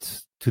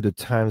relates to the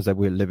times that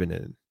we're living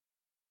in.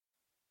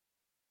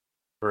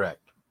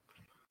 Correct.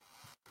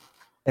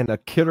 And a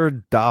killer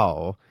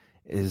doll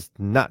is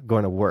not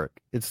going to work.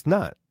 It's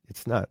not.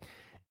 It's not.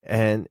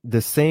 And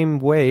the same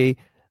way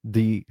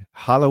the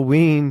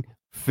Halloween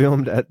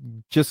film that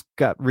just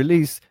got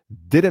released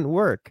didn't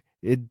work.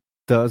 It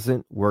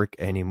doesn't work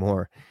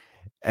anymore.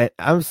 And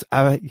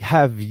I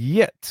have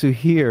yet to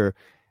hear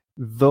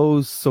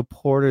those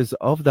supporters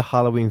of the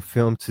Halloween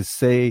film to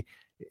say,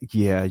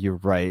 yeah,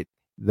 you're right.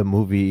 The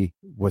movie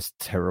was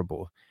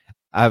terrible.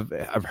 I've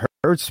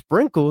heard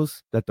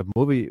sprinkles that the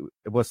movie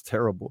was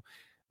terrible.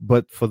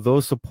 But for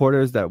those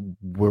supporters that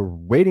were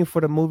waiting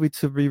for the movie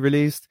to be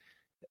released,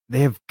 they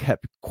have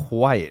kept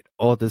quiet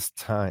all this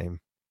time.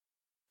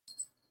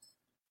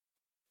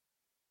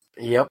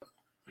 Yep,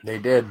 they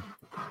did.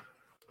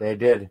 They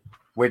did.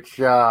 Which,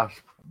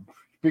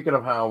 speaking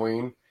of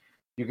Halloween,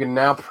 you can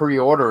now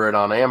pre-order it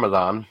on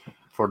Amazon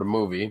for the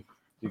movie.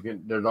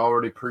 There's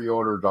already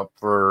pre-orders up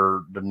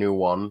for the new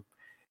one.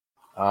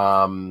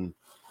 I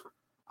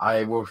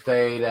will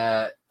say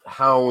that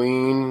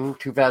Halloween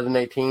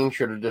 2018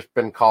 should have just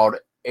been called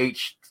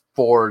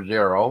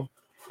H40.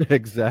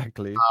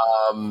 Exactly.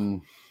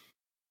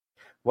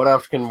 What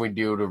else can we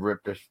do to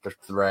rip the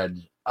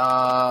threads?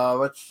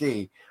 Let's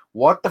see.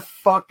 What the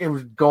fuck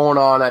is going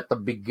on at the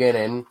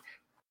beginning?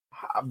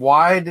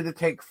 Why did it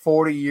take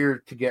 40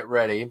 years to get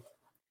ready?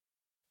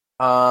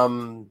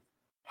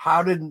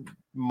 How did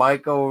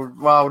Michael...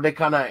 Well, they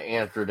kind of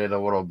answered it a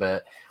little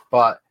bit.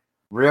 But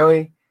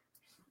really,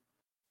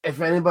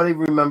 if anybody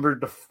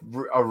remembered the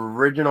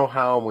original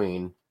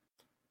Halloween,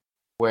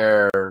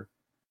 where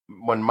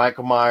when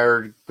Michael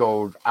Myers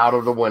goes out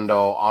of the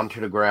window onto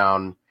the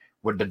ground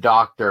with the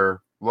doctor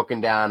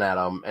looking down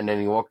at him, and then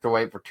he looks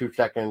away for 2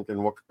 seconds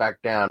and looks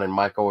back down, and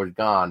Michael is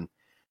gone.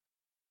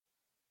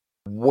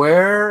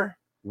 Where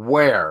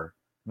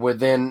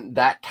within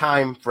that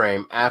time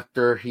frame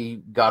after he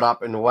got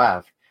up and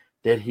left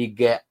did he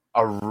get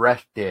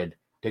arrested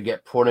to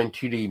get put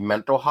into the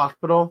mental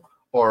hospital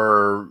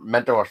or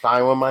mental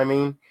asylum, I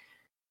mean,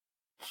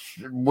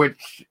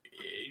 which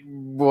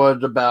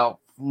was about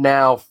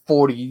now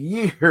 40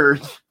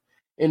 years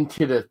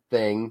into the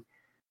thing.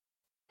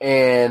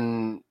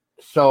 And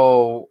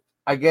so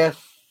I guess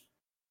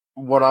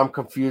what I'm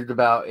confused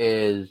about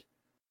is,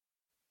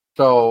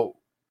 so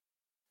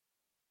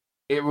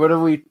it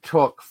literally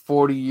took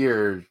 40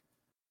 years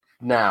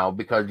now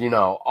because, you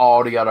know,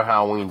 all the other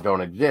Halloweens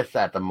don't exist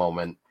at the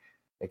moment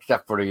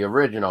except for the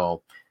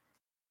original.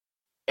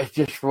 It's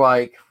just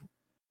like,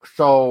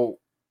 so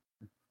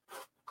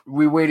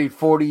we waited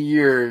 40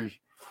 years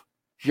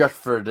just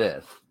for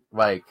this.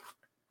 Like,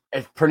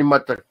 it's pretty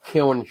much a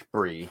killing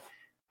spree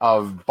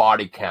of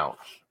body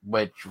counts,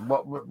 which,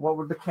 what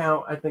was the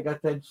count? I think I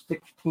said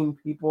 16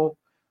 people.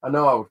 I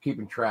know I was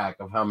keeping track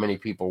of how many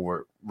people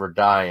were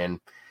dying.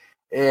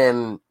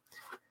 And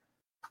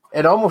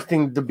it almost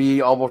seemed to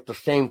be almost the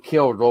same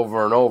kills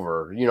over and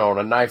over. You know,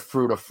 the knife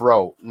through the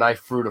throat,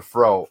 knife through the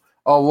throat.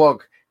 Oh,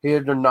 look,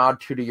 here's a nod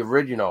to the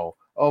original.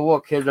 Oh,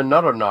 look, here's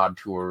another nod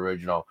to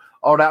original.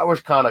 Oh, that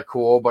was kind of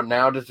cool, but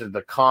now this is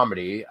the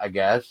comedy, I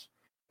guess.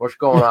 What's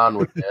going on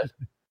with this?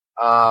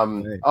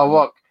 Oh,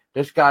 look,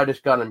 this guy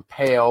just got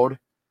impaled.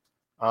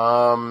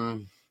 Yeah.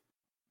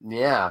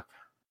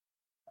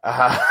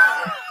 I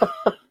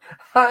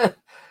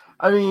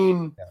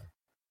mean...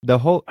 The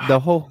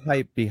whole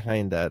hype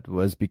behind that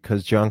was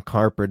because John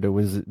Carpenter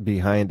was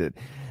behind it.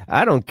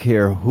 I don't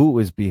care who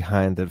was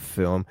behind that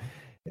film.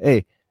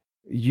 Hey,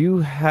 you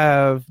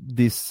have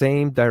the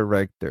same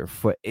director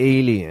for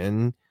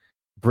Alien,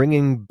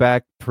 bringing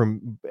back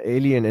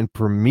Alien and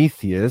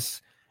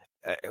Prometheus.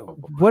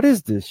 What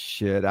is this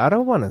shit? I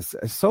don't want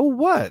to. So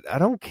what? I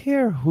don't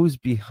care who's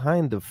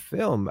behind the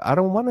film. I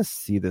don't want to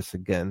see this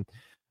again.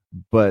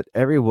 But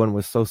everyone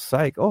was so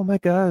psyched. Oh my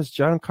gosh,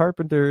 John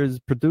Carpenter is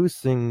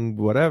producing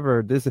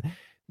whatever.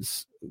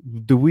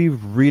 Do we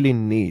really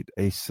need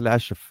a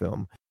slasher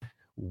film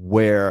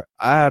where,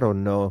 I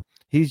don't know,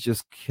 he's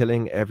just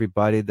killing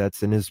everybody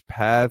that's in his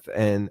path?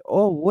 And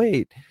oh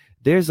wait,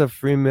 there's a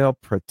female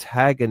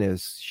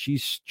protagonist.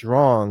 She's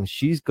strong.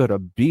 She's gonna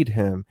beat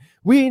him.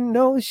 We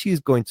know she's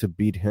going to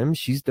beat him.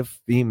 She's the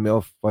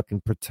female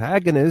fucking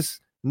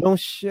protagonist. No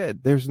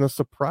shit. There's no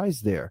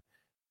surprise there.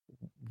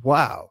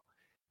 Wow.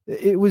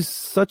 It was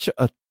such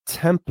a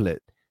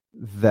template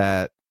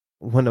that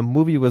when the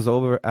movie was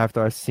over,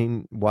 after I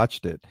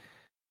watched it,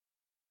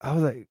 I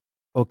was like,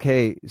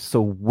 okay,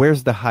 so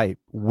where's the hype?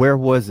 Where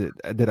was it?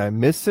 Did I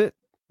miss it?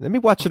 Let me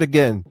watch it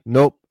again.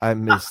 Nope, I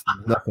missed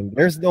nothing.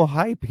 There's no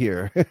hype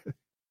here.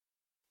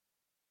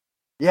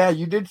 Yeah,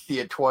 you did see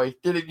it twice,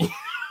 didn't you?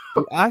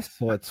 I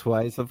saw it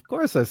twice. Of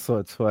course I saw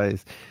it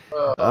twice.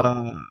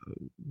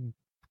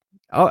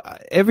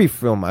 every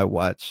film I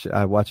watch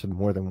it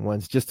more than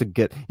once just to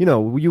get,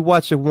 you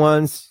watch it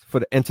once for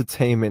the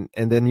entertainment,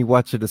 and then you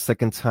watch it a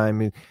second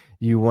time and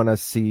you want to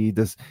see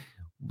the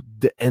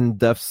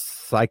in-depth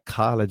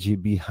psychology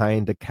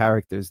behind the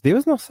characters. There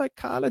was no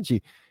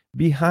psychology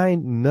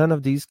behind none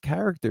of these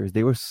characters.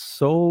 They were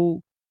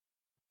so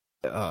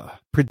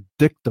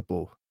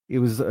predictable. It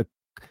was a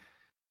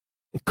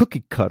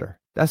cookie cutter.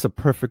 That's a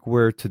perfect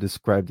word to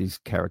describe these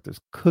characters.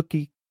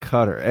 Cookie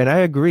cutter. And I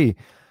agree.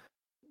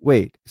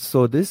 Wait,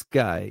 so this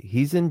guy,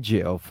 he's in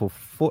jail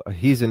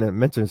he's in a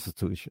mental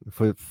institution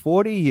for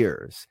 40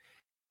 years.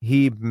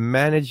 He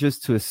manages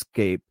to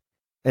escape,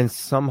 and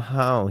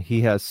somehow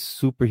he has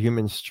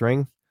superhuman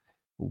strength.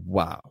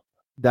 Wow.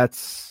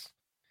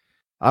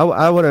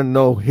 I want to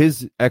know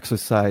his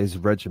exercise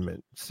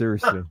regimen.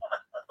 Seriously.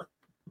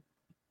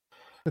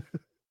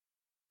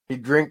 He's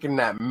drinking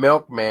that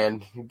milk,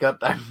 man. He got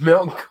that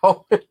milk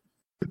going.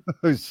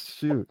 Oh,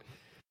 shoot.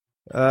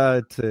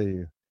 I tell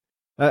you.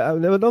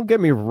 Don't get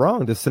me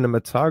wrong. The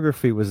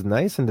cinematography was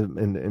nice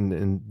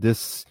in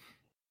this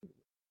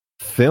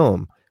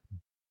film,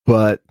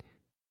 but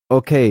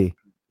okay,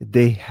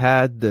 they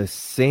had the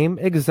same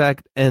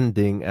exact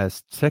ending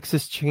as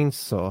Texas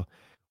Chainsaw,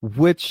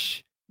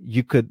 which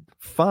you could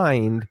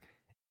find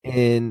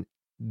in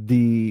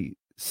the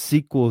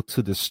sequel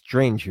to The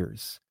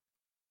Strangers.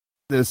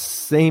 The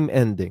same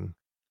ending.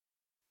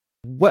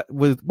 What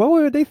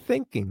were they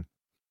thinking?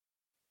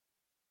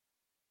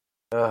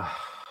 Now,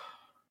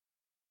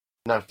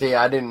 see,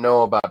 I didn't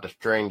know about The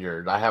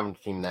Strangers. I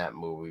haven't seen that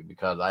movie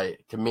because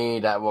to me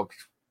that looks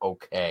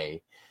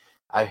okay.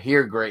 I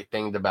hear great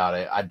things about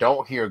it. I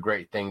don't hear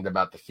great things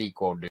about the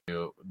sequel,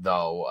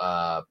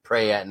 though.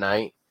 Pray at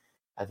Night,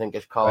 I think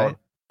it's called.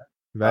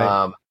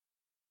 Right.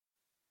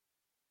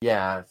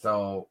 Yeah.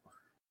 So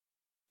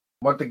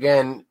once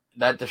again,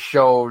 that just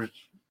shows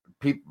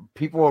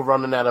people are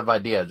running out of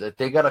ideas. If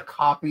they got to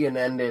copy an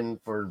ending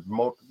for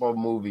multiple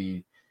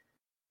movies,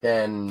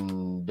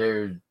 then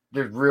there's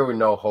really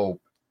no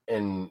hope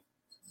in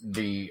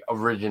the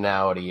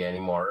originality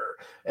anymore.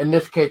 In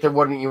this case, it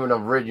wasn't even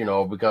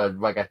original because,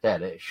 like I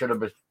said, it should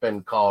have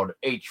been called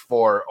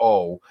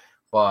H4O.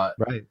 But,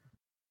 right.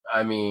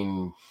 I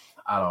mean,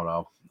 I don't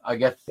know. I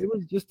guess it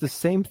was just the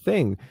same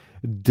thing.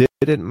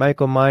 Didn't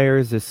Michael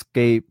Myers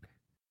escape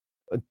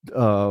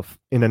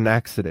in an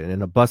accident,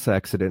 in a bus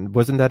accident?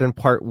 Wasn't that in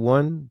part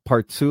 1,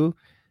 part 2?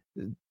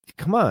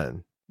 Come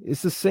on.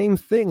 It's the same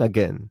thing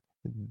again.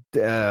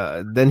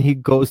 Then he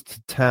goes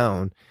to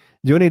town.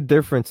 The only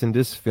difference in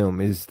this film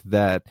is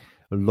that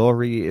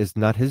Laurie is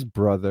not his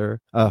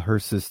brother, her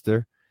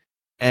sister,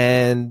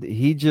 and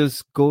he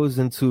just goes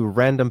into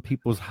random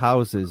people's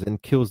houses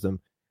and kills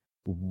them.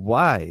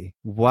 Why?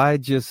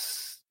 It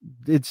just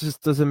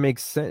doesn't make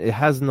sense. It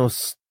has no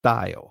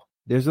style.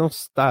 There's no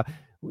style.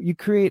 You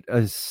create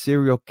a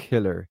serial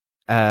killer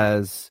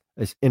as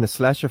in a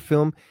slasher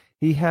film,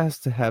 he has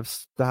to have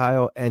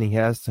style and he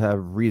has to have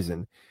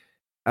reason.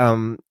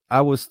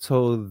 I was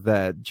told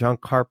that John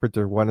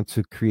Carpenter wanted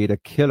to create a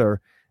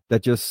killer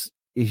that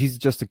he's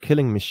just a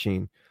killing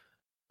machine.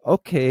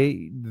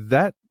 Okay,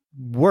 that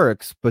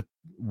works, but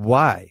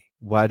why?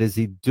 Why does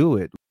he do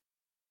it?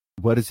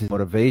 What is his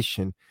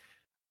motivation?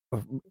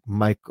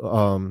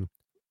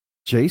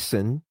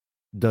 Jason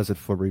does it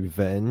for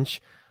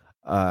revenge.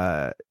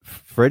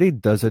 Freddy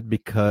does it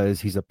because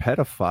he's a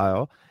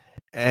pedophile,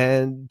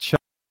 and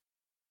Chucky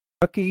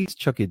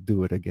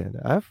do it again.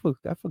 I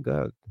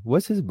forgot.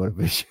 What's his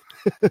motivation?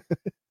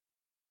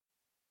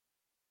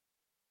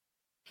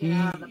 Get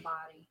out of the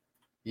body.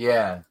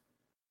 Yeah.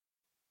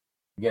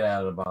 Get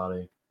out of the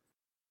body.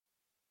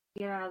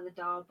 Get out of the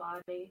dog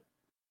body.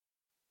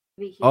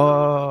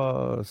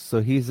 Oh,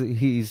 so he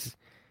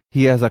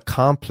has a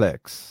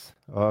complex.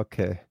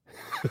 Okay.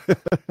 I don't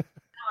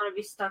want to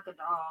be stuck a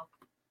dog.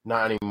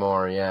 Not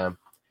anymore, yeah.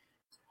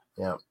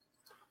 Yeah.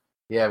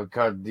 Yeah,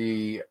 because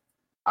the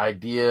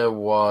idea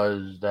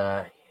was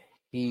that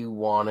he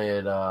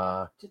wanted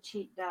to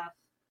cheat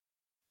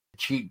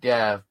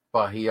death,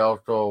 but he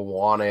also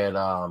wanted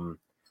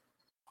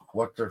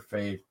what's her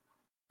face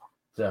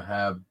to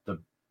have the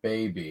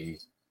baby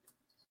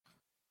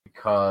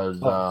because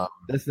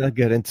let's not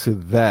get into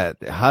that.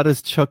 How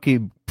does Chucky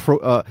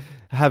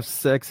have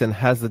sex and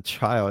has a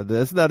child?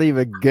 Let's not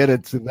even get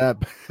into that.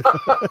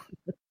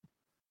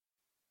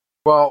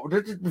 Well,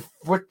 this is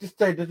before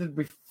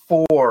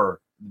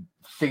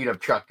Seed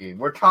of Chucky.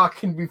 We're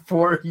talking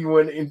before he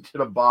went into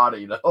the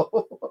body,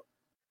 though.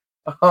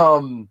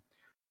 Because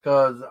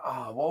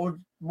what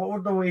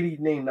was the lady's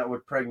name that was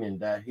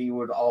pregnant that he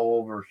was all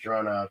over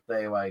trying to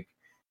say like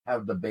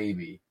have the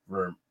baby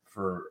for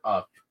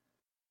us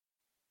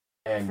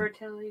and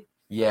fertility.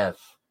 Yes,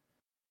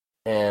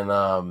 and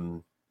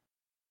oh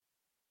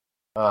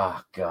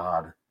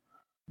God,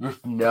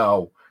 just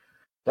no.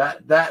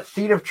 That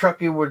Seed of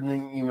Chucky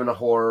wasn't even a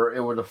horror;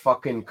 it was a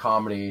fucking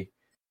comedy.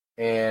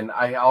 And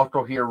I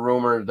also hear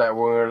rumors that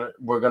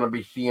we're gonna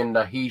be seeing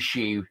the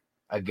he-she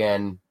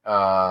again.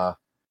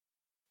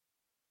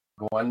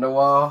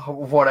 Gwendolyn,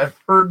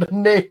 whatever the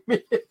name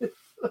is.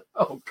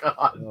 Oh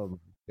God. Oh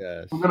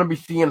Yes. I'm gonna be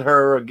seeing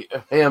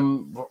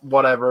him,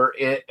 whatever,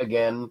 it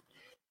again,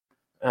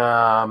 in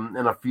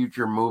a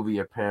future movie,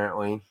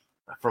 apparently,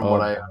 from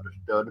what I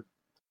understood.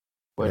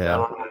 Which I Yeah.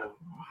 don't know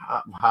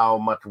how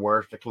much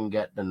worse it can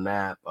get than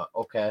that, but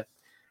okay.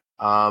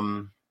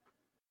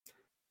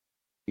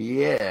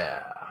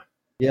 Yeah.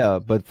 Yeah,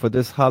 but for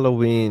this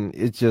Halloween,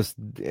 it's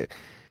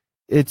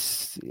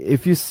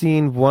if you've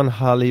seen one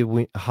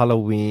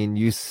Halloween,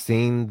 you've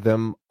seen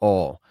them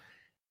all.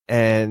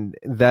 And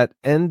that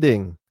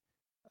ending,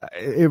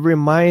 it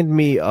remind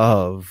me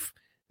of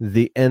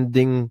the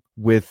ending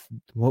with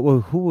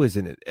who was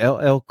in it?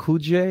 LL Cool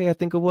J, I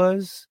think it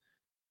was.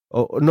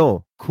 Oh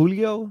no,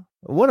 Coolio.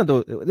 One of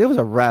those. There was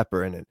a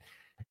rapper in it,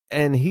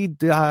 and he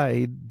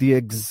died the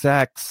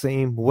exact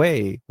same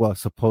way. Well,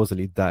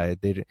 supposedly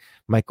died.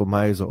 Michael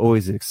Myers will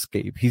always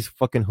escape. He's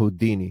fucking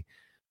Houdini.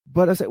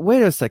 But I said,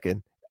 wait a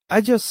second. I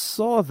just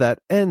saw that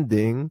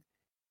ending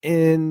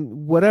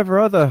in whatever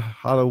other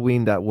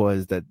Halloween that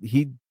was, that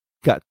he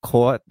got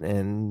caught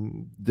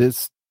and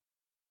this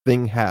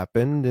thing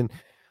happened. And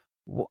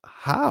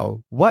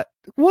how? What?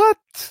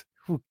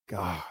 Oh,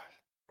 God.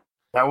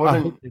 That I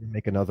wasn't hope they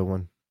make another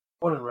one.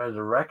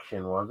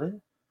 Resurrection, was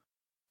it?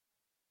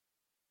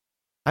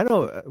 I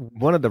know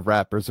one of the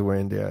rappers were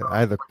in there,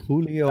 either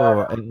Coolio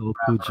or LL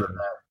Cool J. Rapper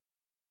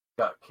that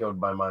got killed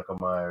by Michael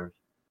Myers.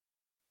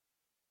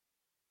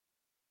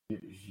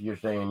 You're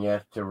saying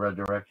yes to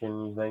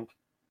Resurrection, you think?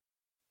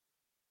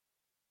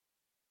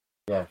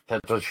 Yeah,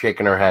 Tesla's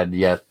shaking her head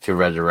yes to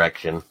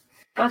Resurrection.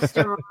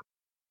 Buster.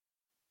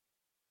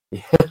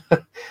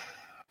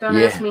 Don't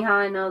Yeah. ask me how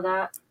I know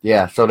that.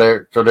 Yeah, so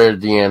there's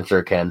the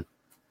answer, Ken.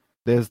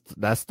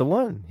 That's the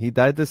one. He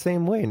died the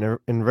same way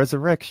in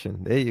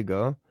Resurrection. There you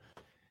go.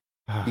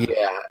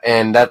 Yeah,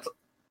 and that's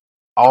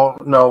all.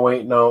 No,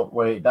 wait.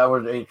 That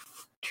was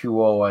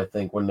H2O, I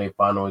think, when they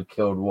finally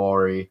killed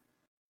Lori,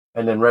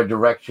 and then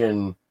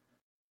Resurrection,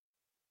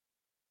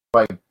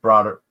 like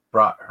brought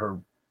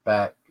her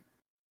back.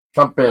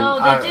 Something.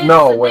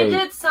 They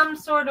did some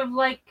sort of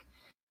like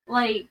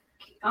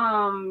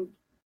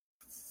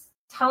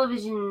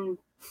television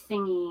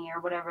thingy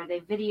or whatever. They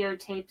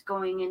videotaped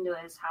going into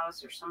his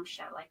house or some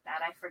shit like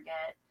that. I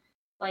forget.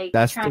 Like,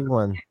 that's the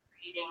one.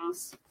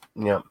 Ratings.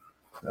 Yep.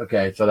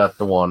 Okay, so that's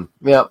the one.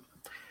 Yep.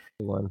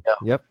 The one.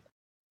 Yep.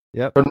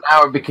 Yep. So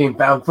now it became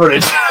found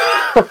footage.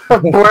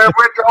 We're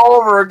all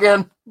over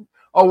again.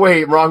 Oh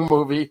wait, wrong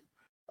movie.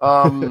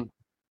 Well,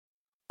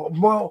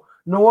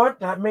 you know what?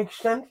 That makes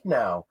sense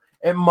now.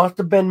 It must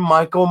have been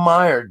Michael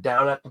Myers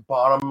down at the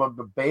bottom of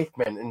the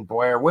basement in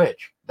Blair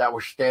Witch that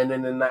was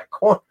standing in that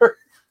corner.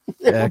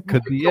 That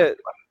could be it.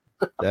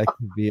 That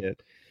could be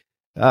it.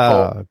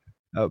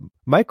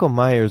 Michael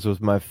Myers was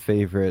my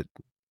favorite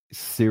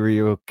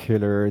serial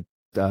killer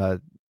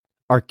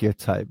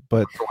archetype,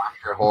 but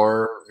slasher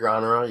horror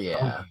genre,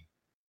 yeah.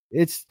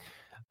 It's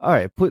all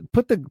right.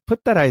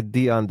 Put that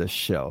idea on the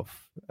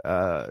shelf.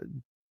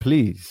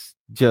 Please,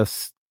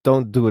 just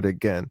don't do it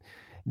again.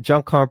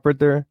 John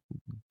Carpenter,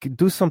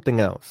 do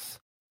something else.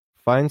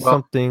 Find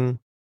something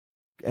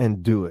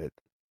and do it.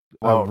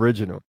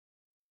 Original.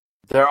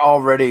 They're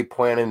already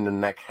planning the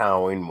next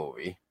Halloween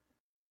movie.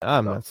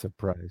 I'm not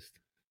surprised.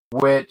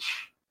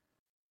 Which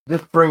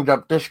this brings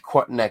up this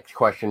next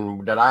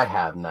question that I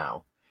have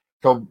now.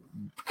 So,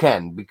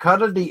 Ken,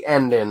 because of the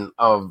ending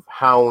of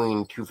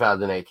Halloween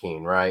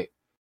 2018, right?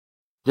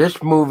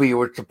 This movie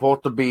was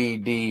supposed to be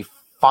the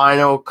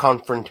final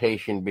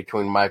confrontation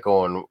between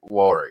Michael and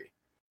Laurie.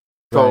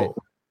 So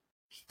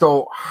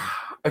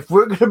if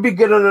we're going to be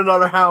getting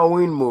another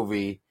Halloween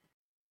movie,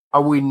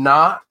 are we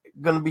not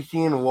going to be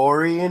seeing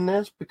Laurie in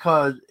this?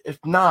 Because if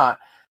not,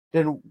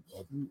 then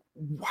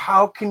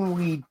how can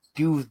we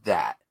do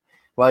that?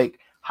 Like,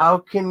 how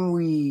can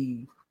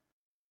we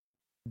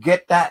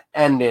get that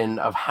ending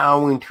of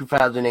Halloween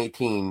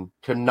 2018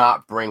 to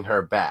not bring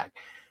her back?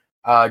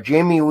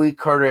 Jamie Lee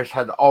Curtis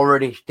had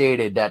already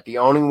stated that the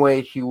only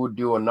way she would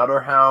do another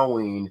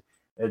Halloween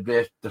is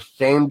if the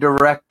same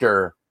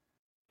director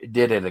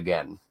did it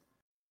again.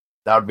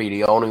 That would be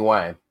the only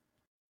way.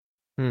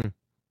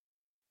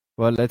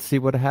 Well, let's see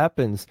what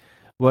happens.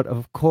 But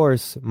of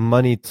course,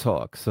 money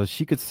talks. So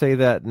she could say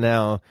that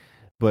now,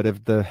 but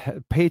if the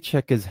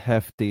paycheck is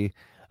hefty,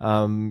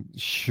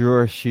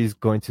 sure she's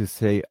going to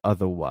say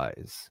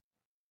otherwise.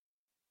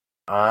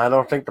 I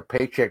don't think the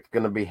paycheck's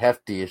going to be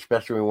hefty,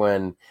 especially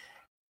when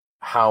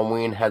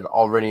Halloween has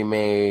already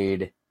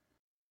made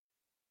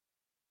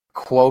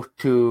close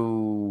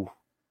to,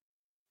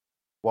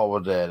 what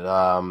was it,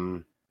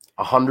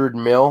 $100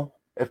 million,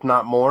 if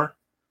not more.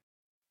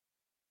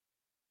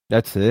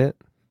 That's it.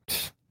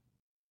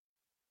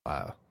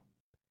 Wow.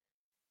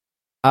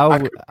 I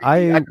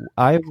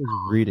was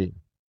reading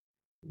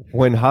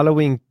when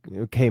Halloween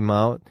came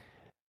out,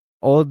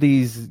 all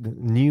these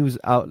news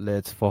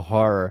outlets for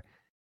horror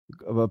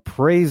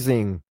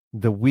praising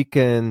the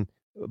weekend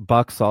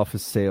box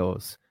office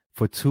sales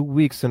for 2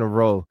 weeks in a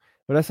row.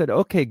 But I said,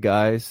 okay,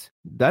 guys,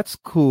 that's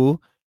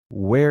cool.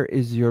 Where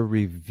is your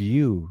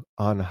review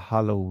on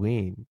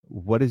Halloween?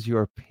 What is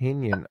your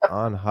opinion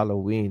on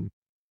Halloween?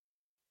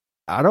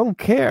 I don't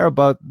care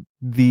about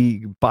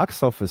the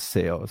box office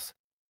sales.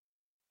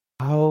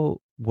 How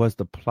was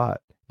the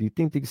plot? Do you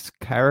think these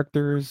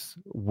characters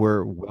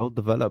were well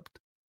developed?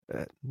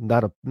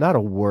 Not a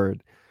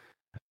word.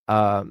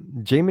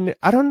 Jamie,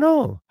 I don't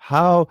know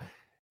how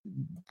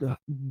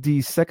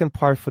the second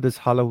part for this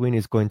Halloween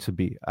is going to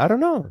be. I don't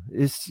know.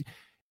 It's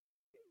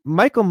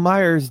Michael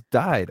Myers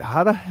died.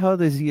 How the hell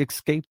does he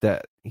escape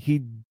that?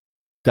 He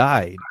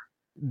died.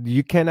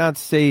 You cannot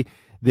say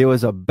there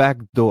was a back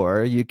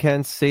door. You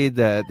can't say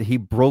that he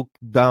broke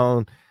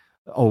down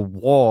a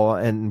wall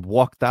and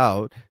walked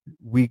out.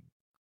 We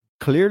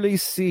clearly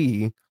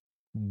see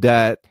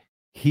that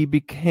he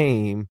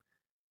became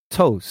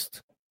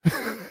toast.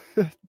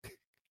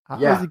 How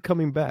is he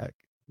coming back?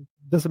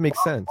 Doesn't make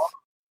sense.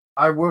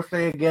 I will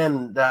say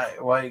again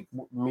that like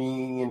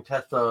me and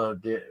Tessa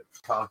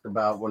talked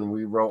about when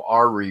we wrote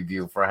our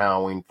review for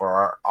Halloween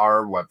for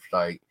our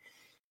website,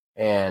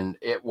 and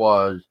it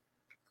was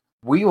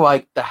we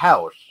liked the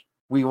house.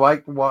 We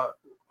liked what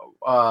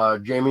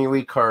Jamie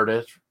Lee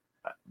Curtis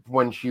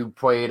when she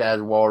played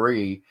as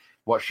Laurie,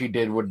 what she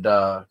did with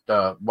the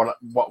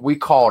what we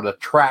call the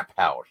trap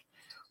house.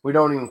 We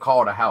don't even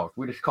call it a house.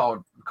 We just call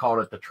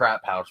it the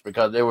trap house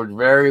because it was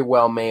very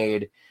well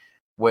made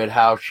with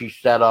how she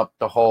set up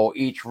the whole,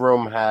 each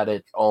room had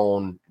its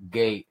own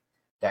gate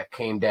that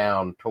came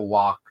down to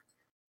lock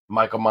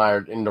Michael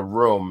Myers in the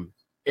room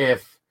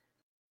if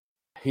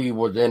he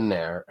was in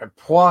there. And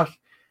plus,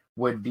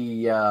 with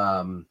the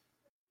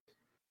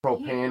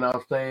propane,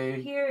 I'll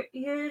say.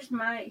 Here's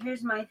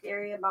my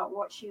theory about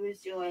what she was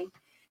doing.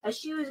 As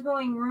she was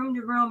going room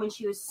to room and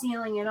she was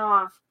sealing it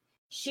off,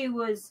 she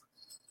was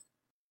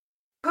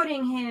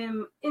putting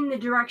him in the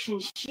direction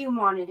she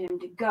wanted him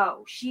to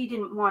go. She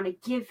didn't want to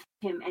give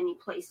him any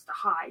place to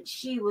hide.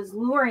 She was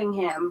luring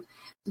him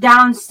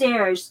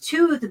downstairs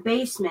to the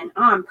basement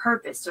on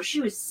purpose. So she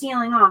was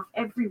sealing off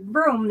every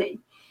room that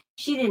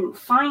she didn't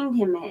find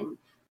him in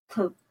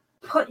to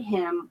put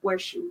him where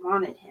she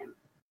wanted him.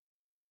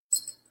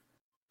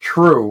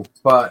 True,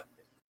 but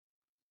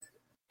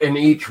in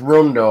each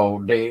room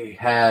though, they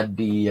had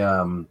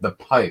the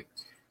pipe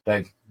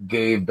that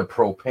gave the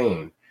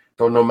propane.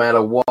 So no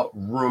matter what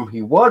room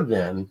he was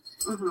in,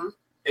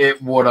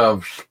 it would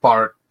have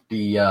sparked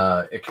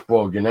the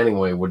explosion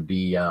anyway with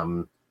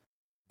the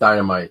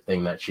dynamite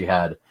thing that she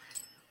had.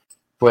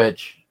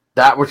 Which,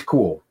 that was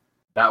cool.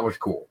 That was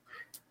cool.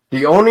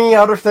 The only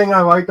other thing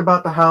I liked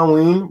about the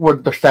Halloween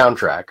was the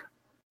soundtrack.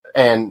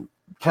 And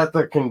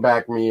Tessa can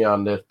back me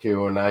on this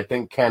too, and I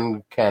think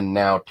Ken can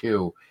now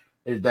too,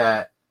 is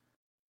that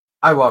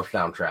I love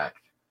soundtracks.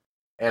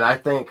 And I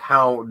think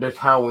how this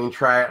Halloween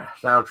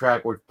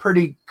soundtrack was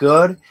pretty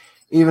good,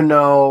 even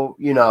though,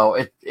 you know,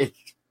 it's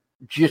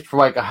just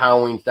like a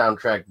Halloween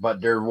soundtrack,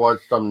 but there was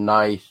some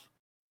nice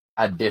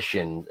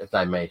additions, as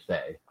I may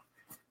say,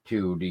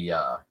 to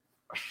the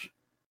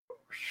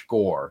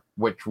score,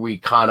 which we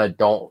kind of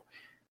don't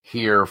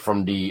hear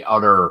from the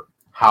other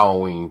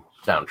Halloween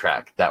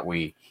soundtrack that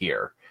we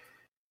hear.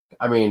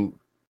 I mean,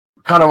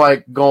 kind of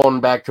like going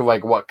back to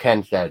like what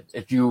Ken said,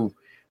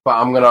 but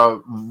I'm going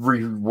to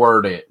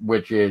reword it,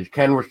 which is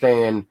Ken was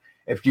saying,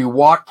 if you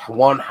watch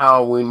one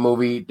Halloween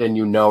movie, then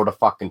you know the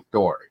fucking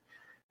story.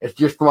 It's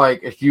just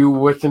like if you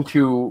listen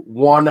to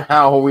one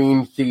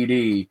Halloween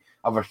CD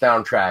of a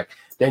soundtrack,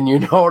 then you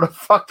know the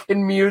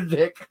fucking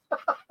music.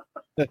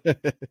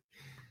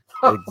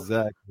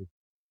 Exactly.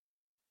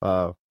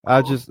 I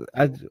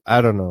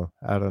don't know.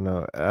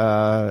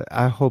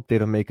 I hope they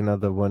don't make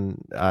another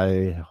one.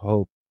 I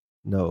hope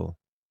no.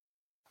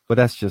 But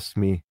that's just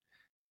me.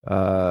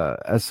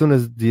 As soon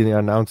as the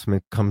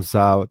announcement comes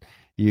out,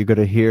 you're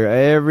gonna hear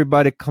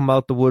everybody come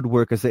out the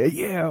woodwork and say,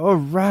 "Yeah, all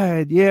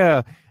right,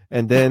 yeah,"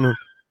 and then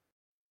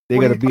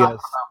they're gonna be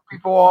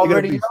people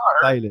already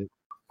silent.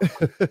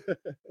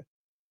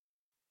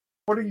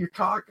 What are you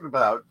talking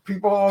about?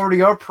 People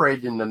already are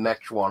praising the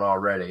next one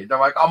already. They're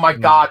like, "Oh my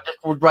god, this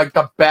was like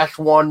the best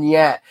one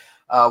yet."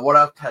 What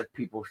else has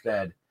people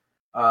said?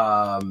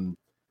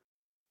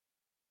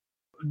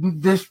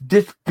 This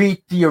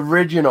beat the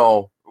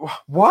original.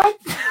 What?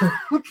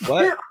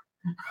 What?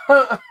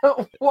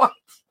 What?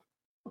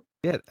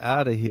 Get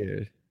out of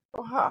here.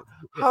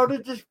 How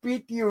did this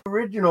beat the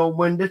original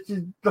when this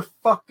is the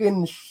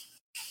fucking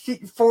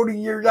 40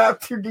 years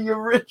after the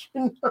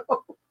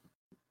original?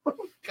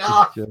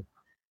 God.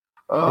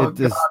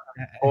 It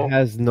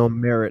has no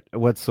merit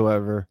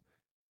whatsoever.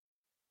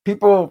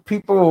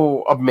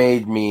 People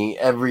amaze me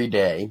every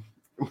day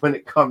when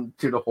it comes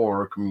to the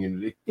horror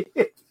community.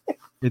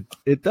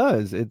 It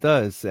does,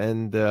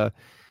 and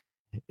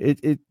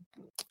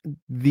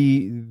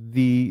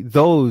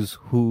those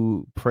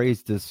who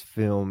praise this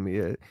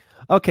film,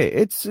 okay,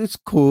 it's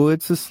cool,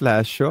 it's a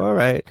slasher, all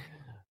right,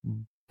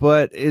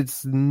 but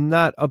it's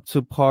not up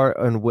to par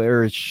on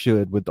where it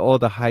should with all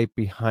the hype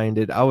behind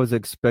it. I was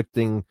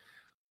expecting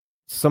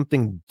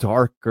something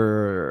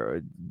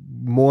darker,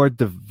 more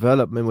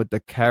development with the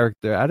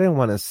character. I didn't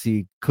want to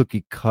see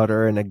cookie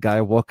cutter and a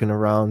guy walking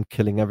around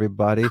killing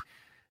everybody.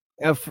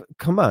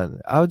 Come on,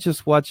 I'll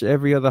just watch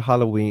every other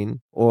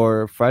Halloween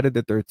or Friday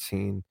the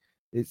 13th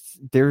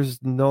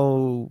there's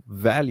no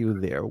value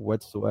there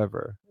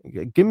whatsoever.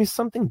 Give me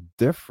something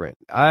different.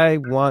 I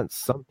want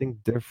something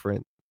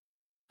different.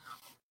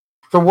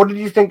 So what did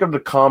you think of the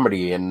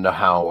comedy in the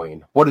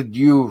Halloween? What did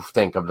you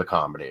think of the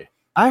comedy?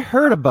 I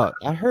heard about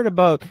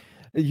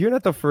you're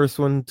not the first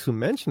one to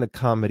mention the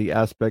comedy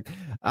aspect.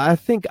 I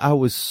think I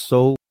was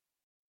so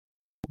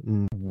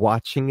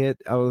watching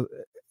it.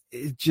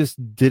 It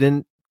just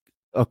didn't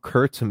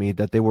occur to me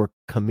that there were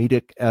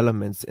comedic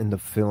elements in the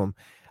film.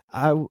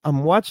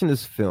 I'm watching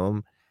this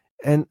film,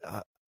 and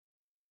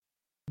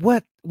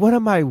what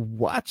am I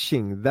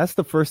watching? That's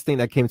the first thing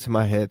that came to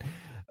my head.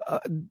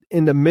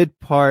 In the mid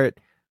part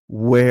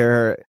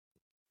where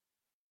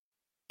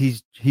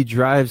he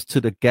drives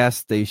to the gas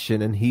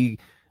station and he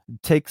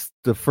takes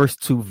the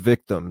first two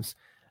victims,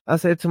 I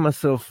said to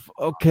myself,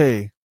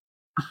 okay,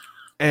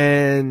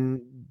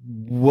 and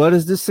what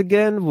is this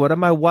again? What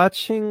am I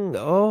watching?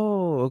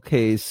 Oh,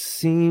 okay.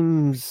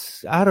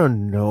 Seems, I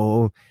don't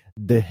know,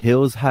 the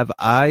hills have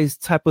eyes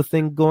type of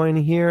thing going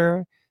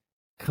here.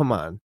 Come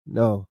on.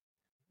 No,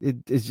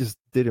 it just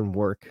didn't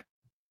work.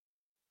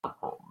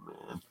 Oh,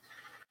 man.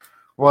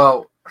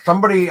 Well,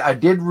 I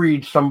did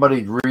read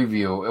somebody's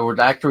review. It was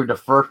actually the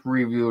first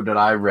review that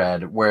I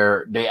read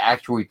where they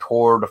actually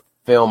tore the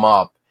film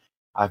up.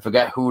 I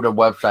forget who the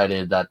website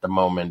is at the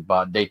moment,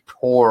 but they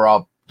tore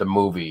up the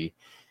movie.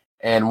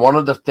 And one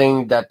of the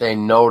things that they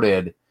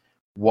noted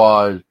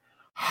was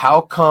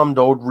how come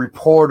those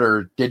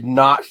reporters did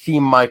not see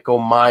Michael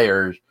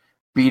Myers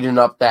beating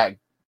up the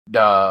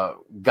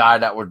guy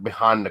that was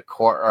behind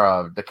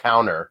the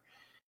counter,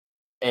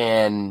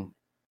 and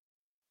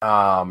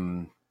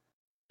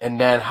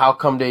then how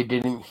come they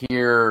didn't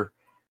hear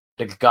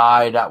the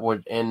guy that was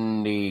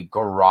in the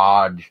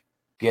garage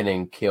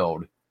getting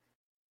killed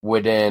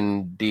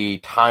within the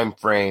time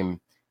frame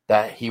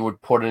that he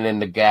would put it in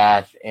the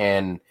gas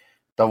and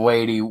the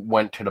lady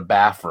went to the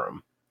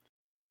bathroom.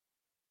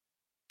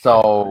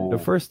 So the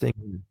first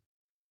thing,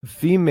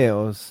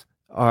 females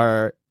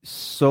are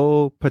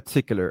so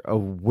particular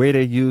of where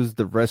they use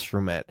the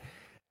restroom at.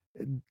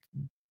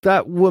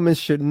 That woman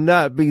should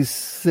not be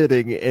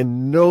sitting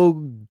in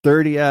no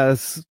dirty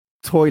ass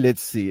toilet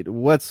seat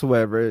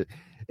whatsoever.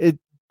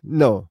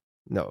 No.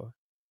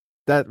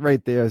 That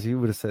right there, as you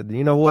would have said,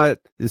 you know what?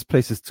 This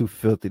place is too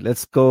filthy.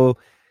 Let's go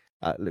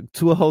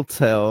to a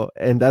hotel,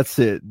 and that's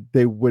it.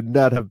 They would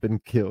not have been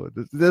killed.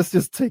 Let's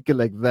just take it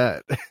like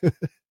that.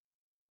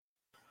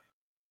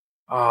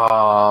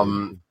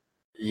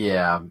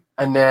 Yeah.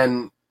 And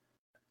then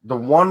the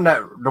one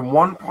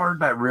part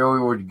that really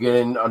was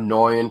getting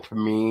annoying to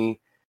me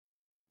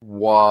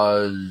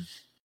was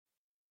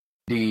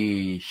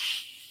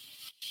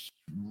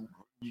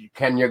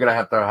Ken, you're gonna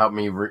have to help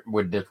me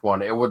with this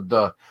one. It was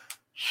the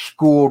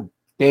school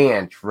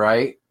dance,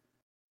 right?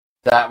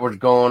 That was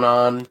going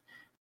on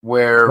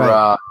where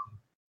Right.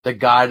 the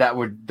guy that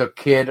was the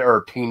kid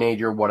or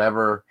teenager,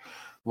 whatever,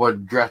 was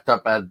dressed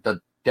up as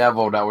the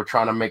devil that was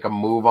trying to make a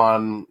move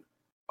on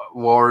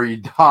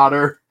Lori's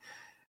daughter.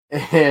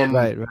 And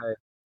Right.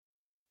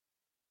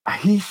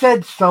 he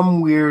said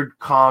some weird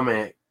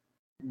comment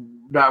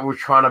that was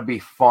trying to be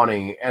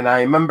funny, and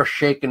I remember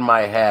shaking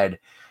my head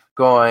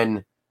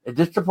going, is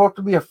this supposed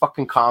to be a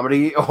fucking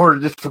comedy or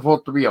is this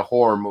supposed to be a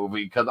horror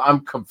movie? Because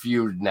I'm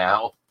confused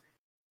now.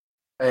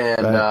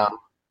 And Right.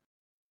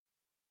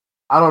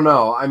 I don't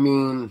know. I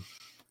mean,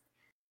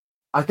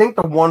 I think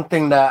the one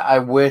thing that I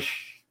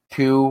wish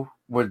too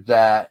was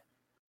that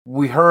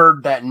we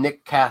heard that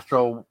Nick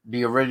Castle,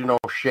 the original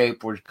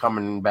Shape, was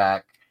coming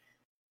back.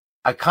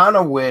 I kind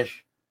of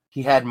wish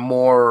he had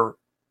more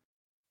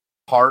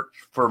parts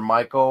for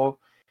Michael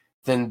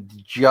than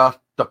just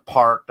the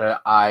part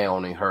that I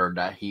only heard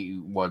that he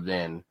was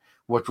in,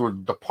 which was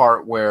the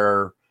part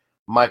where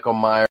Michael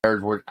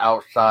Myers was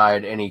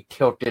outside and he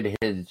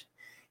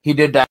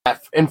did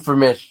that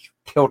infamous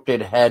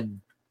tilted head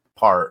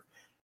part.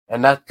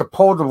 And that's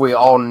supposedly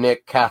all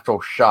Nick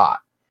Castle shot.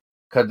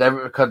 Because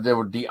there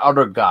was the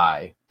other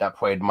guy that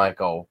played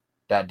Michael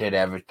that did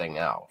everything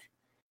else.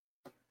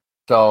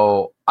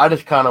 So I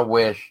just kind of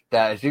wish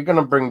that if you're going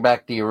to bring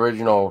back the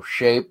original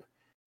Shape,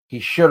 he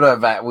should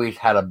have at least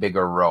had a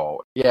bigger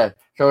role. Yeah,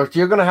 so if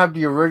you're going to have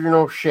the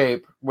original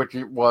Shape, which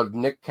it was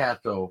Nick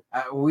Castle,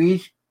 at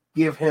least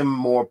give him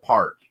more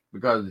parts.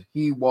 Because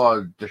he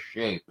was the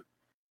Shape.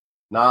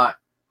 Not,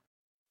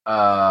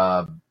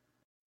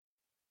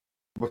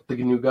 what's the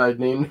new guy's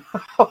name?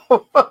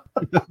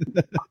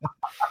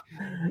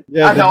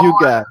 Yeah, the new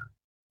guy.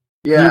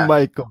 Yeah. New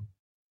Michael.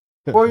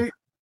 Well,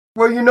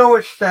 you know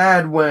it's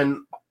sad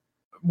when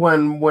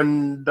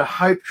the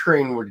hype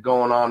train was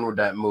going on with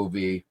that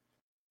movie,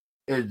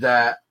 is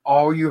that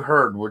all you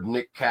heard was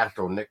Nick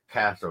Castle.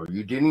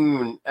 You didn't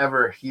even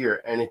ever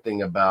hear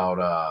anything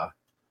about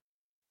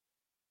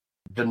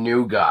the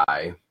new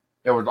guy.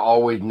 It was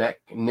always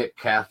Nick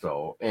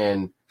Castle,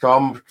 and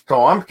so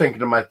I'm thinking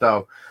to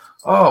myself,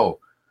 oh,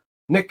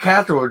 Nick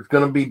Castle is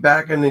going to be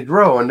back in his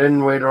role, and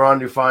then later on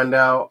you find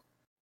out,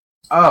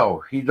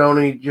 oh, he's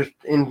only just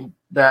in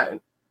that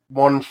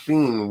one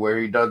scene where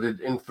he does his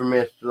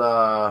infamous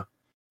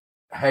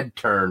head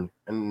turn,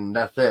 and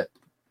that's it.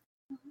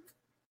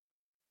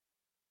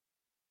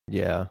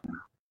 Yeah.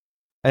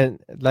 And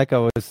like I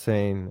was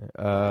saying,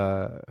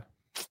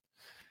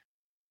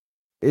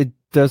 it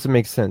doesn't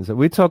make sense.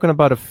 We're talking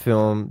about a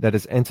film that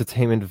is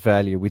entertainment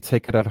value. We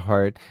take it at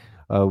heart.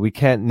 We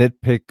can't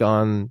nitpick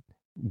on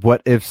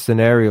what if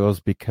scenarios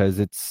because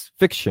it's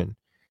fiction.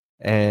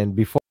 And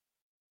before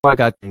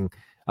I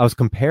was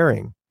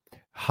comparing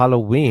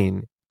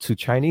Halloween to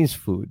Chinese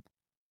food,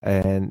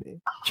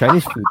 and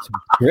Chinese food tastes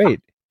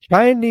great.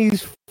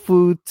 Chinese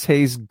food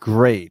tastes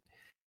great,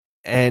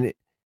 and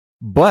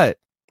but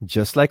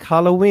just like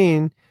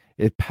Halloween,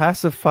 it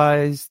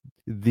pacifies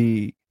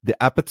the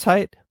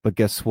appetite. But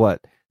guess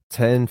what?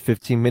 10,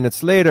 15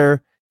 minutes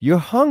later, you're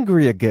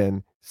hungry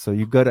again. So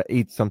you got to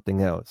eat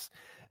something else.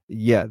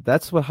 Yeah,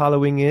 that's what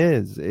Halloween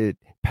is. It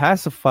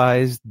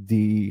pacifies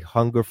the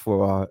hunger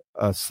for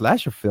a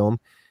slasher film.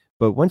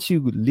 But once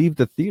you leave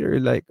the theater,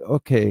 like,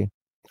 okay,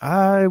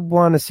 I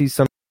want to see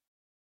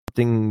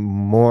something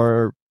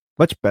more,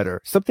 much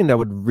better, something that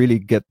would really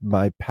get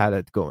my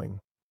palate going.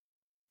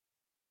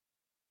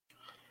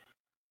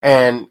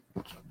 And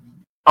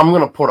I'm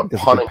going to put a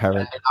pun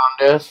intended on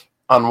this,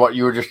 on what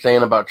you were just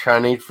saying about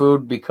Chinese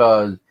food,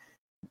 because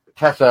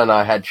Tessa and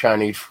I had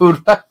Chinese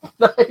food last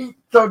night,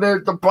 so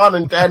there's the pun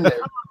intended.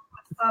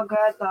 So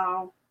good,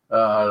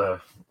 though.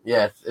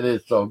 Yes, it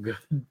is so good.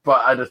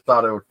 But I just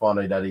thought it was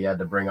funny that he had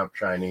to bring up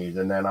Chinese,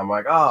 and then I'm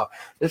like, oh,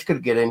 this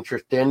could get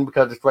interesting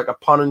because it's like a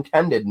pun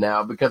intended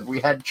now because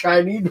we had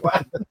Chinese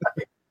last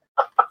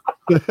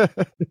night.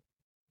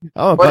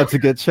 I'm about to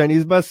get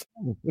Chinese myself.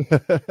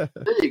 There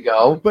you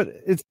go. But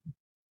it's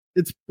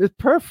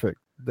perfect.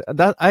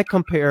 That I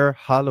compare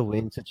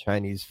Halloween to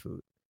Chinese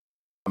food.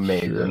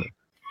 Amazing.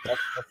 Sure.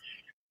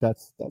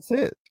 That's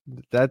it.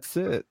 That's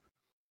it.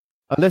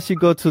 Unless you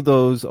go to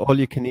those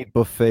all-you-can-eat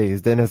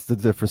buffets, then it's a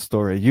different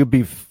story. You'll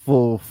be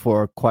full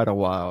for quite a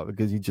while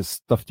because you just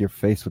stuffed your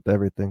face with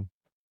everything.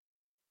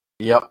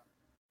 Yep.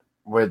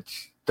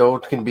 Which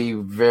those can be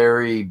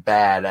very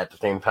bad at the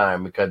same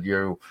time because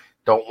you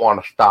don't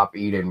want to stop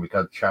eating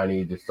because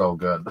Chinese is so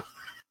good.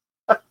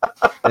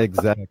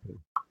 Exactly.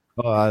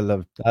 Oh, I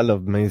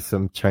love me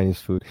some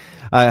Chinese food.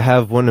 I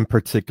have one in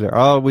particular.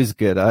 Always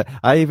good.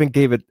 I even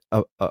gave it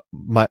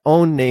my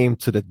own name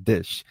to the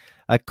dish.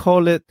 I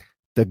call it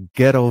the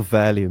Ghetto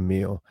Valley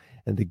meal.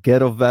 And the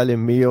Ghetto Valley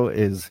meal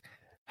is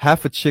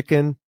half a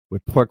chicken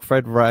with pork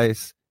fried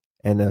rice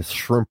and a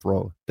shrimp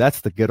roll.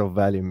 That's the Ghetto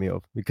Valley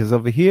meal. Because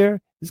over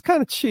here, it's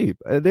kind of cheap.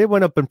 They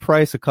went up in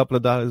price a couple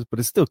of dollars, but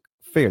it's still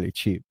fairly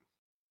cheap.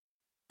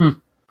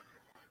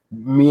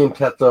 Me and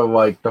Tessa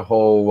like the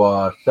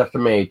whole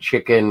sesame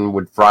chicken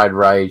with fried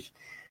rice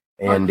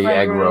and the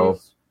egg roll.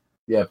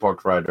 Yeah,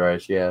 pork fried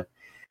rice, yeah.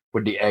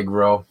 With the egg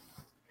roll.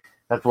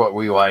 That's what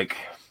we like.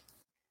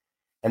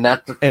 And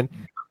that's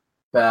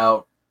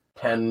about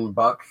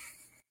 $10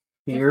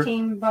 here.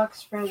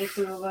 $15 for the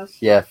two of us.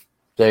 Yes,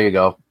 there you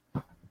go.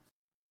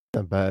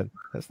 Not bad.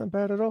 That's not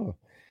bad at all.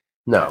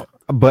 No.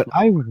 But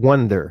I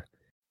wonder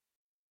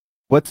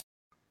what's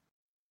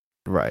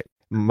right.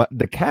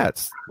 The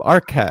cats, our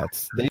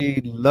cats,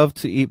 they love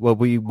to eat what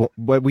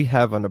we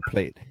have on the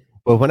plate.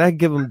 But when I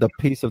give them the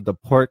piece of the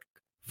pork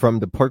from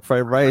the pork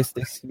fried rice,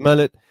 they smell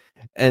it,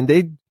 and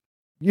they,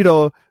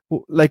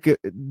 like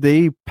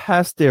they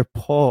pass their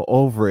paw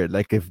over it.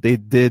 Like if they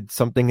did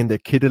something in their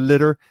kitty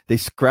litter, they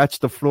scratch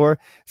the floor.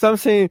 So I'm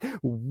saying,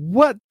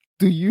 what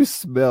do you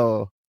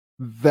smell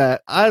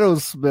that I don't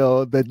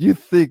smell that you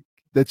think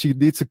that you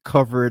need to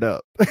cover it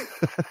up?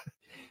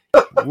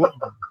 What?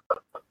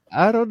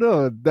 I don't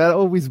know. That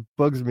always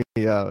bugs me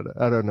out.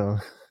 I don't know.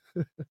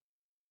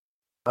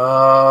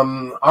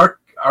 Our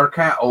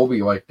cat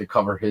Obi likes to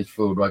cover his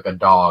food like a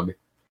dog.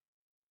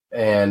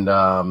 And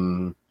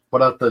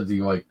what else does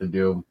he like to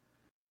do?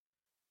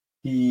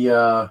 He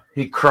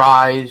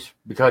cries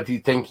because he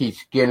thinks he's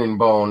skin and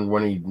bones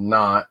when he's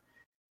not.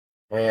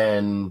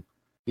 And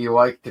he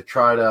likes to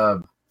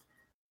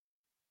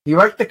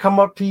come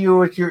up to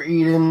you if you're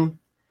eating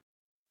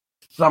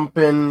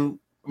something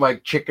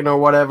like chicken or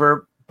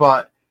whatever,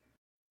 but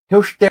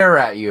he'll stare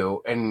at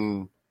you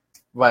and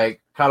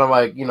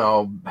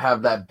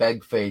have that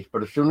beg face.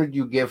 But as soon as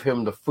you give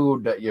him the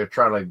food that you're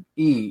trying to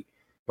eat,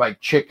 like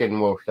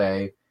chicken, we'll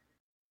say,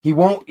 he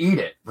won't eat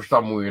it for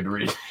some weird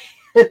reason.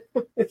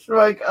 It's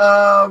like,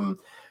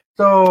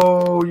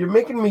 so you're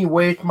making me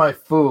waste my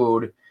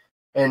food,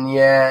 and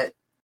yet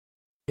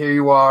here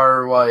you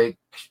are, like,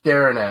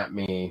 staring at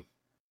me.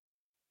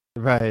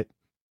 Right.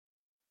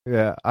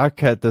 Yeah, our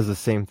cat does the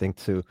same thing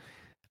too.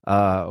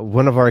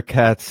 One of our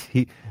cats,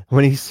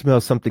 when he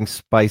smells something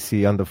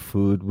spicy on the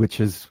food, which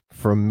is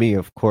for me,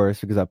 of course,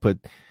 because I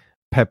put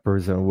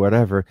peppers or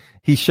whatever,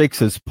 he shakes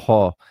his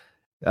paw.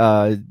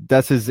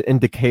 That's his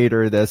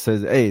indicator that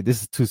says, hey,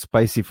 this is too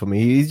spicy for me.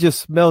 He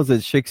just smells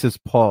it, shakes his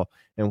paw,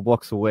 and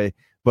walks away.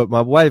 But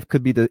my wife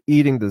could be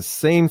eating the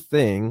same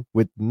thing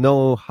with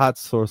no hot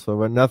sauce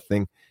or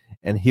nothing,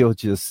 and he'll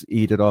just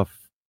eat it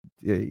off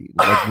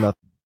like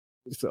nothing.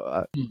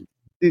 So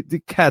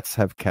the cats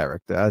have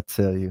character, I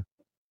tell you.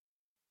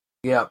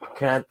 Yep,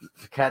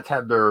 cats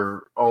have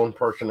their own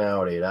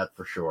personality, that's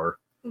for sure.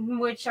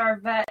 Which our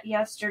vet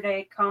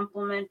yesterday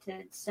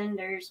complimented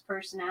Cinder's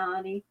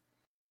personality.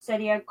 Said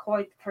he had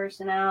quite the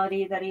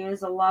personality, that he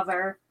was a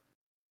lover.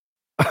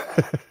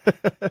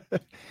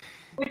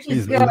 Which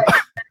is good.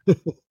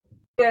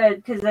 Good,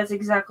 because that's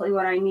exactly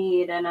what I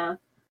need in a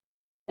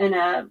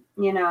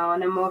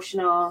an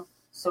emotional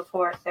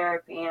support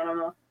therapy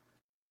animal.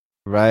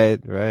 Right.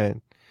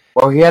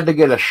 Well, he had to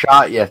get a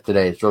shot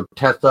yesterday, so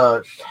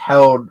Tessa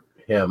held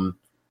him,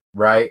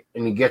 right?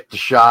 And he gets the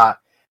shot.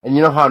 And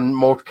you know how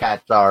most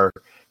cats are.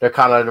 They're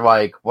kind of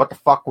like, what the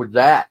fuck was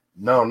that?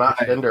 No, not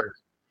Cinder.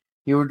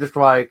 He was just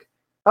like,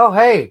 oh,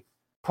 hey,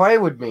 play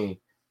with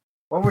me.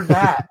 What was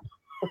that?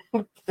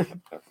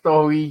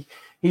 So he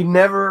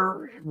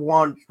never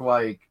once,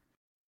 like,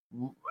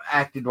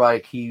 acted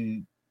like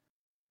he,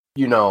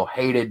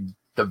 hated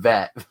the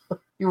vet.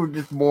 He was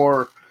just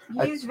more...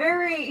 He was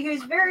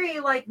very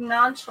like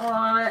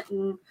nonchalant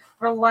and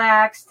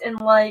relaxed and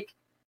like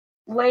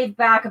laid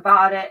back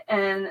about it,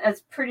 and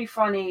it's pretty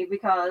funny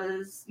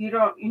because you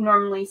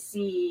normally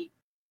see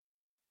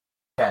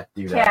cats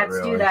do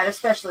that,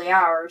 especially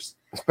ours.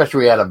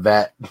 Especially at a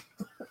vet.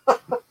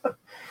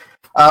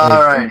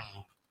 All right.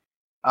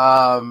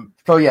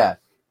 So yeah.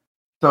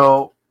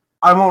 So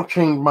I won't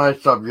change my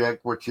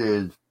subject, which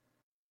is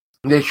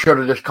they should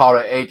have just called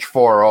it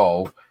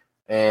H4O.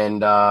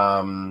 And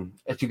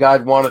if you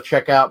guys want to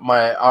check out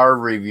our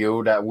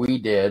review that we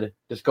did,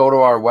 just go to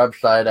our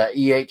website at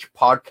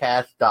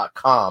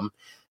ehpodcast.com,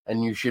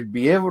 and you should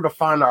be able to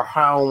find our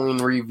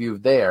Halloween review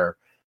there.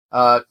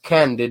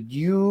 Ken, did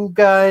you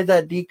guys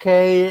at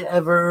DK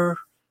ever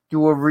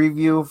do a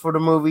review for the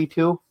movie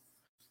too?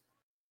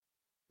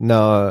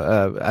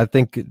 No, I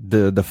think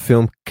the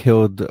film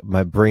killed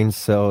my brain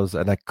cells,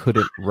 and I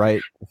couldn't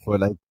write for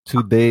like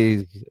 2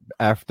 days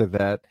after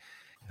that.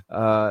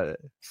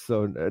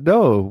 So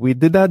no, we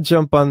did not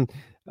jump on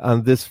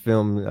this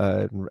film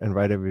and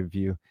write a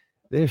review.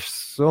 There's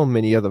so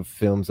many other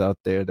films out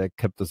there that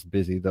kept us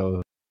busy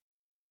though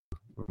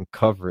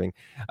covering.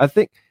 I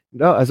think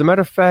no, as a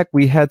matter of fact,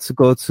 we had to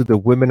go to the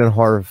Women in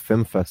Horror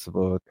Film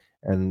Festival,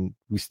 and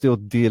we're still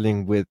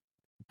dealing with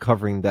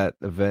covering that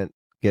event,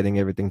 getting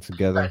everything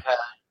together.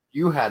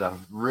 You had a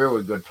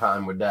really good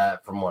time with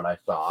that from what I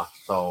saw,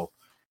 so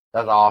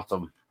that's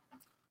awesome.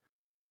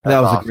 That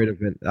was awesome. A great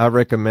event. I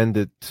recommend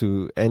it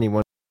to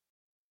anyone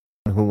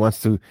who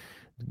wants to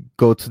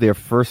go to their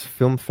first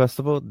film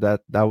festival.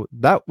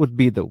 That would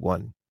be the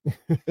one.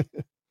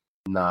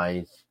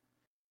 Nice.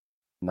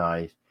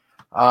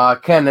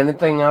 Ken,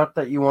 anything else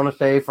that you want to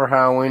say for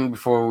Halloween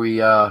before we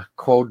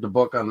close the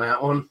book on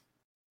that one?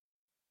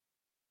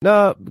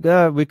 No,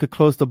 we could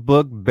close the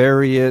book,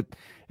 bury it,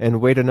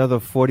 and wait another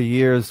 40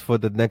 years for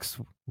the next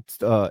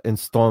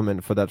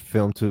installment for that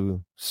film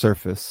to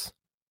surface.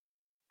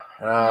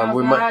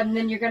 And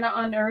then you're going to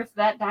unearth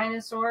that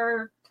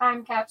dinosaur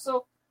time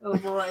capsule? Oh,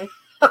 boy.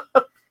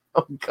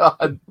 Oh,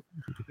 God.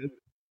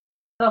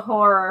 The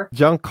horror.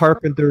 John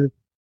Carpenter,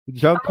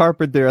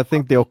 I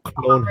think they'll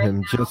clone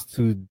him just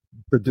to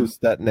produce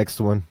that next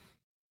one.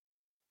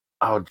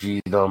 Oh,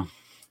 geez.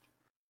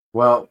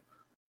 Well,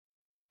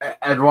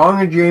 as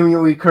long as Jamie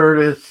Lee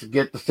Curtis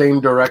get the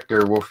same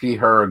director, we'll see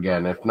her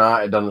again. If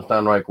not, it doesn't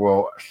sound like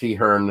we'll see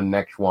her in the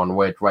next one,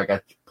 which, like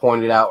I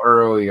pointed out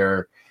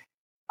earlier,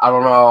 I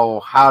don't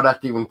know how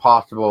that's even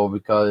possible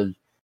because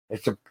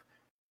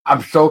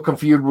I'm so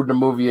confused with the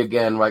movie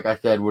again, like I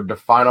said, with the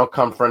final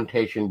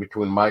confrontation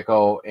between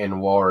Michael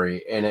and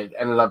Laurie, and it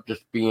ended up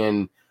just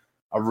being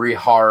a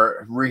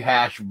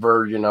rehash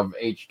version of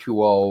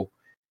H2O,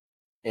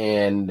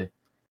 and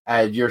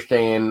as you're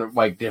saying,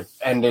 like the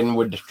ending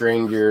with the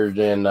strangers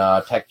and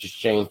Texas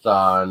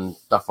Chainsaw and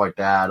stuff like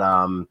that,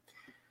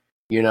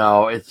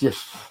 it's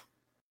just,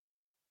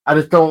 I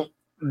just don't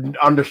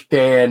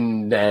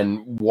understand then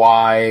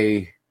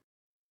why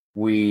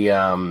we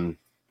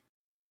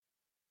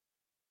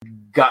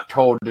got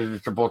told that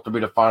it's supposed to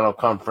be the final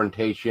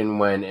confrontation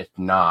when it's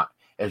not.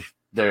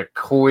 They're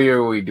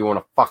clearly doing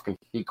a fucking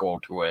sequel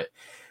to it,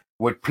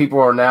 which people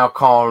are now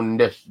calling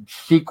this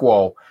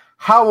sequel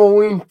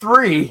Halloween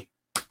 3.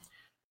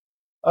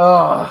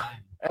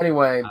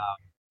 Anyway,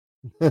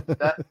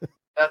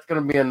 that's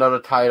going to be another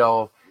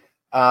title.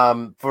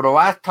 For the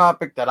last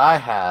topic that I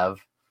have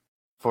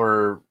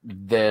for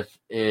this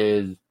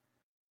is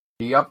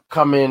the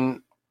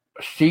upcoming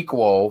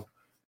sequel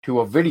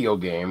to a video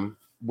game,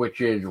 which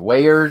is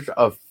Layers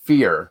of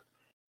Fear.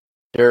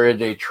 There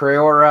is a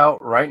trailer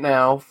out right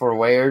now for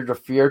Layers of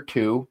Fear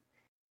 2.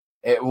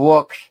 It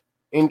looks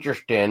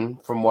interesting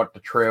from what the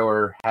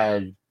trailer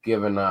has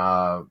given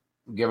us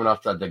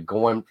as a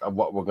glimpse of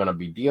what we're going to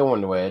be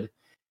dealing with.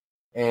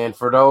 And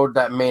for those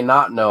that may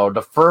not know,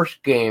 the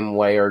first game,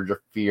 Layers of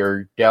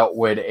Fear, dealt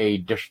with a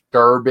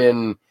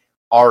disturbing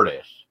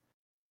artist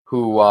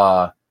who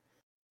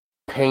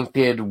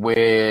painted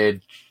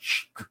with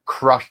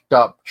crushed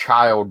up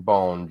child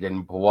bones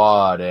and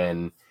blood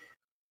and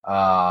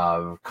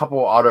a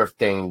couple other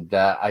things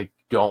that I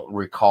don't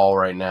recall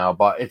right now.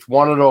 But it's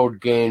one of those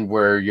games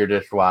where you're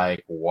just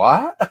like,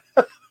 what?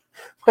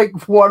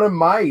 Like, what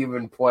am I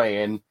even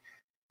playing?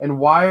 And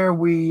why are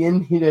we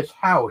in this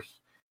house?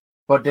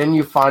 But then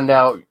you find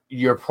out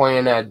you're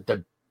playing as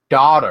the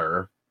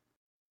daughter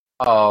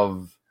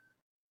of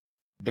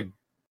the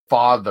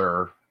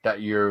father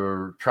that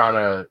you're trying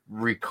to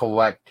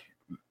recollect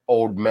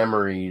old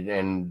memories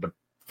and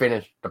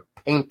finish the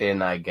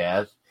painting, I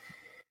guess.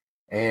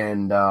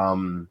 And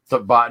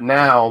but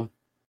now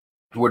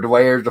with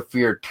Layers of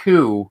Fear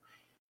 2,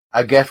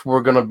 I guess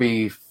we're gonna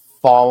be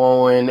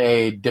following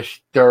a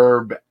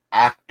disturbed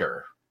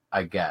actor,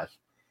 I guess.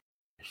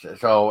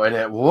 So, and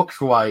it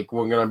looks like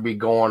we're gonna be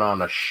going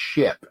on a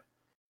ship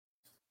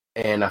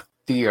and a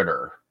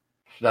theater.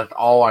 So that's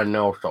all I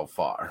know so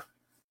far.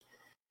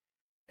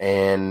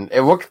 And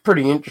it looks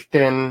pretty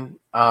interesting.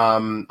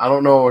 I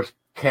don't know if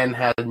Ken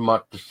has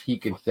much as he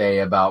can say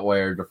about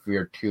Layers of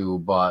Fear 2,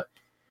 but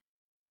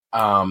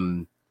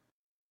I'm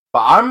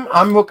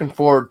looking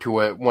forward to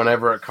it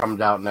whenever it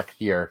comes out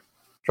next year.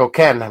 So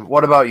Ken,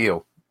 what about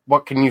you?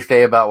 What can you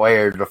say about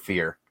Layers of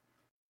Fear?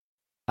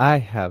 I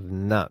have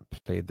not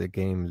played the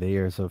game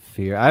Layers of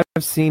Fear.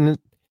 I've seen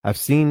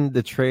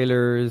the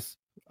trailers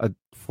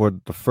for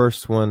the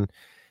first one.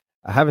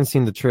 I haven't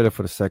seen the trailer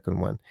for the second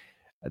one.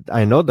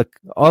 I know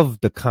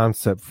the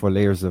concept for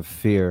Layers of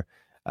Fear.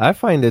 I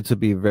find it to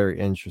be very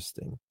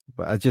interesting,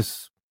 but I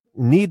just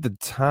need the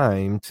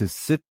time to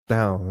sit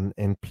down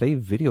and play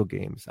video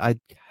games. I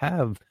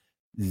have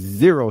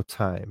zero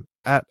time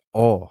at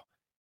all.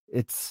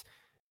 It's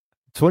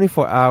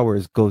 24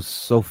 hours goes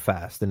so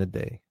fast in a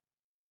day.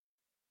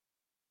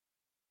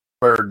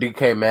 For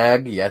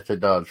DecayMag, yes, it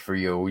does for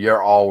you.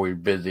 You're always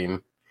busy,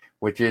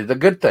 which is a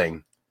good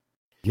thing.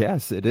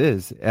 Yes, it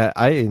is.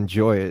 I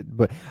enjoy it,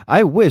 but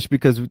I wish,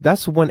 because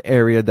that's one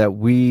area that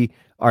we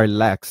are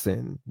lax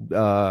in,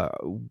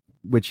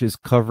 which is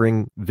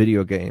covering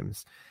video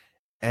games.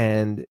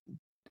 And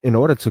in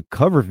order to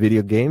cover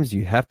video games,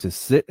 you have to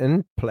sit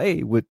and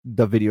play with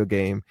the video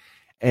game.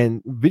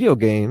 And video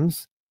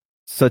games,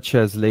 such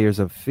as Layers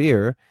of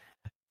Fear,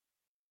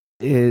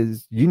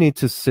 is you need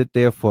to sit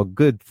there for a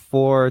good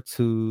 4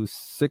 to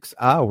 6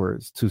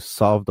 hours to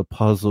solve the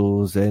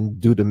puzzles and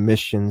do the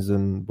missions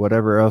and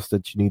whatever else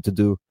that you need to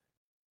do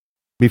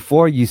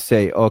before you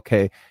say,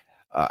 okay,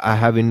 I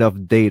have enough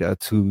data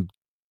to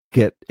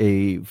get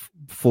a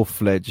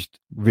full-fledged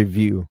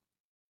review.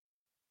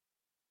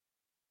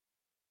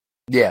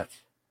 Yes.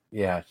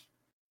 Yeah,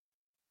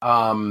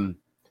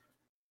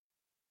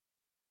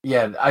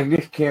 I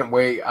just can't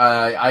wait.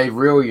 I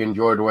really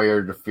enjoyed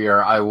Layers of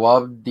Fear. I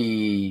loved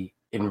the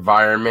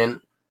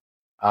environment.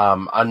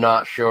 I'm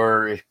not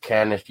sure if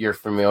Ken, if you're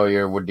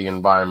familiar with the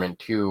environment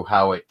too,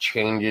 how it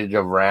changes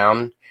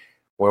around.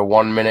 Where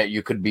 1 minute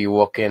you could be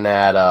looking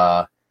at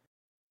a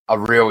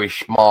really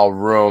small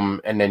room,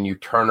 and then you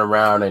turn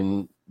around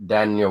and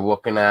then you're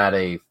looking at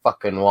a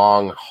fucking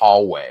long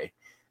hallway.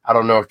 I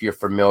don't know if you're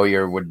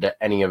familiar with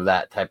any of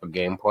that type of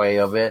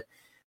gameplay of it,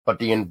 but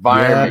the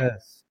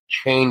environment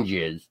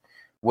changes,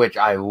 which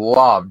I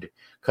loved,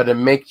 because it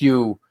makes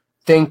you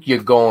think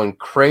you're going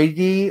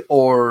crazy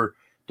or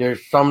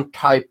there's some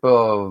type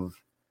of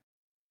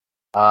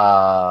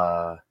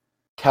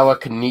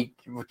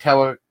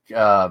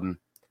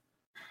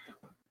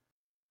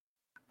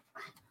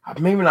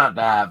maybe not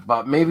that,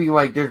 but maybe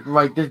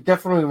there's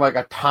definitely like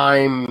a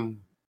time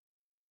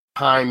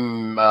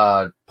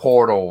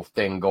portal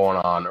thing going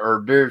on,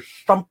 or there's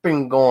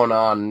something going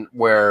on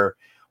where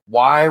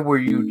why were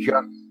you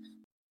just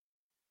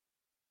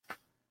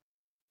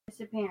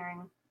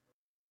disappearing?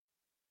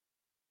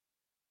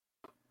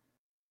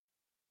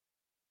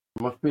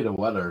 It must be the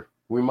weather.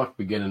 We must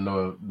be getting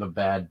the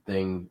bad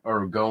thing,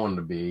 or going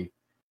to be.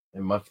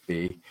 It must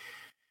be.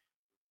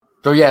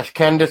 So yes,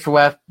 Ken just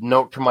left.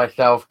 Note to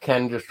myself,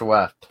 Ken just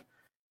left.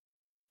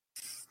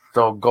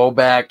 So go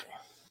back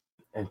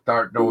and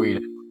start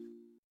deleting.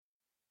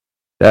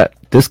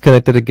 That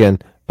disconnected again,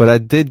 but I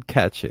did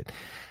catch it.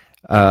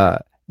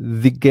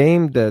 The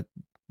game that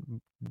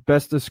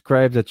best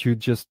describes that you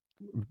just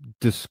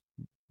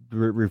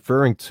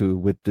referring to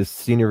with this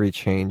scenery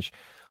change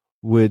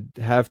would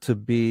have to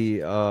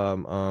be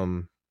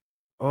oh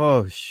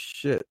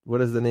shit,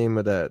 what is the name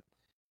of that?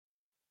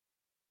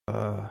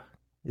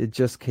 It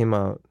just came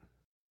out.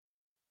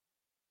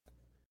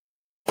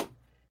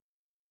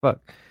 Fuck.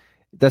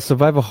 That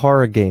survival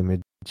horror game.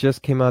 It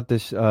just came out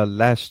this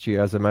last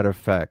year, as a matter of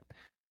fact.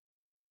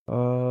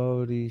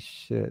 Holy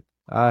shit.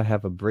 I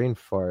have a brain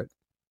fart.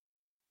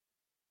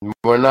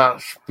 We're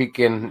not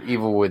speaking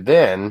Evil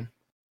Within.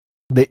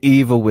 The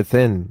Evil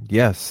Within.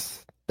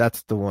 Yes,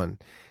 that's the one.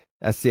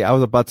 I see. I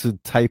was about to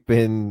type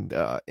in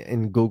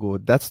Google.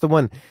 That's the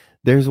one.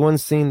 There's one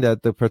scene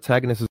that the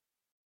protagonist is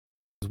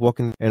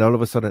walking, and all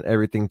of a sudden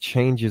everything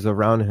changes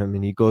around him,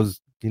 and he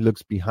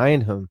looks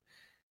behind him,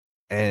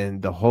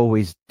 and the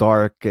hallway's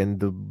dark, and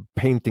the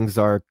paintings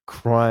are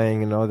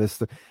crying, and all this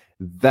stuff.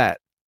 That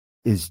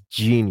is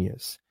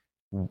genius,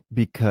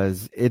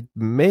 because it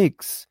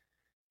bridges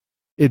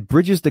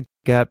the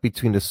gap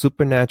between the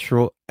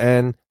supernatural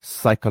and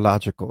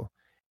psychological.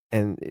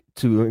 and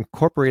to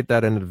incorporate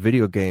that in a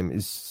video game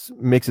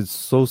makes it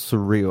so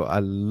surreal. I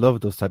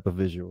love those type of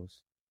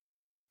visuals.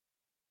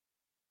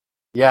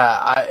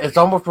 Yeah, it's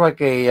almost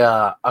like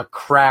a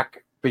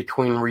crack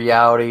between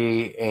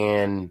reality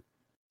and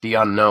the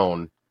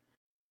unknown,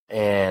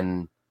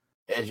 and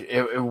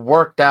it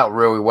worked out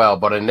really well.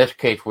 But in this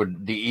case,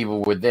 with the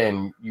evil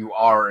within, you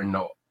are in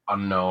the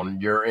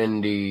unknown. You're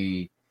in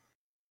the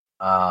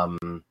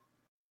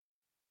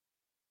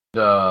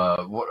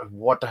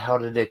what the hell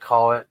did they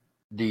call it?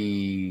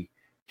 The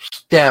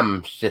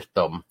STEM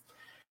system.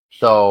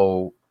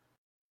 So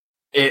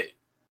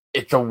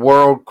it's a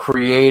world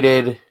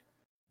created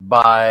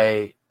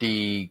by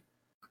the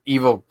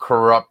evil,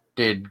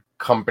 corrupted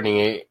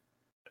company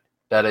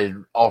that is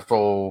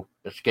also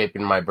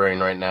escaping my brain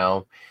right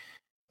now.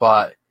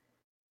 But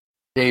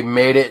they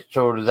made it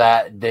so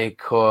that they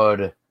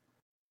could,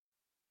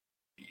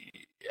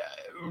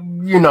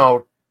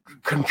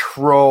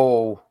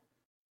 control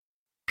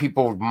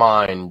people's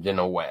minds in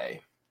a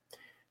way.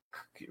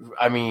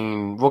 I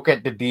mean, look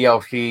at the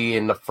DLC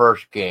in the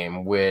first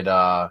game with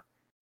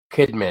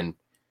Kidman.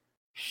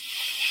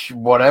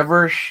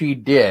 Whatever she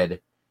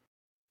did,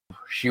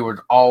 she was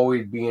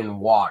always being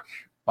watched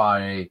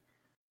by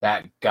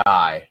that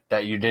guy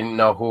that you didn't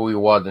know who he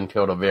was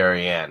until the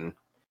very end.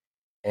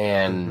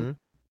 And,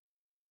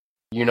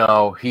 he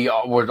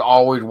was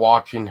always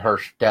watching her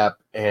step,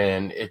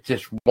 and it's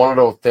just one of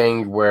those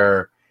things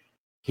where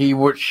she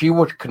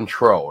was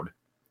controlled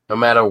no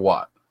matter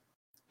what.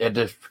 It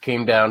just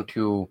came down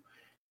to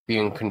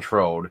being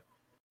controlled.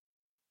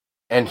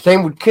 And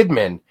same with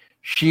Kidman.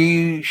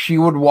 She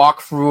would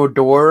walk through a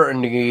door,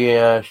 and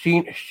the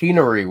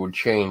scenery would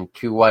change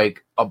to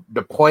like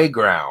the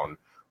playground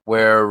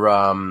where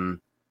oh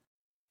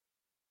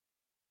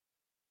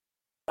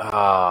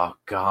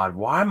God,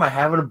 why am I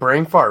having a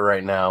brain fart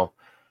right now?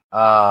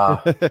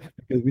 Because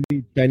we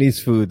need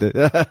Chinese food.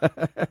 Yeah,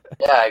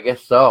 I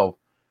guess so.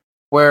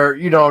 Where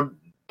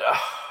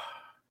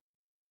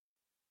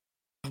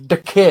the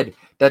kid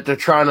that they're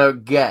trying to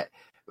get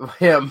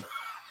him,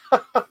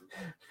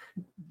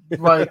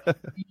 like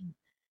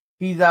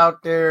he's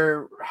out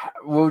there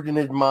losing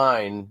his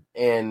mind,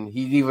 and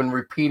he's even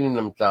repeating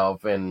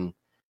himself. And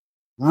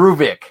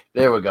Ruvik,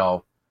 there we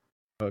go.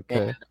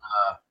 Okay. And,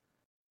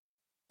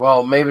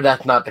 well, maybe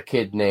that's not the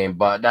kid's name,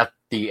 but that's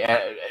the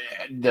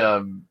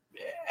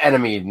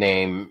enemy's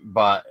name.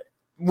 But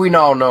we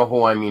all know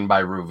who I mean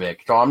by Ruvik,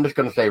 so I'm just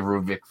gonna say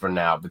Ruvik for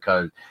now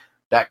because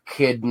that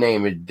kid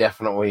name is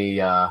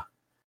definitely out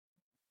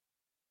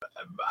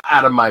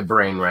of my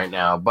brain right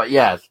now. But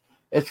yes,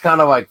 it's kind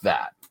of like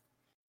that.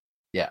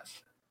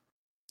 Yes.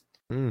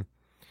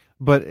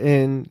 But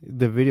in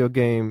the video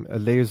game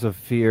Layers of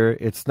Fear,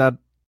 it's not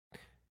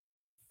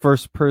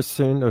first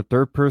person or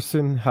third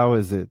person. How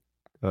is it?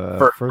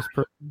 First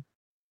person?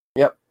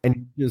 Yep.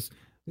 And just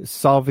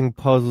solving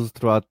puzzles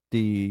throughout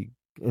the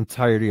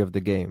entirety of the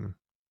game.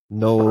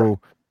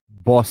 No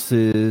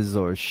bosses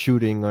or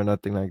shooting or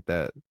nothing like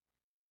that.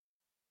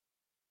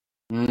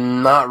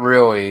 Not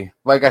really.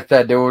 Like I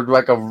said, there was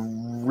like a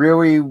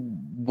really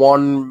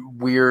one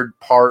weird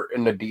part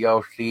in the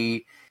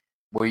DLC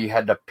where you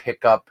had to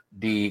pick up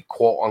the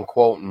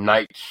quote-unquote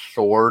knight's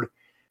sword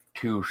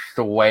to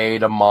slay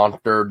the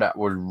monster that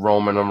was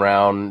roaming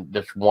around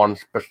this one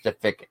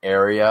specific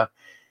area.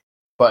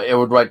 But it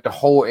was like the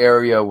whole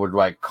area was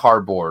like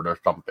cardboard or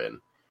something.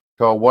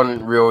 So it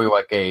wasn't really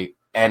like a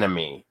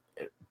enemy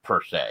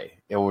per se.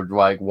 It was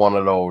like one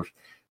of those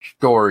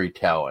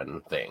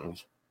storytelling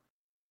things.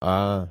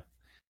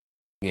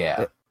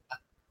 Yeah.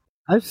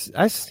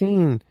 I've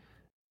seen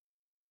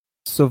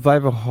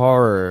survival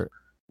horror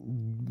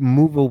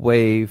move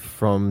away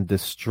from the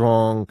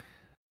strong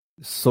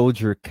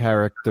soldier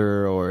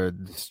character or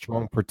the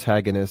strong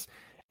protagonist,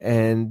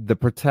 and the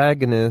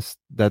protagonists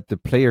that the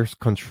players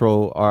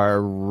control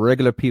are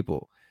regular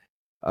people.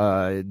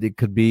 They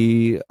could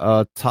be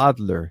a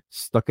toddler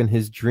stuck in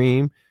his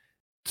dream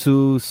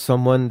to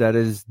someone that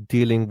is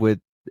dealing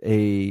with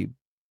a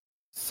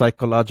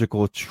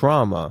psychological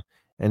trauma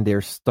and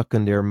they're stuck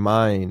in their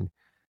mind.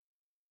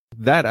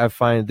 That I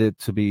find it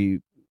to be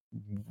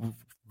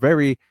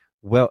very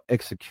well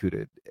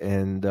executed,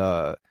 and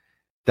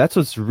that's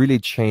what's really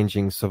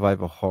changing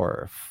survival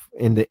horror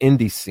in the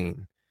indie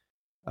scene.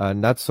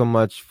 Not so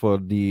much for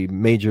the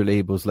major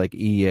labels like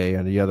EA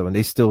and the other one.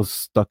 They still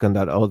stuck in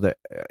that other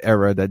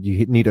era that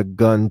you need a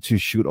gun to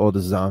shoot all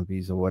the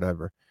zombies or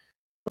whatever.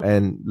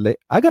 And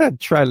I gotta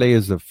try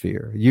Layers of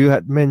Fear. You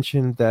had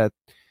mentioned that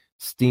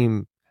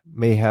Steam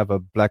may have a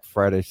Black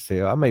Friday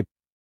sale. I may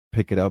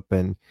pick it up,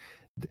 and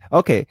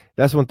okay,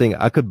 that's one thing.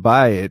 I could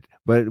buy it,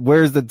 but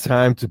where's the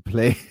time to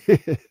play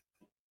it?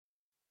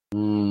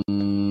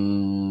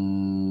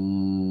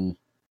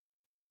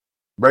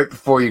 Right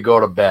before you go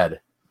to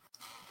bed.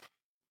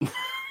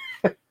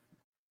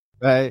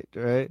 Right.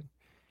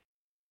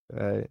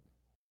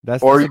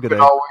 That's or a you good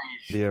can idea,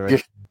 always right?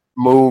 just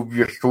move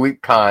your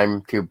sleep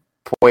time to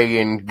play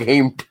in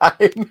game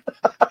time.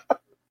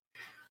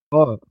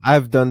 Oh,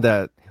 I've done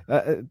that.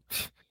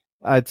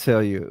 I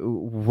tell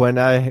you, when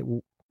I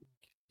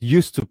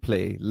used to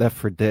play Left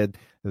 4 Dead,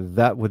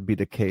 that would be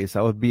the case.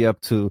 I would be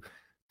up to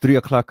 3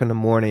 o'clock in the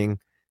morning,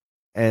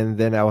 and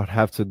then I would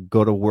have to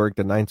go to work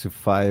the 9 to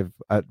 5.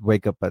 I'd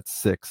wake up at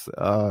 6.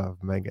 Oh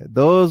my God,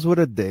 those were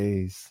the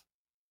days.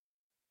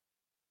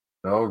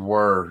 Those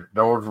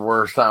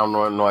were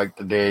sounding like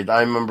the days.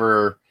 I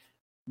remember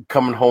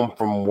coming home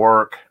from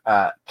work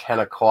at 10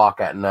 o'clock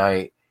at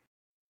night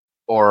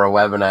or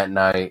 11 at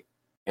night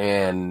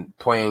and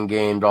playing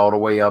games all the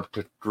way up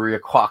to 3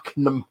 o'clock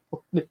in the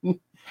morning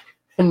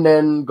and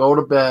then go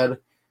to bed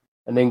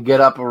and then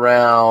get up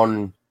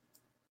around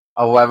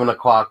 11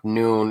 o'clock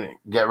noon,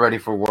 get ready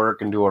for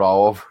work and do it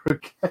all over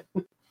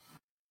again.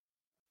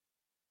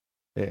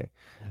 Yeah.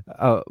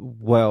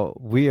 Well,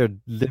 we are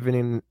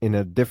living in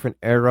a different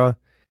era.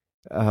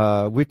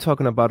 We're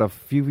talking about a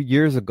few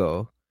years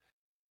ago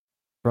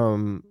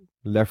from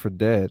Left 4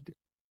 Dead,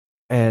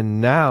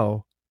 and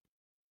now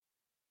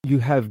you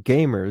have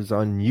gamers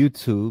on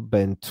YouTube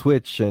and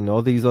Twitch and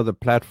all these other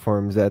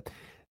platforms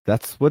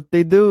that's what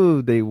they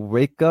do. They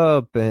wake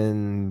up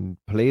and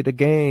play the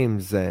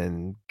games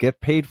and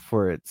get paid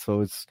for it.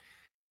 So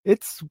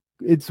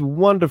it's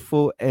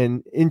wonderful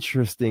and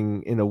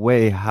interesting in a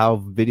way how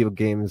video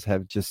games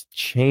have just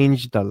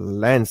changed the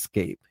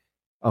landscape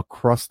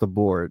across the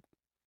board.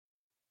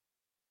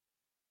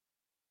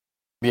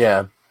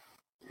 Yeah.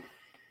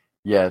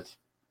 Yes.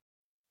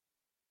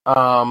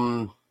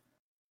 But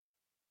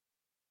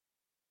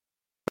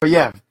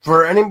yeah,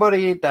 for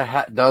anybody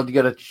that does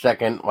get a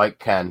second, like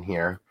Ken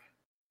here,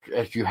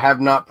 if you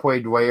have not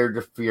played Layers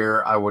of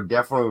Fear, I would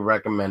definitely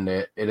recommend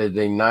it. It is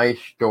a nice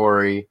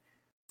story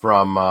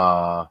from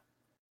a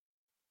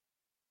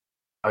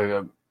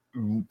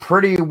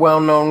pretty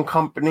well-known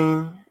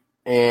company,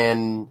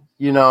 and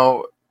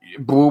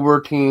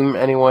Bloober Team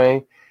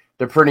anyway.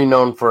 They're pretty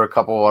known for a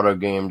couple other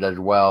games as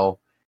well,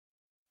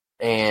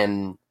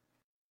 and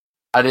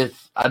I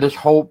just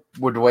hope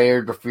with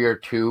Layers of Fear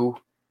 2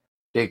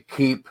 they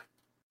keep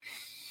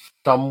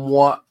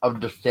somewhat of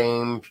the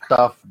same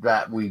stuff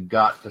that we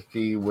got to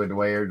see with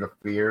Layers of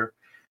Fear,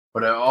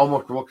 but it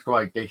almost looks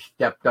like they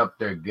stepped up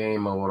their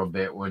game a little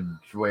bit with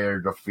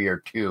Layers of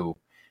Fear 2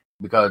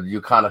 because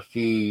you kind of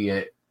see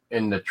it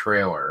in the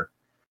trailer.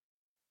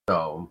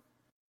 So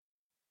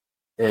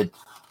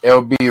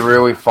it'll be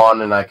really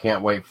fun, and I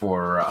can't wait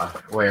for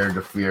Layers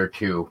of Fear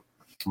 2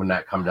 when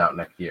that comes out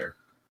next year.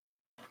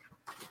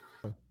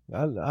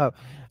 I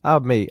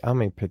may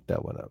pick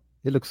that one up.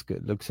 It looks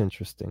good. Looks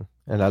interesting,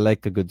 and I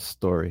like a good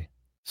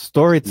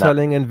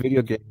storytelling in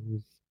video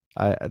games.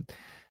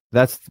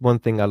 That's one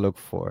thing I look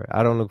for.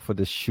 I don't look for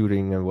the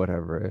shooting and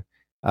whatever.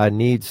 I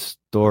need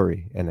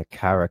story and a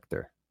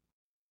character.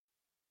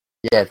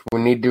 Yes, we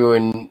need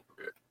to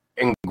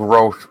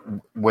engross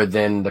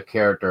within the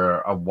character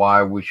of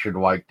why we should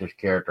like this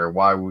character,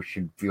 why we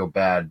should feel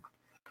bad.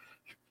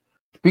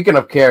 Speaking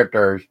of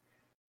characters,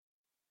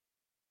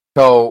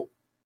 so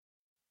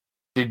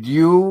did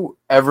you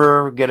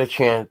ever get a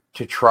chance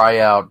to try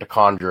out the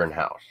Conjuring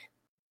House?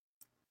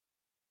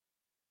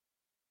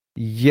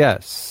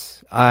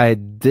 Yes, I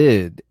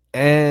did.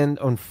 And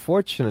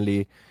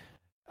unfortunately,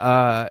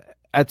 at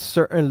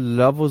certain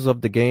levels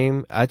of the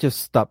game, I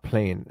just stopped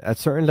playing. At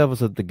certain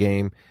levels of the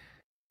game,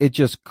 it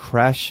just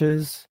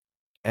crashes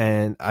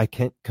and I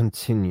can't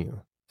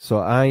continue. So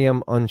I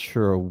am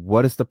unsure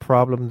what is the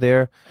problem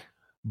there.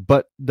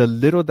 But the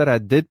little that I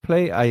did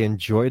play, I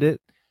enjoyed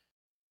it.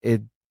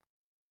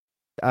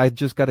 I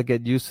just got to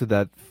get used to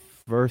that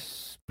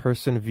first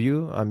person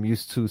view. I'm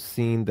used to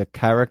seeing the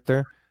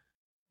character.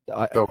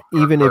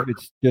 Even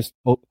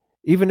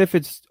if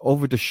it's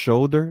over the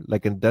shoulder,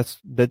 like in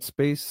Dead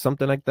Space,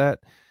 something like that.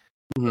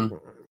 Mm-hmm.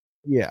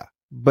 Yeah,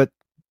 but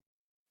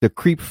the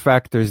creep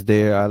factor is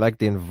there. I like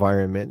the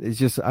environment. It's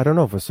just, I don't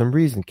know, for some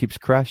reason it keeps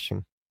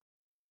crashing.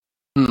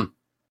 I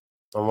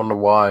wonder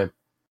why.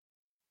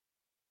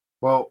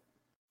 Well,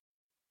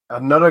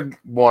 another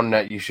one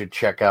that you should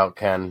check out,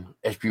 Ken,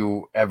 if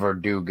you ever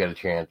do get a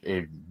chance,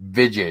 is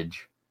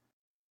Visage.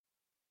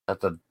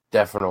 That's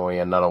definitely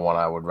another one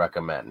I would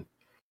recommend.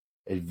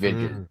 Is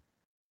Visage.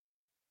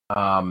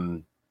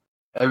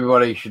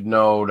 Everybody should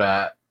know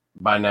that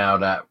by now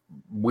that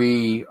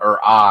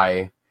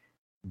I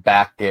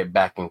backed it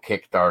back in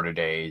Kickstarter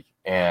days,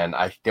 and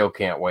I still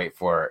can't wait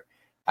for it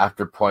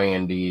after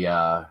playing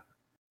the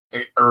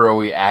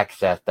early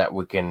access that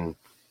we can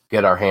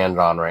get our hands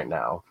on right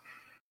now.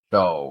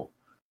 So,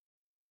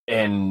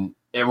 and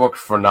it looks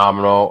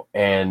phenomenal,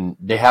 and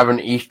they have an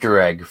Easter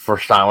egg for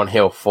Silent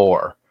Hill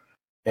 4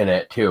 in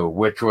it too,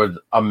 which was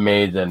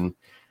amazing.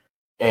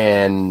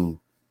 And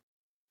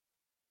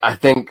I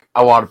think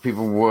a lot of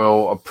people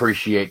will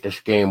appreciate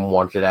this game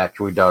once it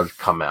actually does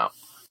come out.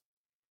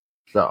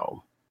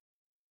 So,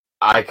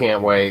 I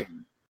can't wait.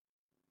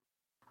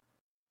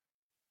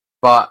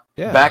 But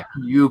back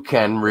to you,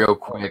 Ken, real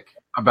quick,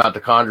 about the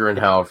Conjuring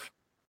House.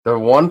 The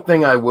one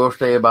thing I will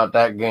say about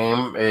that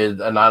game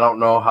is, and I don't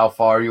know how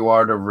far you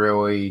are to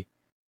really,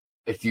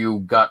 if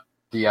you got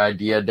the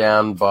idea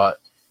down, but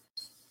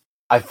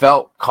I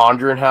felt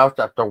Conjuring House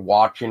after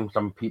watching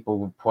some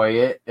people play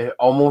it. It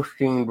almost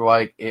seemed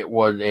like it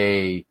was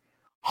a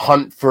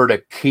hunt for the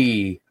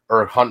key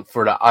or hunt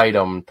for the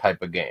item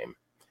type of game.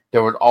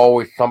 There was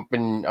always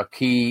something, a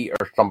key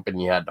or something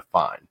you had to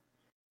find.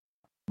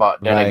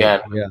 But then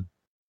again,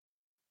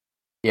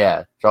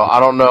 yeah. So I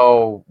don't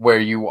know where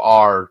you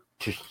are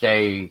to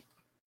say,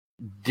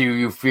 do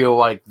you feel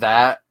like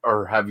that,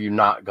 or have you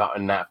not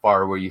gotten that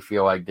far where you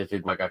feel like this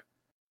is like a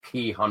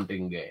key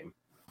hunting game?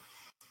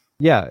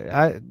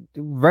 Yeah,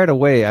 right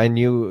away I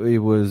knew it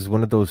was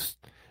one of those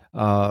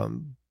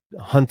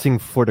hunting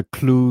for the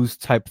clues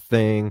type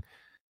thing.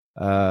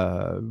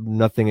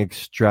 Nothing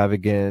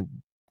extravagant.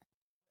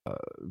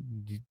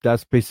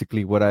 That's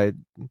basically what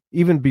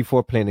even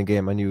before playing the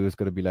game, I knew it was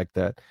going to be like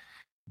that.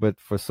 But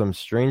for some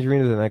strange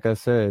reason, like I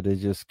said, it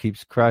just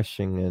keeps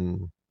crashing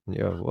and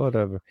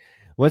whatever.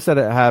 Once that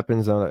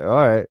happens, I'm like,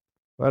 all right,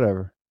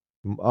 whatever.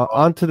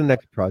 On to the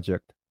next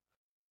project.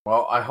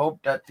 Well, I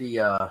hope that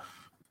the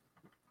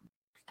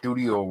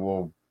studio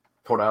will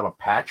put out a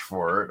patch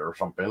for it or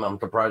something. I'm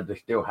surprised they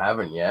still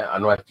haven't yet. I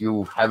know if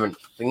you haven't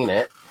seen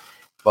it,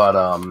 but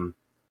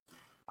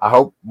I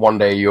hope one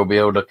day you'll be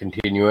able to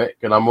continue it,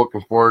 and I'm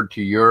looking forward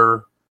to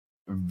your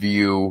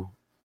view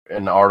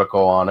and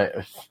article on it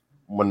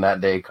when that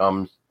day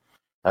comes.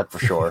 That's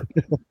for sure.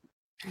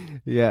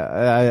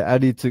 Yeah, I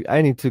need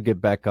to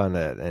get back on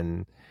that,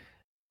 and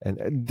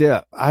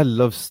yeah, I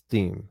love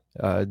Steam.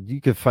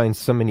 You could find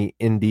so many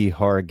indie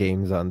horror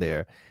games on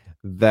there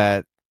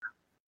that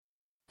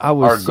I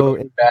was so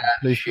good, bad,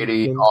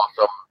 shitty,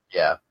 awesome.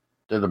 Yeah,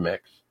 there's a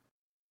mix.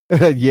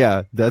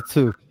 Yeah, that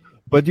too.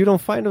 But you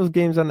don't find those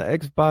games on the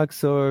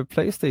Xbox or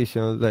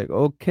PlayStation. It's like,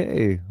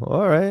 okay,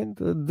 all right,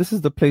 this is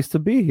the place to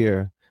be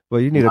here.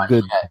 Well, you need a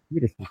good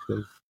computer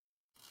system.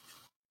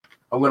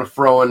 I'm going to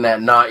throw in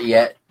that not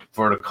yet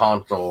for the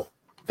console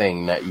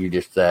thing that you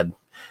just said.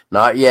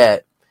 Not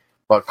yet,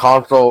 but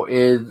console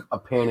is a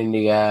pain in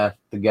the ass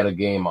to get a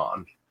game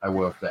on, I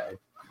will say.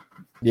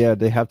 Yeah,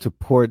 they have to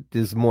port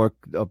this more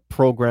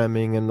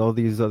programming and all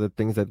these other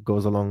things that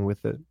goes along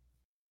with it.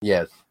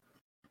 Yes.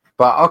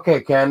 But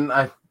okay, Ken,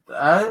 that's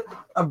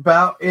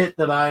about it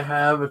that I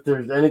have. If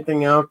there's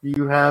anything else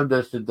you have,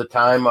 this is the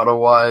time.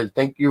 Otherwise,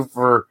 thank you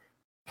for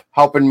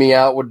helping me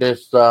out with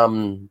this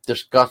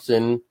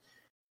discussing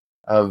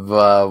of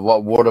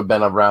what would have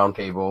been a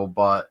roundtable,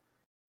 but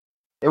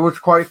it was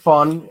quite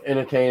fun,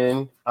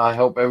 entertaining. I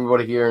hope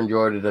everybody here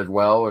enjoyed it as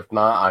well. If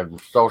not, I'm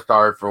so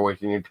sorry for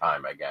wasting your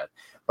time, I guess.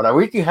 But at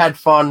least you had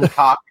fun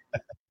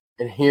talking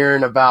and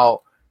hearing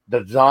about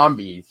the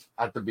zombies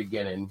at the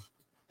beginning.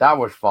 That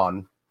was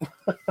fun.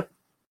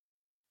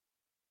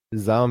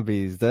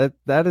 Zombies. That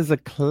is a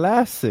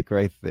classic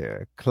right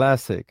there.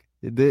 Classic.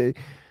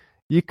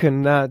 You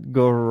cannot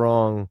go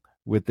wrong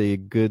with a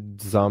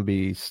good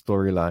zombie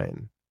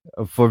storyline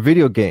for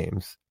video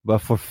games, but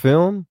for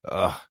film,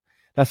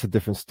 that's a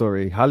different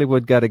story.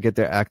 Hollywood got to get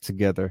their act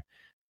together,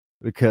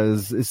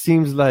 because it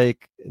seems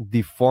like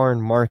the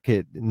foreign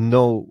market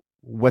know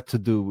what to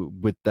do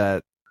with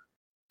that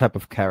type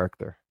of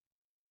character.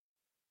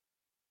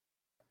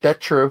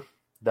 That's true.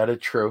 That is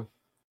true.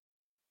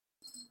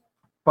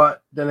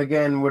 But then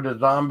again, with the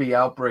zombie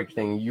outbreak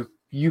thing,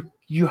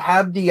 you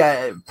have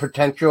the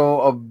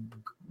potential of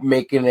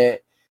making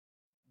it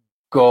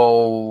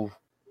go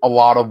a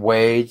lot of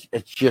ways.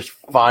 It's just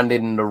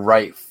finding the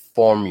right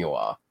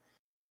formula.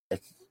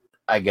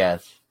 I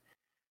guess,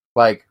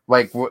 like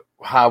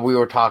how we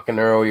were talking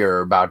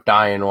earlier about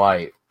Dying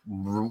Light.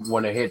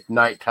 When it hits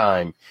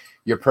nighttime,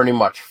 you're pretty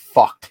much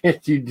fucked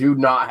if you do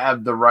not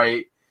have the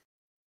right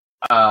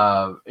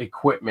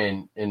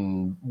equipment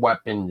and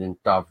weapons and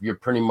stuff. You're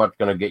pretty much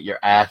gonna get your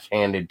ass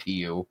handed to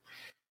you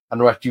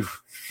unless you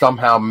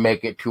somehow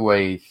make it to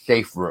a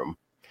safe room.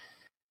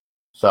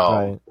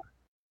 So,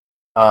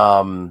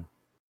 right.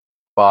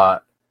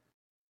 But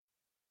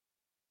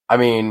I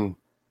mean,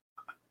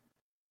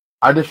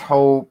 I just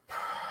hope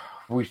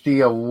we see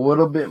a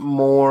little bit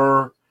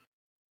more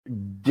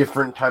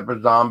different type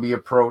of zombie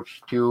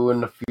approach too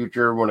in the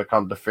future when it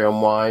comes to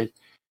film wise.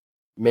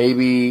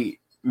 Maybe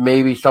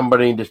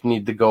somebody just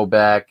needs to go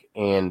back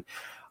and,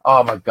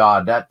 oh my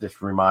God, that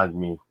just reminds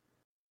me.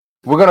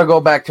 We're going to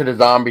go back to the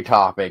zombie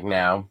topic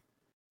now.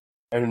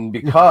 And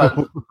because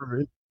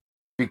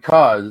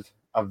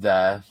of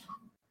that,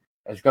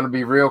 it's going to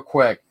be real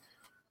quick,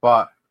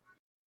 but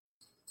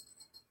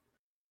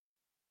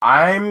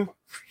I'm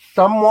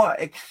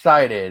somewhat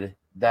excited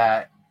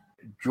that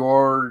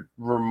George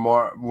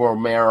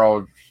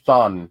Romero's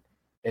son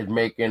is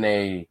making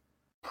a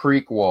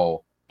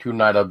prequel to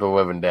Night of the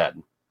Living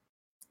Dead.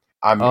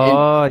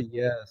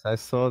 Yes, I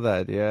saw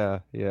that.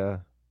 Yeah.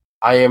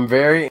 I am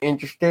very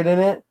interested in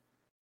it,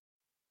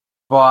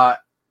 but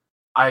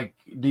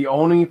the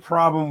only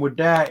problem with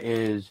that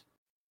is,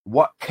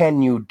 what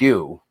can you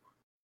do?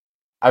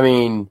 I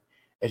mean,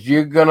 if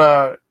you're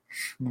gonna,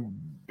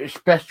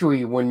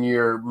 especially when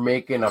you're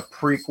making a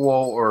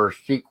prequel or a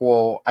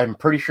sequel, I'm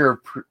pretty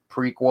sure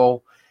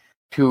prequel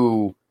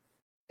to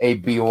a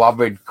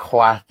beloved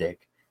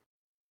classic.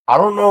 I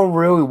don't know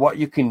really what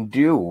you can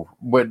do,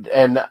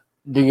 and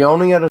the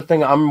only other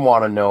thing I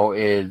want to know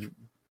is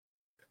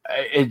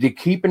it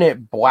keeping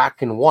it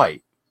black and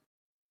white?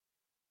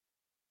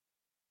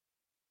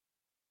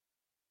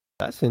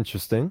 That's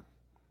interesting.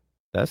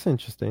 That's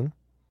interesting.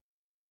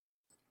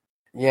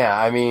 Yeah,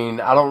 I mean,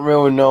 I don't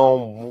really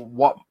know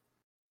what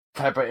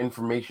type of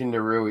information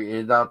there really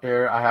is out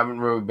there. I haven't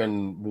really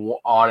been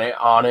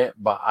on it,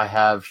 but I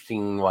have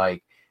seen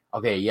like,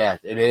 okay, yes,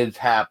 it is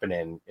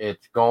happening.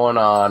 It's going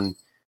on.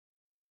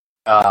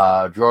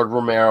 George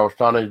Romero's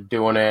son is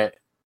doing it,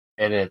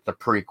 and it's a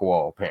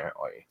prequel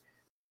apparently,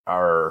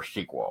 or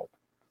sequel.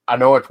 I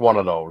know it's one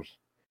of those,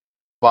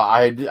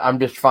 but I'm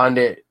just find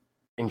it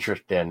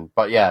interesting.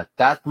 But yeah,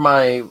 that's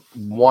my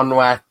one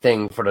last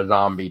thing for the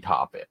zombie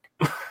topic.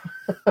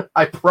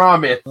 I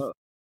promise.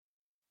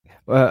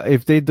 Well,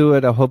 if they do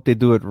it, I hope they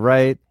do it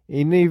right.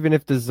 And even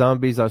if the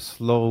zombies are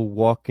slow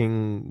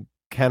walking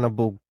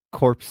cannibal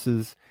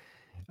corpses,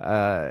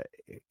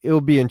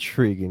 it'll be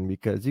intriguing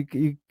because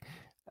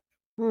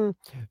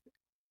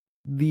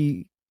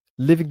the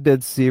Living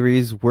Dead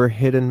series were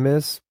hit and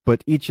miss,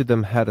 but each of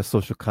them had a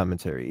social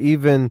commentary.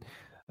 Even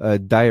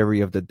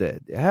Diary of the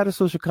Dead, it had a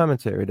social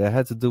commentary that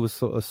had to do with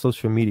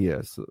social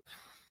media. So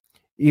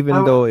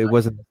even though it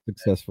wasn't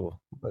successful,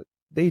 but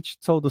they each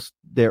told us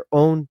their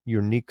own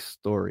unique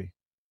story.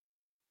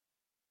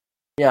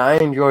 Yeah, I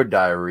enjoyed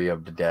Diary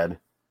of the Dead.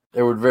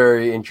 It was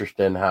very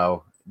interesting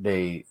how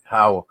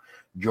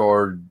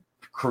George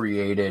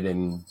created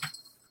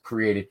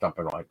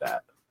something like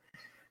that.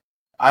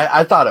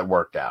 I thought it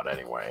worked out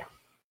anyway.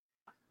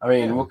 I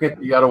mean, look at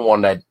the other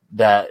one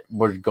that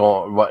was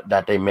going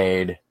that they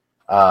made,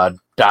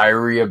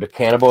 Diary of the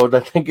Cannibals,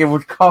 I think it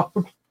was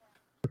called,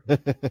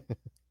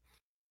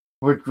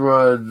 which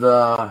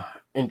was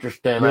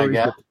interesting, I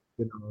guess.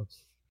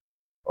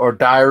 Or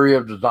Diary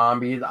of the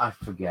Zombies, I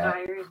forget.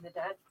 Diary of the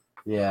Dead.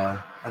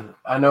 Yeah,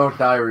 I know it's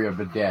Diary of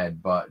the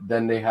Dead, but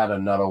then they had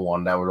another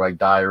one that was like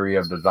Diary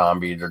of the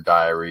Zombies or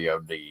Diary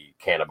of the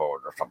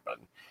Cannibals or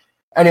something.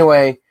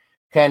 Anyway,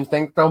 Ken,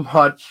 thanks so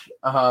much.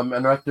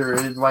 Unless there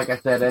is, like I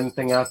said,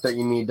 anything else that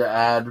you need to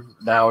add,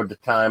 now is the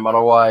time.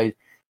 Otherwise,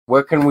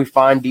 where can we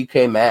find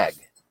DecayMag?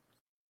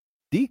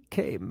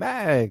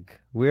 DecayMag.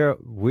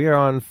 We're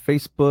on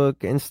Facebook,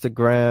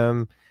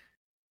 Instagram,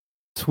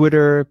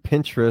 Twitter,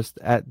 Pinterest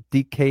at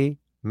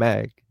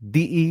DecayMag.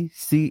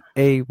 DecayMag.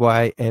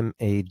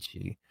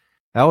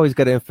 I always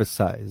got to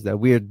emphasize that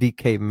we are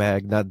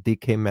DecayMag, not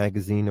DK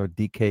Magazine or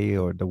DK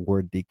or the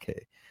word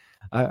DK.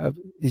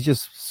 It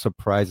just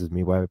surprises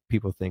me why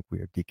people think we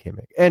are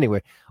DecayMag.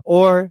 Anyway,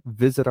 or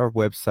visit our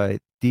website,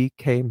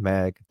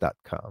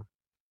 decaymag.com.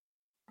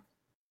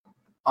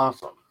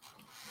 Awesome.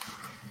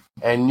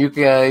 And you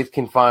guys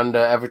can find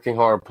Everything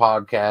Horror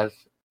Podcast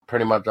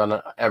pretty much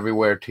on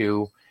everywhere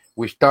too.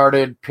 We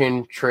started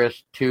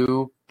Pinterest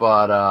too,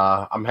 but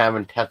I'm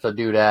having Tessa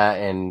do that,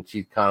 and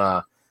she's kind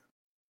of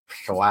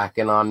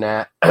slacking on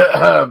that.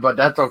 But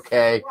that's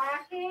okay.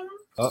 Slacking?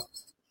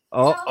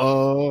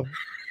 Uh-oh.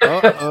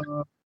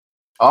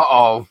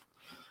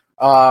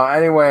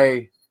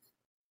 Anyway,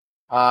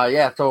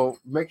 yeah, so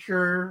make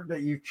sure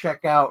that you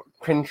check out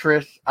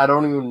Pinterest. I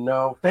don't even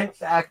know.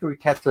 Thanks, actually,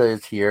 Tessa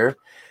is here.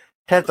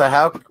 Tessa,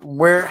 how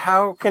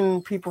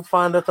can people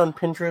find us on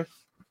Pinterest?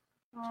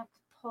 I'll have to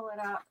pull it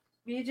up.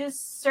 You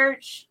just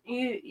search,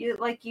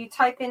 you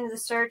type into the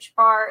search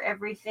bar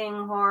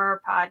Everything Horror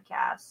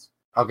Podcast.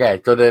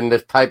 Okay, so then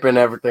just type in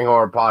Everything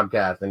Horror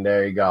Podcast, and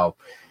there you go.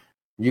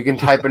 You can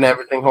type in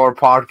Everything Horror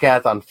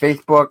Podcast on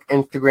Facebook,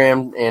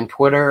 Instagram, and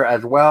Twitter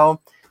as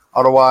well.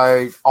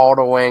 Otherwise, all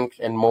the links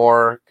and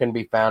more can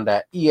be found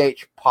at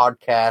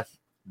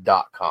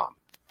ehpodcast.com.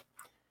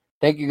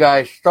 Thank you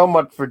guys so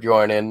much for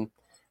joining.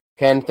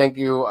 Ken, thank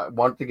you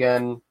once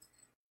again.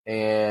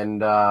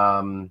 And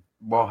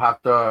we'll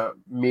have to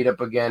meet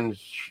up again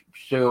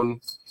soon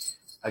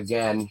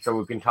again so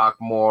we can talk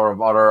more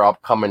of other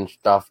upcoming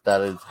stuff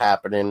that is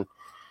happening.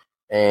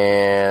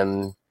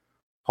 And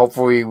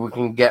hopefully we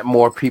can get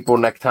more people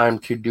next time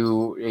to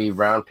do a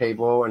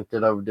roundtable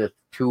instead of this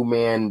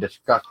two-man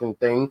discussion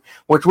thing,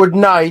 which was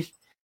nice.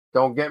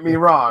 Don't get me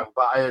wrong,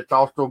 but it's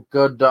also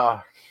good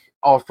to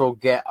also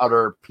get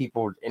other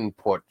people's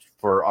input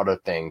for other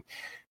things.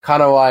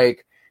 Kind of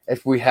like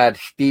if we had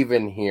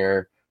Steven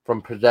here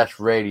from Possessed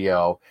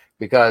Radio,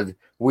 because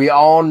we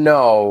all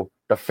know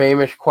the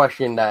famous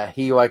question that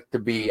he likes to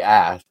be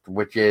asked,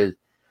 which is,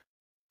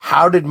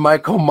 how did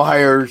Michael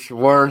Myers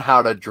learn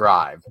how to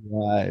drive?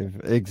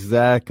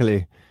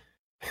 Exactly.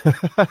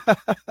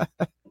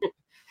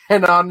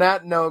 And on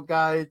that note,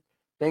 guys,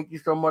 thank you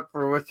so much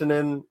for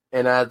listening.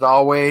 And as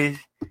always,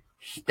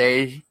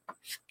 stay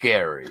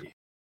scary.